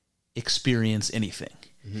experience anything.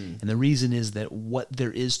 Mm-hmm. And the reason is that what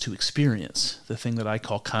there is to experience, the thing that I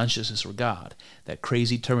call consciousness or God, that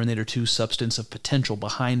crazy Terminator 2 substance of potential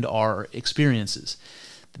behind our experiences,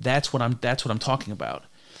 that's what I'm talking about.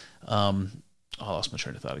 I lost my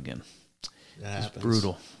train of thought again. That happens.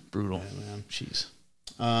 Brutal. Yeah, man. Jeez.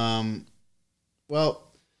 Well,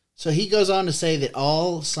 so he goes on to say that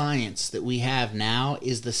all science that we have now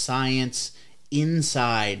is the science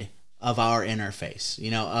inside of our interface,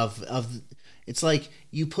 it's like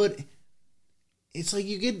you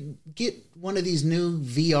get one of these new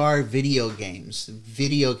VR video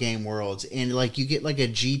game worlds, and like you get like a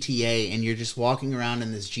GTA, and you're just walking around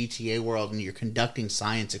in this GTA world, and you're conducting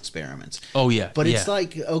science experiments. Oh yeah, but it's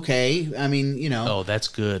like, okay, I mean, Oh, that's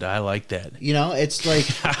good. I like that. It's like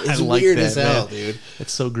it's like weird that, as hell, man. dude.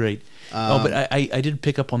 It's so great. But I did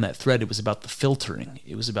pick up on that thread. It was about the filtering.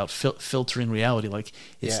 It was about filtering reality. Like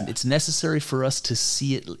it's necessary for us to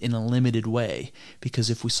see it in a limited way, because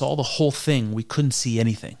if we saw the whole thing, we couldn't see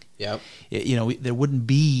anything. Yep. There wouldn't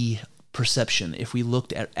be perception if we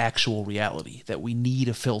looked at actual reality. That we need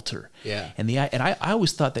a filter. Yeah. And I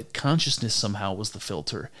always thought that consciousness somehow was the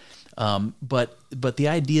filter, but the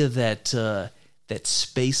idea that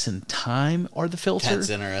space and time are the filter. That's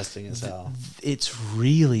interesting as hell. It's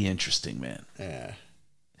really interesting, man. Yeah.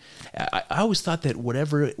 I always thought that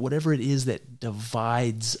whatever it is that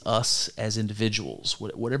divides us as individuals,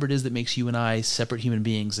 whatever it is that makes you and I separate human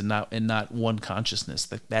beings and not one consciousness,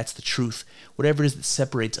 that's the truth. Whatever it is that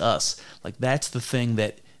separates us, like that's the thing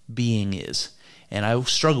that being is. And I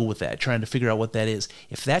struggle with that, trying to figure out what that is.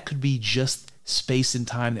 If that could be just space and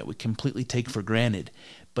time that we completely take for granted,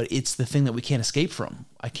 but it's the thing that we can't escape from.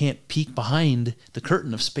 I can't peek behind the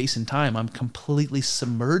curtain of space and time. I'm completely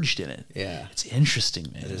submerged in it. Yeah. It's interesting,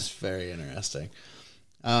 man. It is very interesting.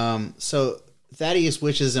 So Thaddeus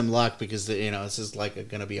wishes him luck because, this is like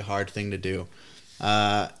going to be a hard thing to do.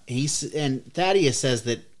 And Thaddeus says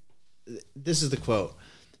that, this is the quote,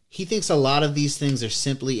 he thinks a lot of these things are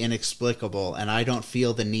simply inexplicable, and I don't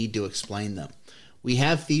feel the need to explain them. We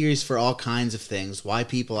have theories for all kinds of things, why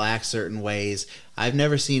people act certain ways. I've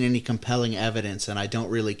never seen any compelling evidence, and I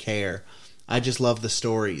don't really care. I just love the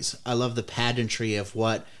stories. I love the pageantry of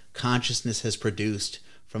what consciousness has produced,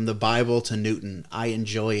 from the Bible to Newton. I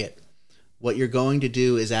enjoy it. What you're going to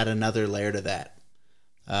do is add another layer to that.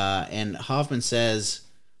 And Hoffman says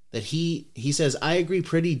that he says, I agree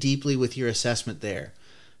pretty deeply with your assessment there.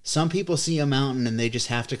 Some people see a mountain and they just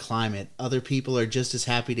have to climb it. Other people are just as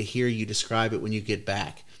happy to hear you describe it when you get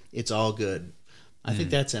back. It's all good. I think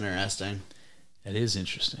that's interesting. That is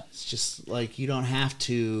interesting. It's just like you don't have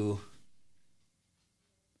to...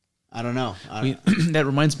 I don't know. That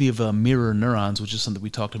reminds me of mirror neurons, which is something we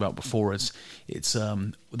talked about before.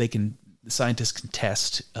 Scientists can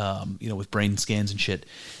test, with brain scans and shit,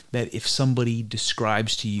 that if somebody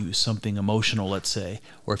describes to you something emotional, let's say,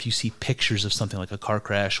 or if you see pictures of something like a car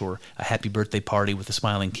crash or a happy birthday party with a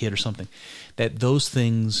smiling kid or something, that those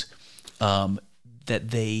things, that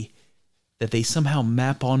they somehow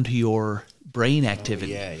map onto your brain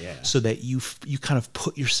activity, so that you kind of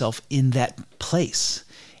put yourself in that place.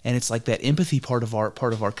 And it's like that empathy part of our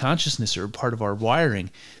consciousness, or part of our wiring,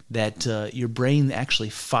 that your brain actually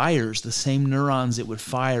fires the same neurons it would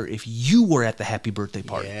fire if you were at the happy birthday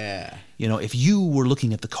party. Yeah. If you were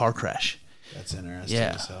looking at the car crash. That's interesting.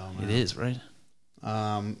 Yeah, so, it is, right?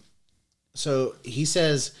 So he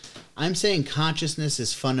says, I'm saying consciousness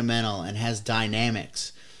is fundamental and has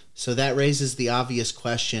dynamics. So that raises the obvious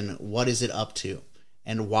question, what is it up to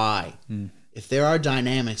and why? If there are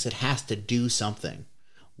dynamics, it has to do something.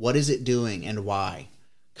 What is it doing and why?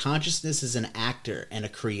 Consciousness is an actor and a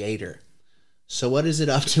creator. So what is it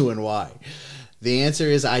up to and why? The answer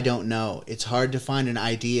is I don't know. It's hard to find an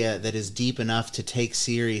idea that is deep enough to take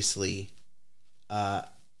seriously.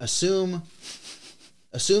 Assume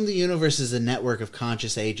the universe is a network of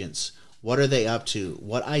conscious agents. What are they up to?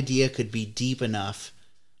 What idea could be deep enough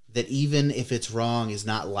that even if it's wrong is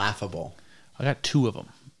not laughable? I got two of them.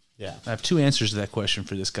 Yeah. I have two answers to that question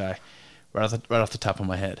for this guy. Right off the top of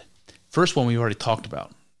my head. First one we already talked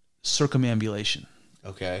about, circumambulation.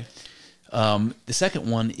 Okay. The second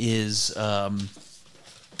one is the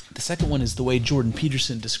way Jordan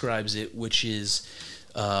Peterson describes it, which is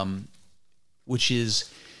he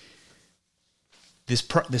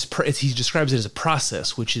describes it as a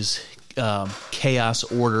process, which is chaos,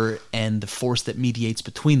 order, and the force that mediates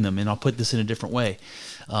between them. And I'll put this in a different way.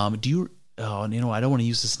 I don't want to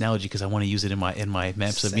use this analogy because I want to use it in my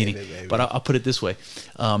maps of meaning. But I'll put it this way.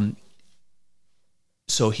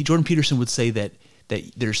 Jordan Peterson would say that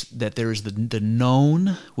there is the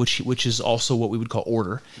known, which is also what we would call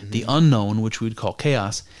order, the unknown, which we would call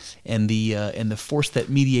chaos, and the force that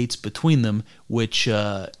mediates between them, which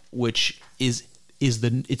is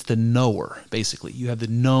the knower. Basically, you have the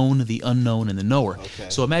known, the unknown, and the knower. Okay.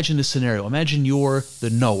 So imagine this scenario. Imagine you're the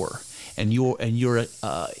knower. And you're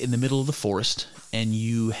in the middle of the forest, and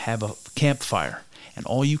you have a campfire, and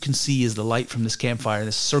all you can see is the light from this campfire,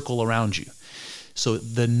 this circle around you. So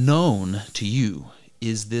the known to you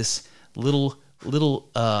is this little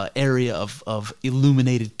area of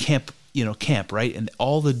illuminated camp, right? And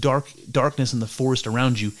all the darkness in the forest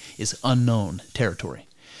around you is unknown territory.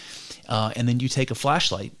 And then you take a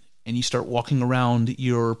flashlight and you start walking around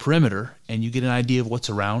your perimeter, and you get an idea of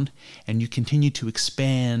what's around, and you continue to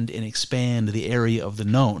expand the area of the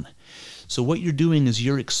known. So what you're doing is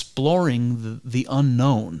you're exploring the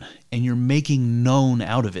unknown, and you're making known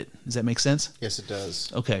out of it. Does that make sense? Yes, it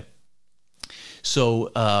does. Okay.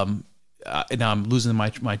 So now I'm losing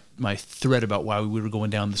my thread about why we were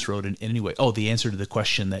going down this road. And anyway, the answer to the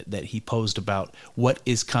question that he posed about what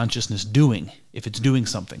is consciousness doing, if it's doing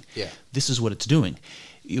something. Yeah. This is what it's doing.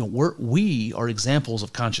 We are examples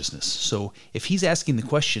of consciousness. So if he's asking the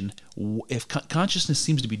question, if consciousness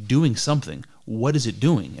seems to be doing something, what is it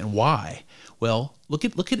doing and why? Well, look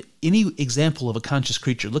at any example of a conscious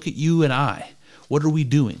creature. Look at you and I. What are we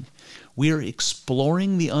doing? We are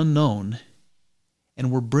exploring the unknown,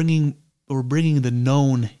 and we're bringing the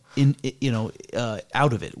known in,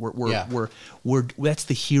 out of it. We're that's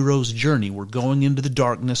the hero's journey. We're going into the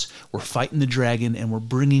darkness, we're fighting the dragon, and we're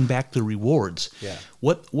bringing back the rewards. Yeah.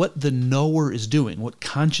 What the knower is doing, what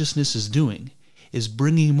consciousness is doing, is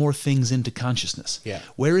bringing more things into consciousness. Yeah.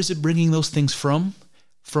 Where is it bringing those things from?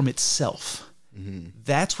 From itself. Mm-hmm.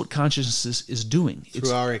 That's what consciousness is doing.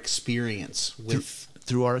 Through our experience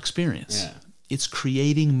through our experience. Yeah. It's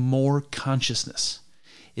creating more consciousness.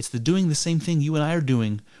 It's doing the same thing you and I are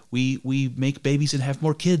doing. We make babies and have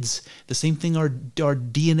more kids. The same thing our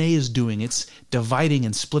DNA is doing. It's dividing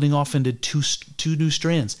and splitting off into two new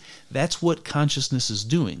strands. That's what consciousness is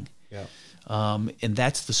doing. Yeah. And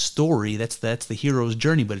that's the story. That's the hero's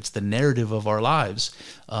journey. But it's the narrative of our lives.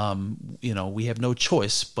 We have no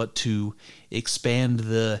choice but to expand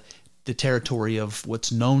the the territory of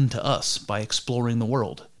what's known to us by exploring the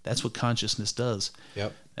world. That's what consciousness does.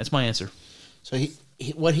 Yep. That's my answer. So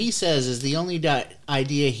what he says is the only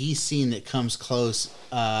idea he's seen that comes close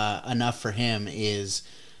enough for him is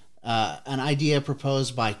an idea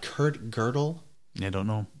proposed by Kurt Gödel. I don't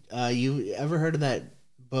know. You ever heard of that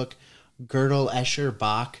book, Gödel, Escher,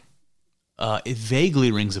 Bach? It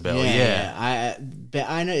vaguely rings a bell. Yeah.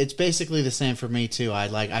 I know it's basically the same for me too.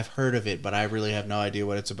 I've heard of it, but I really have no idea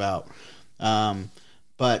what it's about.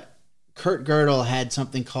 But Kurt Gödel had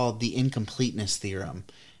something called the incompleteness theorem,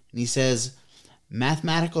 and he says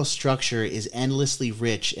mathematical structure is endlessly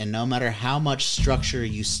rich, and no matter how much structure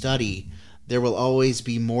you study, there will always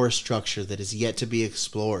be more structure that is yet to be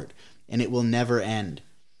explored, and it will never end.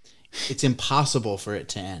 It's impossible for it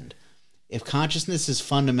to end. If consciousness is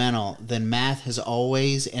fundamental, then math has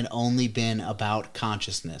always and only been about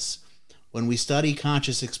consciousness. When we study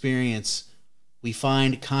conscious experience, we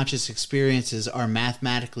find conscious experiences are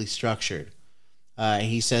mathematically structured.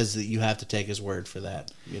 He says that you have to take his word for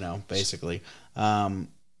that, basically. But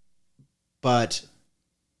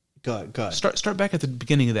go ahead. Start back at the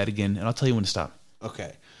beginning of that again, and I'll tell you when to stop.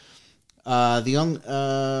 Okay. Let's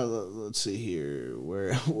see here.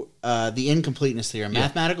 The incompleteness theorem. Yeah.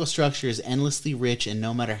 Mathematical structure is endlessly rich, and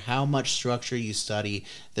no matter how much structure you study,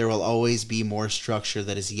 there will always be more structure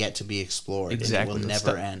that is yet to be explored. Exactly. And it will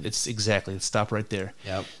never end. Let's stop right there.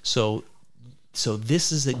 Yep. So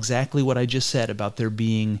this is exactly what I just said about there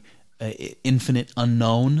being infinite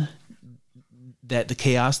unknown, that the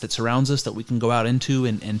chaos that surrounds us that we can go out into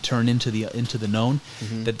and turn into the known.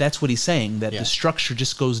 Mm-hmm. That's what he's saying, that the structure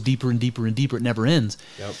just goes deeper and deeper and deeper. It never ends.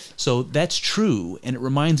 Yep. So that's true, and it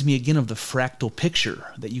reminds me again of the fractal picture,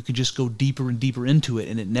 that you can just go deeper and deeper into it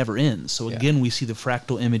and it never ends. So again, we see the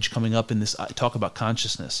fractal image coming up in this talk about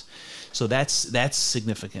consciousness. So that's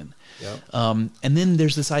significant. Yep. And then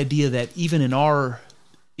there's this idea that even in our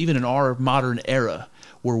modern era,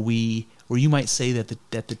 where you might say that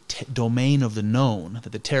the domain of the known,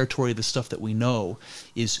 that the territory of the stuff that we know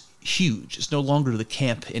is huge. It's no longer the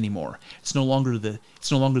camp anymore. It's no longer the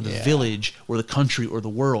village or the country or the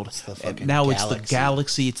world. It's the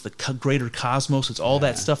galaxy. It's the greater cosmos. It's all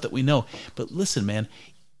that stuff that we know. But listen, man,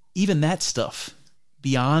 even that stuff,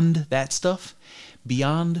 beyond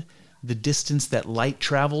the distance that light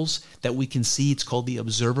travels, that we can see, it's called the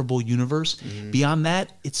observable universe. Mm-hmm. Beyond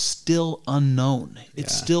that, it's still unknown.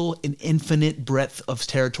 It's still an infinite breadth of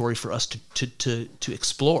territory for us to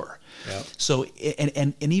explore. Yep. So,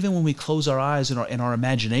 and even when we close our eyes in our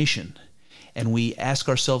imagination, and we ask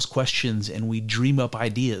ourselves questions and we dream up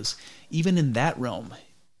ideas, even in that realm,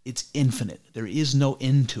 it's infinite. There is no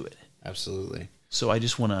end to it. Absolutely. So I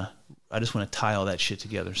just want to tie all that shit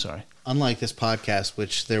together. Sorry. Unlike this podcast,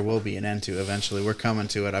 which there will be an end to eventually. We're coming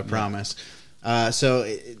to it, I promise.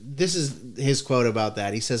 So this is his quote about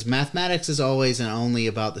that. He says, mathematics is always and only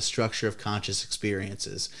about the structure of conscious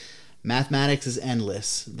experiences. Mathematics is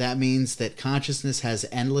endless. That means that consciousness has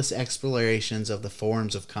endless explorations of the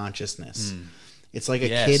forms of consciousness. It's like a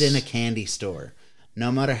kid in a candy store.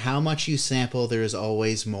 No matter how much you sample, there is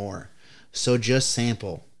always more. So just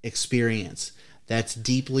sample, experience. That's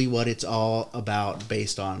deeply what it's all about,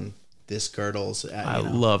 based on this Gödel's. I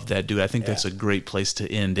love that, dude. I think that's a great place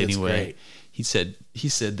to end. Anyway, he said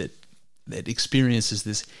that experience is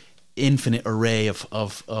this infinite array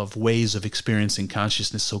of ways of experiencing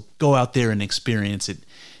consciousness. So go out there and experience it.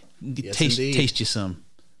 Taste you some.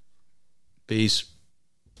 Peace.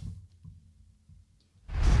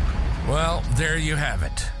 Well, there you have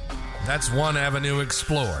it. That's one avenue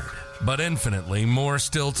explored, but infinitely more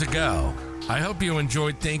still to go. I hope you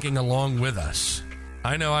enjoyed thinking along with us.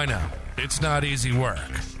 I know. It's not easy work.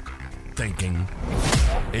 Thinking.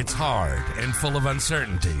 It's hard and full of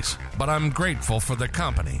uncertainties, but I'm grateful for the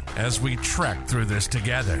company as we trek through this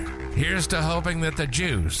together. Here's to hoping that the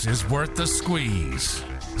juice is worth the squeeze.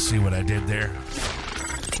 See what I did there?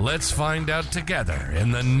 Let's find out together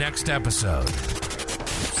in the next episode.